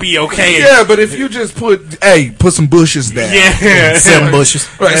 but it'll be okay. Yeah, but if you just put some bushes down. Yeah. 7 bushes.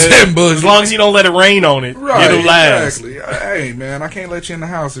 Right, 7 bushes. As long as you don't let it rain on it, Right, it'll last. Exactly. Hey, man, I can't let you in the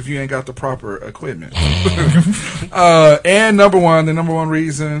house if you ain't got the proper equipment. And the number one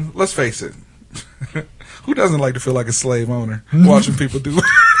reason, let's face it, who doesn't like to feel like a slave owner watching people do it?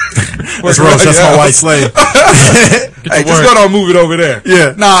 That's Roach. That's my white slave. Hey, just go on, move it over there.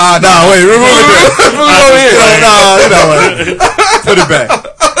 Yeah. Nah, wait, remove it there. Move it over here. Put it back.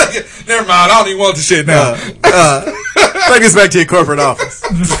 Never mind, I don't even want the shit now. Take this back to your corporate office.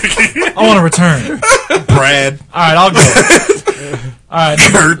 I want to return. Brad. All right, I'll go. All right,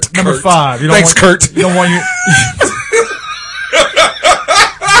 number 5. Thanks, Kurt. You don't want your.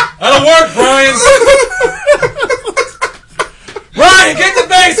 That'll work, Brian. Brian, get the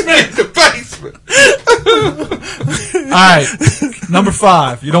basement. The basement. All right, number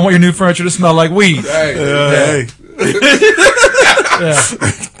 5. You don't want your new furniture to smell like weed. Hey. Yeah.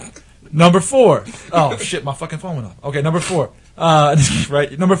 Number 4. Oh shit, my fucking phone went off. Okay, number 4.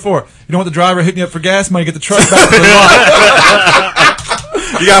 Right. Number 4. You don't want the driver hitting you up for gas money. Get the truck back to the lot.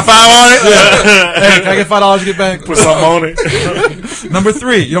 You got $5 on it? Yeah. Hey, can I get $5 to get back? Put something on it. Number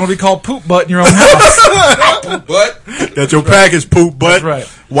 3. You don't want to be called poop butt in your own house. Poop butt. Got your package, poop butt. That's right.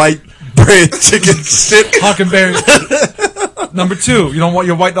 White bread, chicken shit. Huckleberry. Number 2. You don't want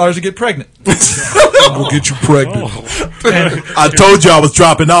your white daughters to get pregnant. We'll get you pregnant. I told you I was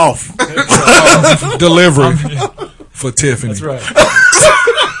dropping off. Delivery for Tiffany. That's right.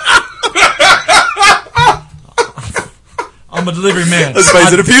 I'm a delivery man. Let's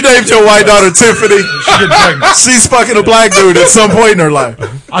face it, if you named your white daughter Tiffany, She get pregnant. she's fucking a black dude at some point in her life.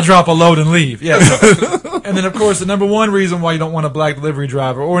 I drop a load and leave. Yeah. And then, of course, the number 1 reason why you don't want a black delivery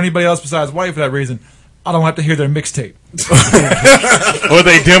driver or anybody else besides white for that reason, I don't have to hear their mixtape. Or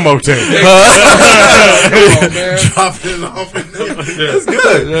they demo tape. Dropping it off in there. That's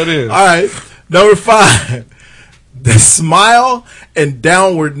good. That is. All right. Number 5. The smile and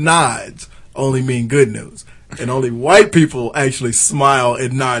downward nods only mean good news. And only white people actually smile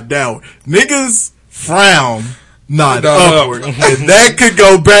and nod downward. Niggas frown, nod upward. And that could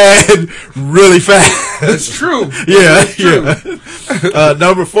go bad really fast. That's true. Yeah.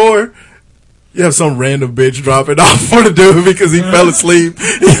 Number 4. You have some random bitch dropping off for the dude because he fell asleep.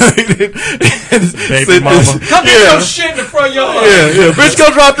 Baby mama. Come get your shit in the front yard. Yeah. Bitch, go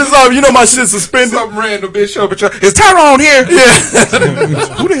drop this off. You know my shit's suspended. Some random bitch show up at your. Is Tyrone here? Yeah.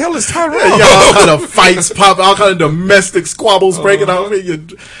 Who the hell is Tyrone? You got all kind of fights pop, all kind of domestic squabbles breaking out. All right,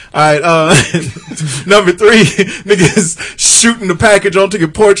 number 3, niggas shooting the package onto your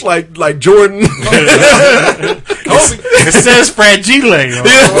porch like Jordan. It says Fragile.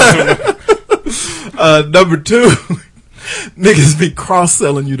 Number 2, niggas be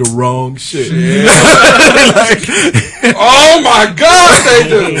cross-selling you the wrong shit. Oh my God, they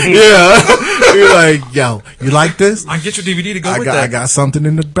do. Yeah. You're like, yo, you like this? I can get your DVD to go with I that. got something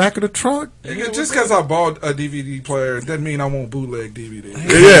in the back of the truck. Just because I bought a DVD player doesn't mean I won't bootleg DVD.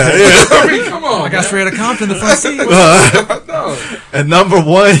 Yeah. I mean, come on. I got straight out of Compton in the front seat. No. And number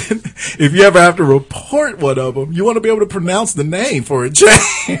 1, if you ever have to report one of them, you want to be able to pronounce the name for a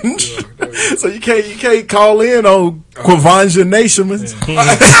change. So you can't call in on Quavanja Nationmans.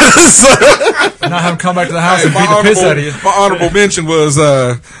 Not have him come back to the house and beat the piss out of you. My honorable mention was,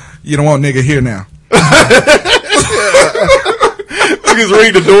 you don't want nigga here now. Niggas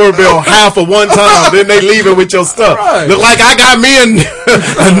ring the doorbell half of one time, then they leave it with your stuff. Right. Look like I got me a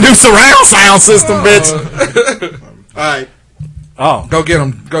new surround sound system, bitch. All right. Oh. Go get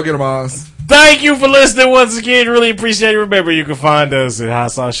him. Go get him, Oz. Thank you for listening once again. Really appreciate it. Remember, you can find us at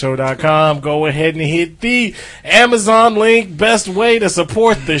hotsauceshow.com. Go ahead and hit the Amazon link. Best way to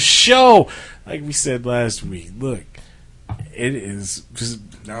support the show. Like we said last week, look, it is just,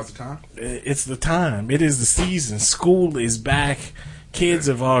 now's the time. It's the time. It is the season. School is back. Kids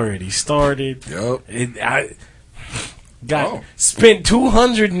have already started. Yep. Spent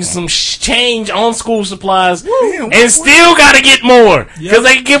 $200 and some change on school supplies, and still got to get more because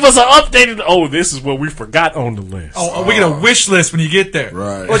they give us an updated. Oh, this is what we forgot on the list. Oh, we get a wish list when you get there.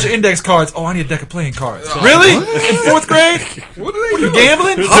 Right. Bunch of index cards. Oh, I need a deck of playing cards. Really? In 4th grade? What What are you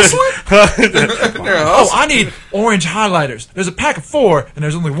gambling? Hustling? Yeah, I need orange highlighters. There's a pack of 4, and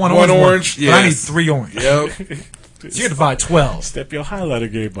there's only one One orange. orange, But I need yes. 3 orange. Yep. So you have to buy 12. Step your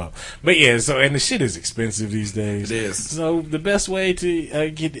highlighter game up. But yeah, and the shit is expensive these days. It is. So the best way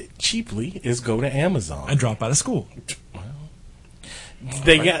to get it cheaply is go to Amazon. And drop out of school.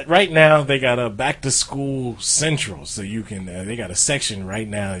 They got a back to school central, so you can. They got a section right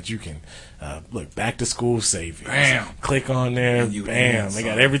now that you can look back to school savings. Bam. Click on there. And you Bam. win, They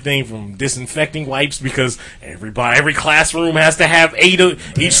got son. everything from disinfecting wipes because every classroom has to have 8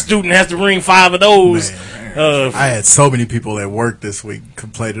 of each student has to bring 5 of those. I had so many people at work this week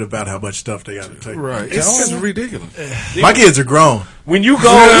complaining about how much stuff they got to take. Right. It's ridiculous. My kids are grown. When you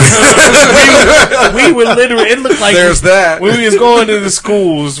go, we were literally. It looked like There's that. when we was going to the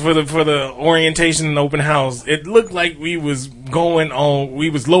schools for the orientation and open house. It looked like we was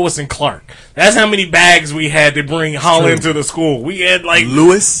Lois and Clark. That's how many bags we had to bring Holland to the school. We had like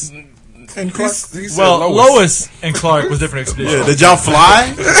Lewis? and Clark? He said Well, Lois and Clark was different expeditions. Yeah, did y'all fly?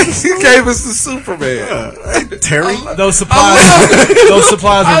 He gave us the Superman. Terry? Those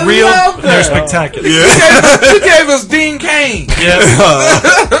supplies are real. And they're spectacular. He gave us Dean Cain.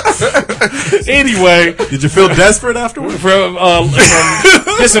 Anyway, Did you feel desperate afterwards? from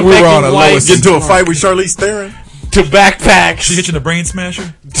disinfecting We were on a wipes Get into a fight with Charlize Theron? to backpacks. She hit you in the brain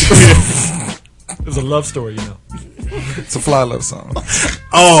smasher. It was a love story, you know. It's a Fly Love song.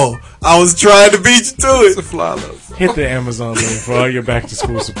 Oh, I was trying to beat you to It's a it. Fly Love song. Hit the Amazon link for all your back to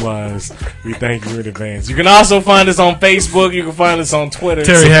school supplies. We thank you in advance. You can also find us on Facebook. You can find us on Twitter.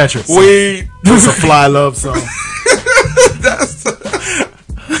 Terry Hatcher. It's a Fly Love song. That's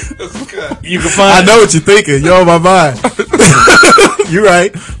good. You can find I know what you're thinking. You're on my mind. You're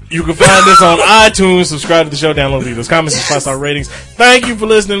right. You can find us on iTunes. Subscribe to the show. Download, leave those comments and 5-star ratings. Thank you for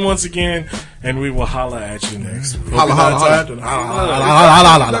listening once again, and we will holla at you next week. Holla, holla, Donovan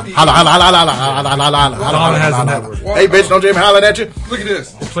has the network. Hey, bitch, don't Jamie holler at you? Look at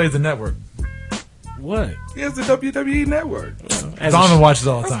this. It plays the network. What? He has the WWE Network. Donovan watches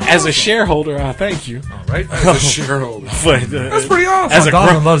all the time. As a shareholder, I thank you. All right. As a shareholder. But, That's pretty awesome. As a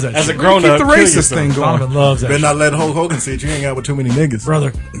Donovan loves that as a shit. grown Keep up, the racist thing going. Donovan loves that. Better shit. not let Hulk Hogan see it. You ain't got with too many niggas.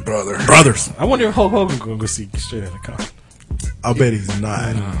 Brother. Brothers. I wonder if Hulk Hogan gonna go see Straight Outta Compton. I bet he's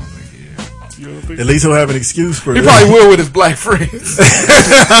not. At least he'll have an excuse for He it. probably will with his black friends.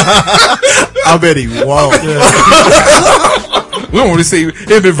 I bet he won't. We don't want to see him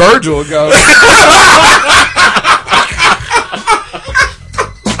and Virgil go.